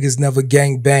gang when niggas never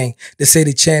gang bang. They say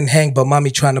the chain hang but mommy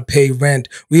trying to pay rent.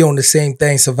 We own the same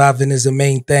thing, surviving is the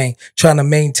main thing. Trying to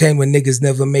maintain when niggas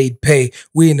never made pay.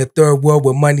 We in the third world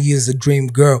where money is a dream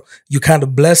girl. You kind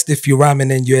of blessed if you're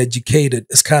rhyming and you're educated.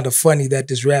 It's kind of funny that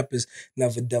this rap is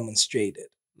never demonstrated.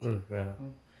 Yeah.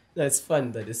 No, it's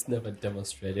fun that it's never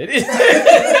demonstrated.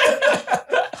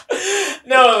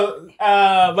 No,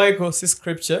 Michael, this is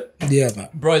scripture. Yeah, man.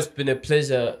 Bro, it's been a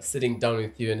pleasure sitting down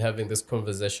with you and having this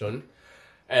conversation.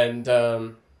 And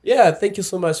yeah, thank you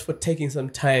so much for taking some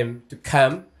time to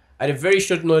come at a very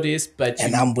short notice, but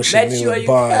And you ambushing made me sure with you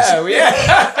bars. come.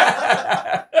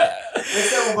 Yeah.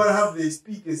 Next time we're gonna have the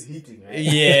speakers heating. Right?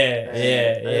 Yeah.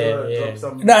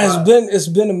 Nah, it's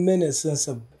been a minute since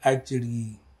I've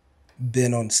actually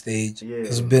been on stage. Yeah.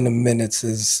 It's been a minute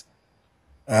since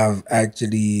I've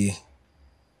actually,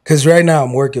 because right now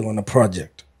I'm working on a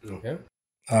project. Okay.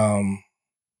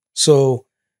 So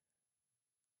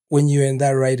when you're in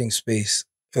that writing space,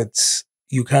 it's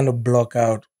you kind of block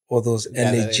out all those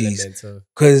energies.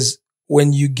 Because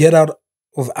when you get out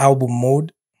of album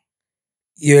mode,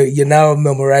 you're now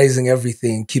memorizing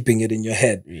everything, keeping it in your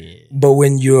head. Yeah. But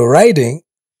when you're writing,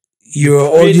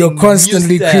 you're creating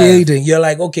constantly new stuff. creating. You're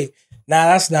like, okay, now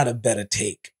that's not a better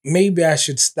take. Maybe I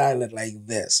should style it like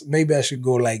this. Maybe I should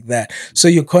go like that. So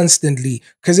you're constantly,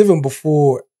 because even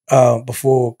before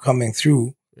coming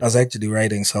through, I was actually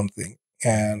writing something,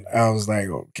 and I was like,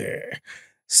 okay.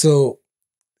 So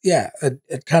yeah,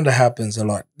 it kind of happens a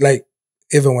lot. Like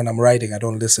even when I'm writing, I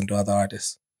don't listen to other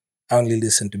artists. I only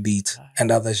listen to beats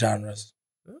and other genres,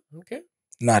 Okay.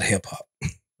 not hip hop.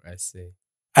 I see.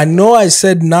 I know I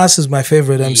said Nas is my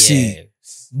favorite MC,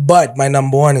 Yes. but my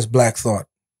number one is Black Thought.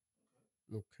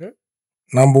 Okay.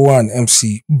 Number one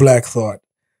MC, Black Thought.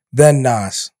 Then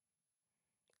Nas.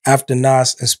 After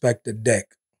Nas, Inspector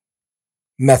Deck.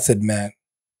 Method Man.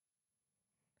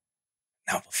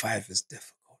 Number 5 is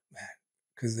difficult, man,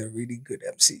 because they're really good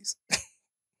MCs.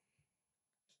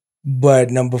 But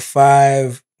number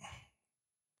 5,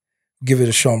 give it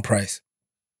a Sean Price.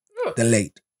 Oh. The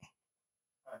late.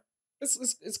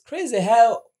 It's crazy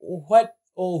how what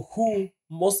or who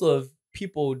most of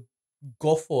people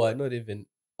go for are not even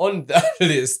on that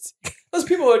list. Because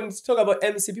people when you talk about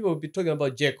MC, people will be talking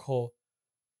about J. Cole,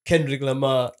 Kendrick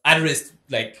Lamar, artists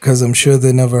like Because I'm sure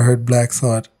they never heard Black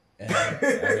Thought.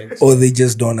 Or they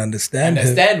just don't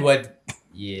understand what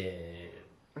yeah.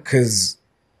 Because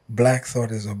Black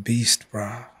Thought is a beast,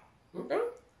 bro. Okay.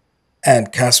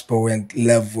 And Casper went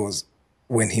levels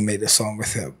when he made a song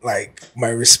with him. Like, my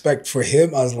respect for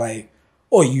him, I was like,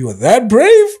 oh, you are that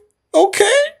brave?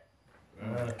 Okay.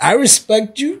 I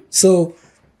respect you. So,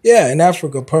 yeah, in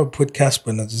Africa, probably put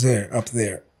Casper up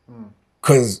there.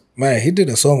 Because, man, he did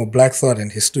a song with Black Thought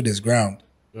and he stood his ground.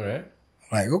 All right.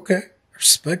 Like, okay,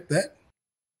 respect that.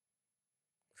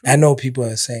 I know people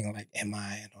are saying, like, am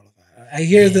I and all of that. I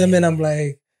hear them and I'm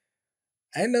like,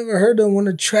 I never heard them on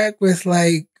a track with,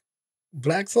 like,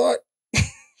 Black Thought.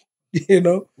 You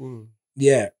know?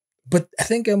 Yeah. But I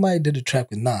think MI did a track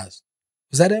with Nas.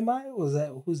 Was that MI or was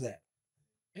that, who's that?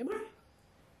 Am I?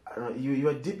 I don't know, you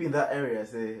are deep in that area.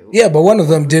 Yeah, but one of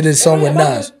them did a song with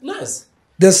Nas. Nas.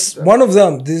 This one of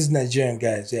them, these Nigerian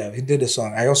guys, yeah, he did a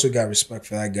song. I also got respect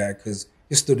for that guy because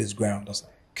he stood his ground. I was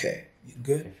like, okay, you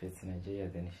good? If it's Nigeria,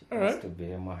 then it has to be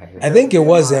MI. I think it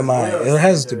was MI. It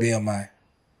has to be MI.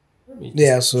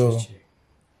 Yeah, so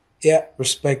yeah,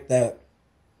 respect that.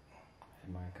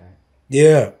 MI guy.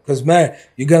 Yeah, because man,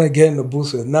 you're gonna get in the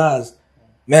booth with Nas.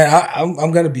 Man,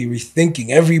 I'm gonna be rethinking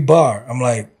every bar. I'm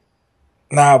like,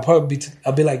 nah, I'll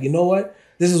be like, you know what?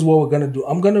 This is what we're gonna do.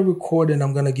 I'm gonna record and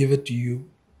I'm gonna give it to you,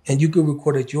 and you can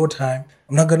record at your time.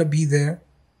 I'm not gonna be there,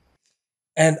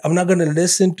 and I'm not gonna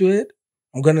listen to it.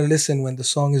 I'm gonna listen when the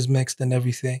song is mixed and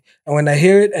everything. And when I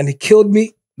hear it and it killed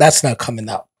me, that's not coming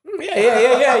out.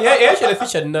 Yeah. He actually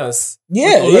featured Nas.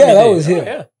 Yeah, that was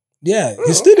him. Yeah,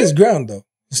 he stood his ground though.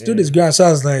 He stood his ground. So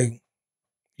I was like,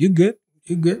 you good?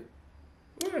 You good?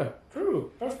 Yeah,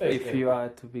 true. Perfect. If you are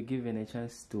to be given a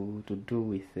chance to do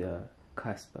with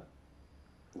Casper.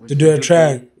 To do a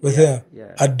track with him,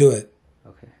 Yeah. I'd do it.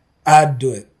 Okay. I'd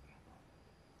do it.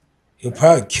 He'll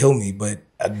probably kill me, but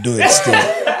I'd do it still.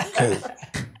 'Cause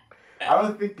I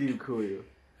don't think you could.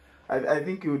 I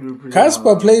think you would represent.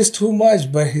 Casper plays too much,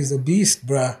 but he's a beast,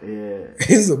 bruh. Yeah.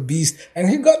 He's a beast. And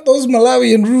he got those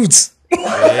Malawian roots.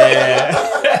 Yeah.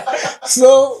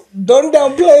 So, don't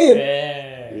downplay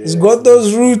him. He's got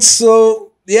those roots,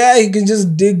 so yeah, he can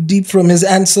just dig deep from his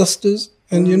ancestors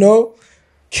and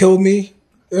kill me.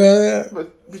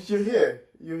 But you're here.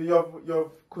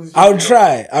 You're I'll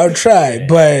try,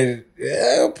 but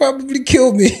he'll probably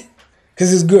kill me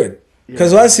because it's good.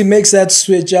 Because once he makes that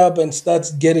switch up and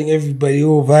starts getting everybody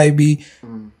all vibey,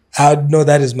 I'd know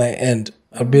that is my end.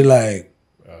 I'd be like,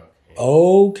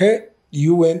 okay,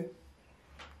 you win.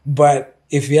 But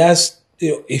if he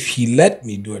let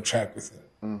me do a track with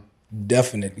him,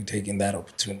 definitely taking that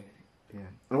opportunity. Yeah.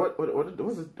 And what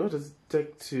does it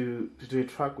take to do a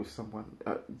track with someone?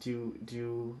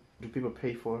 Do people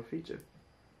pay for a feature?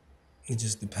 It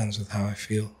just depends with how I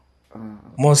feel.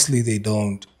 Mostly they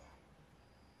don't.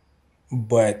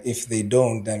 But if they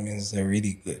don't, that means they're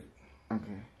really good.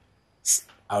 Okay.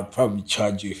 I would probably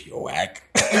charge you if you're whack.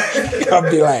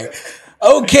 I'll be like,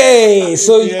 okay,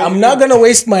 so I'm not going to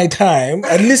waste my time.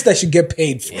 At least I should get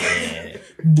paid for it.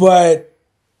 But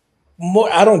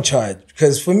I don't charge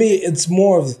because for me, it's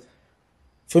more of,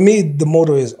 the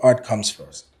motto is art comes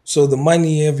first. So the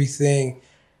money, everything,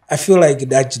 I feel like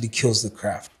it actually kills the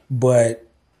craft. But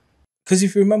because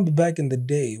if you remember back in the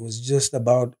day, it was just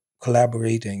about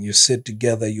collaborating. You sit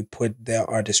together, you put their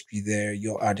artistry there,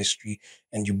 your artistry,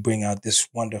 and you bring out this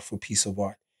wonderful piece of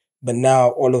art. But now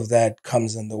all of that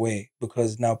comes in the way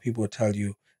because now people will tell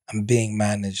you, I'm being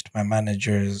managed, my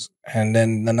managers, and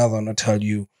then another one will tell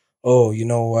you, oh, you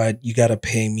know what, you got to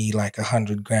pay me like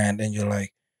 100 grand. And you're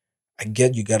like, I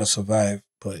get you got to survive,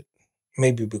 but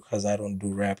maybe because I don't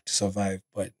do rap to survive.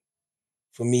 But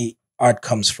for me, art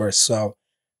comes first. So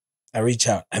I reach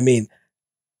out. I mean,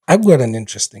 I've got an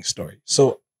interesting story.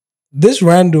 So this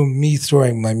random me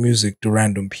throwing my music to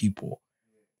random people,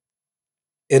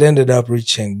 it ended up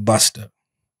reaching Buster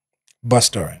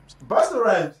Rhymes. Buster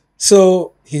Rhymes.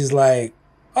 So he's like,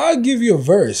 I'll give you a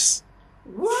verse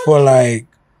for like,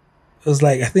 it was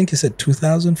like, I think he said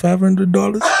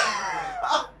 $2,500.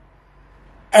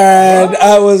 And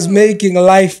I was making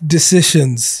life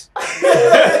decisions.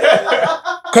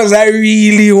 Because I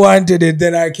really wanted it.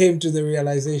 Then I came to the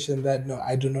realization that, no,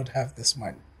 I do not have this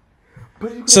money.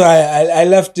 So I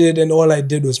left it, and all I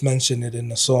did was mention it in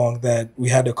the song that we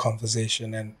had a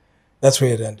conversation, and that's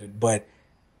where it ended. But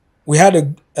we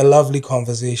had a lovely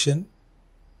conversation.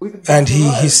 And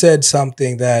he said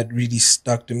something that really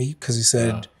stuck to me because he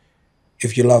said,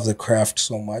 if you love the craft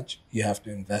so much, you have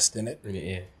to invest in it.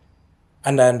 Yeah.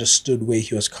 And I understood where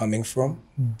he was coming from,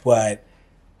 but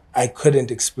I couldn't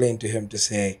explain to him to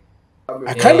say,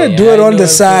 I kind of do it on the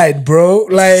side, bro.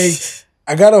 Like,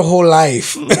 I got a whole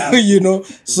life,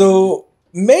 So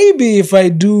maybe if I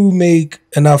do make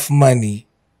enough money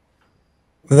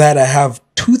that I have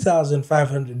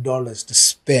 $2,500 to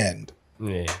spend,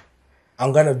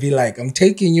 I'm going to be like, I'm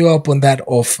taking you up on that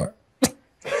offer.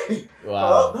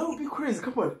 Wow. That would be crazy.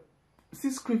 Come on.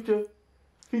 See scripture.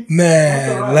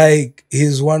 Man, like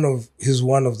he's one of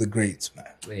the greats, man.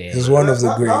 Yeah. He's one of the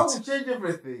That greats. would change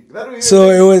everything. So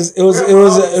it was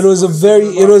a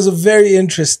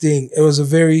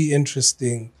very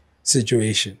interesting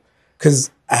situation because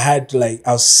I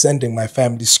was sending my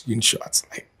family screenshots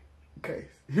like, okay,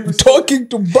 I'm talking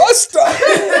to Buster,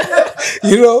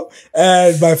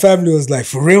 and my family was like,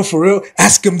 for real,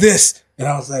 ask him this, and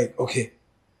I was like, okay.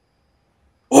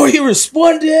 Oh, he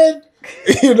responded,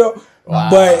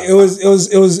 Wow. But it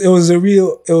was a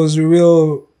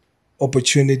real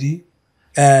opportunity,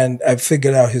 and I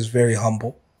figured out he's very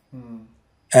humble,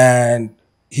 and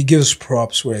he gives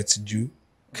props where it's due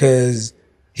because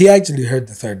he actually heard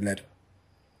the third letter,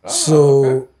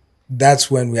 so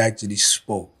that's when we actually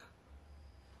spoke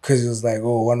because it was like,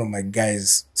 oh, one of my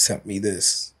guys sent me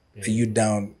this. Are you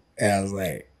down? And I was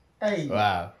like, hey,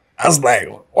 wow. I was like,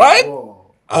 what?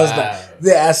 Whoa. I was like,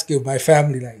 they're asking my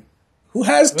family like, who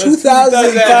has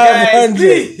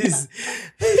 2,500?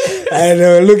 And they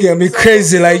were looking at me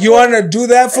crazy, like, you want to do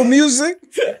that for music?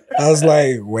 I was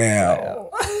like,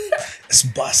 well, it's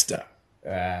Buster.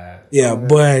 But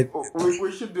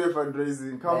we should do a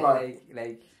fundraising. Come on.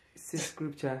 Like, since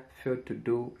scripture failed to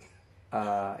do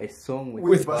a song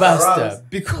with Buster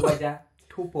because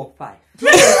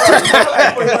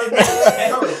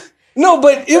 2.5. No,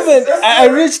 but even I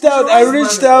reached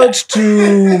out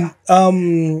to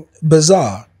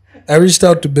Bazaar. I reached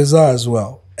out to Bazaar as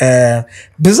well. And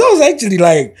Bazaar was actually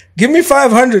like, give me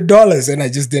 $500, and I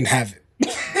just didn't have it.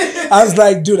 I was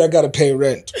like, dude, I gotta pay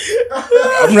rent.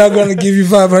 I'm not gonna give you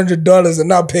 $500 and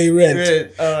not pay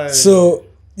rent. So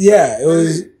yeah, it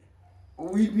was.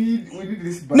 We need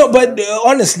this. No, but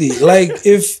honestly, like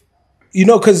if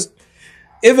because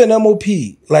even MOP,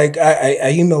 like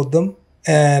I emailed them.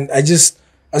 And I just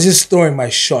I was just throwing my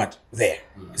shot there.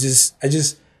 I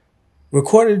just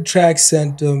recorded the track,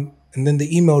 sent them, and then they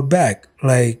emailed back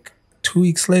like 2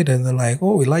 weeks later, and they're like,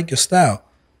 "Oh, we like your style,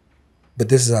 but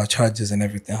this is our charges and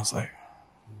everything." I was like,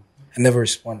 I never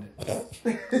responded,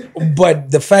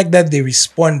 but the fact that they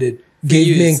responded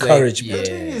gave me encouragement.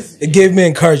 It gave me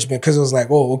encouragement because it was like,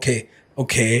 "Oh, okay.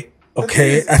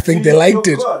 I think they liked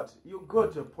it." You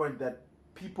got to a point that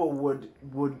people would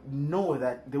know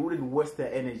that they wouldn't waste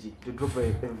their energy to drop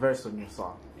a verse on your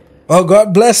song. Oh,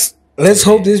 God bless. Let's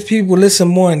hope these people listen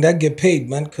more and that get paid,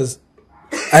 man. Because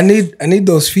I need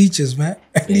those features, man.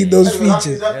 I need those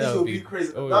features. That feature will be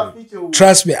crazy. That feature will...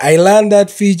 Trust me, I learned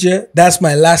that feature. That's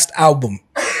my last album.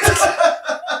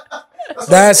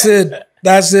 That's it.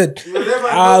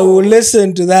 I will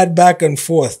listen to that back and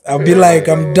forth. I'll be like,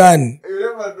 I'm done. You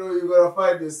never know. You're gonna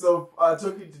find yourself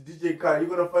talking to DJ Khan. You're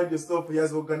gonna find yourself. He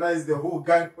has organized the whole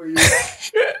gang for you.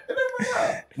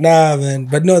 Nah, man.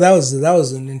 But no, that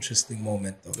was an interesting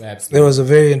moment, though. Absolutely. It was a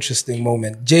very interesting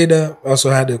moment. Jada also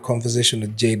had a conversation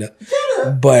with Jada,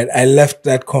 but I left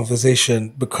that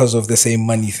conversation because of the same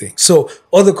money thing. So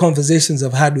all the conversations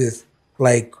I've had with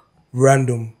like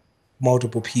random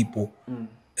multiple people,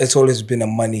 it's always been a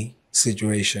money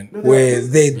situation where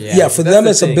for them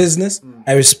it's a business.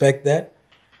 I respect that.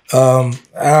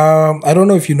 I don't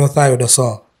know if you know Thayo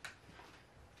Dasal.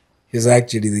 He's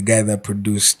actually the guy that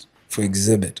produced for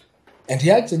Exhibit. And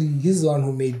he's the one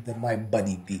who made the My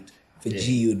Buddy beat for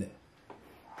G Unit.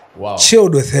 Wow.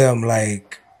 Chilled with him,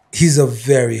 like, he's a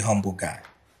very humble guy.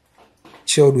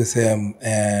 Chilled with him,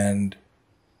 and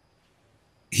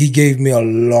he gave me a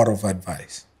lot of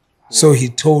advice. So he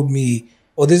told me,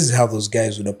 oh, this is how those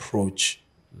guys would approach.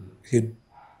 He'd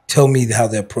tell me how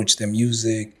they approach their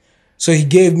music. So he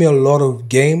gave me a lot of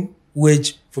game,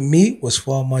 which for me was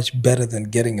far much better than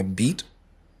getting a beat.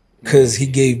 Because he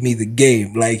gave me the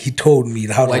game. Like, he told me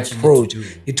how to approach.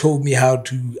 He told me how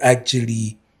to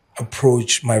actually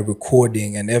approach my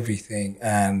recording and everything.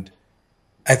 And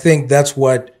I think that's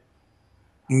what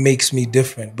makes me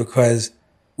different, because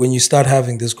when you start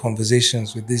having these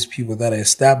conversations with these people that are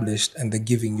established and they're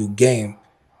giving you game,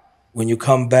 when you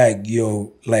come back,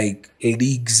 you're like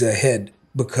leagues ahead,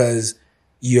 because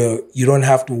you don't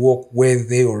have to walk where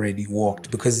they already walked,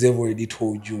 because they've already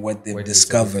told you what they've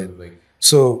discovered.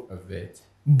 So,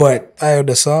 but Thayo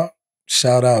Dasal,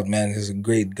 shout out, man. He's a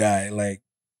great guy. Like,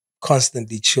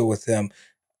 constantly chill with him.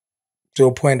 To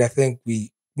a point, I think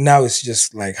now it's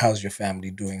just like, how's your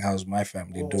family doing? How's my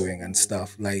family doing and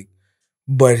stuff. Like,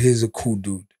 but he's a cool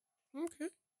dude. Okay.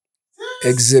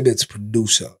 Exhibit's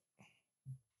producer.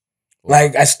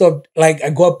 Like, I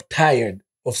got tired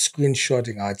of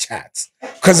screenshotting our chats.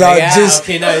 Because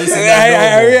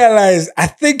I realized, I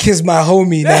think he's my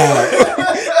homie now.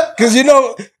 Because,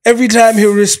 every time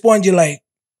he'll respond, you're like,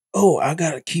 oh, I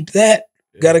gotta keep that.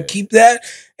 Keep that.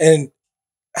 And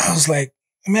I was like,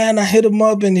 man, I hit him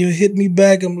up and he'll hit me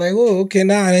back. I'm like, oh, okay,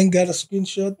 now I ain't gotta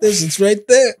screenshot this. It's right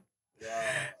there.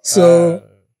 So,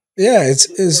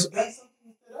 it's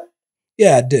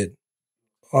yeah, I did.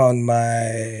 On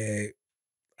my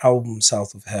album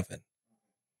South of Heaven.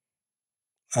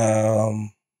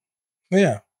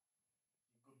 Yeah.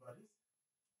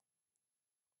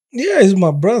 Yeah, he's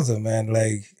my brother, man.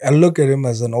 Like, I look at him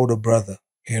as an older brother,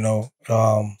 He's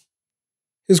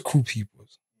cool people.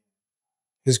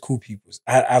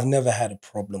 I've never had a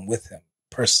problem with him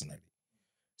personally.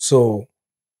 So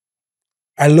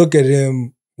I look at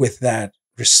him with that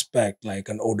respect, like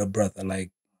an older brother,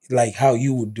 like how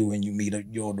you would do when you meet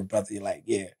your older brother. You're like,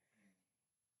 yeah.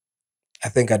 I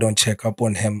think I don't check up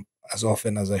on him as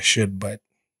often as I should, but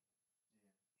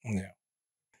yeah.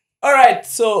 All right,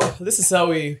 so this is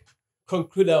how we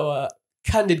conclude our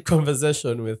candid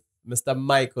conversation with Mr.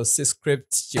 Michael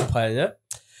Script Chipanya.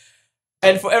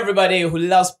 And for everybody who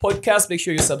loves podcasts, make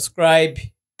sure you subscribe.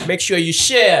 Make sure you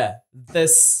share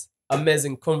this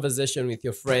amazing conversation with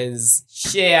your friends.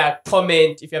 Share,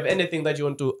 comment. If you have anything that you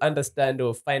want to understand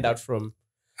or find out from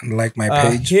like my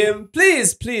page, him,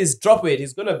 please drop it.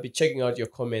 He's gonna be checking out your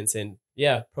comments, and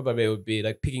probably it would be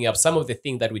like picking up some of the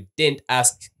things that we didn't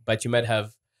ask, but you might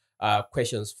have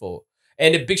questions for.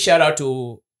 And a big shout out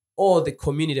to all the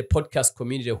community, podcast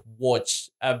community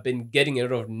watch. I've been getting a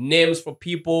lot of names for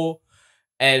people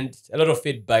and a lot of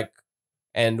feedback,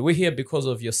 and we're here because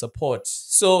of your support.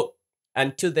 So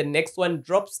until the next one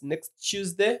drops next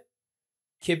Tuesday,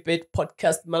 keep it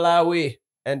Podcast Malawi,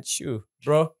 and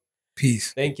bro.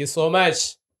 Peace. Thank you so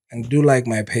much. And do like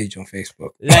my page on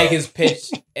Facebook. Like his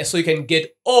page so you can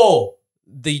get all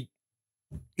the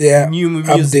new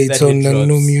music updates on the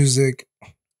new music.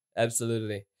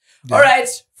 Absolutely. Yeah. All right.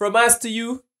 From us to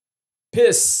you.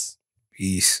 Peace.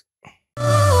 Peace.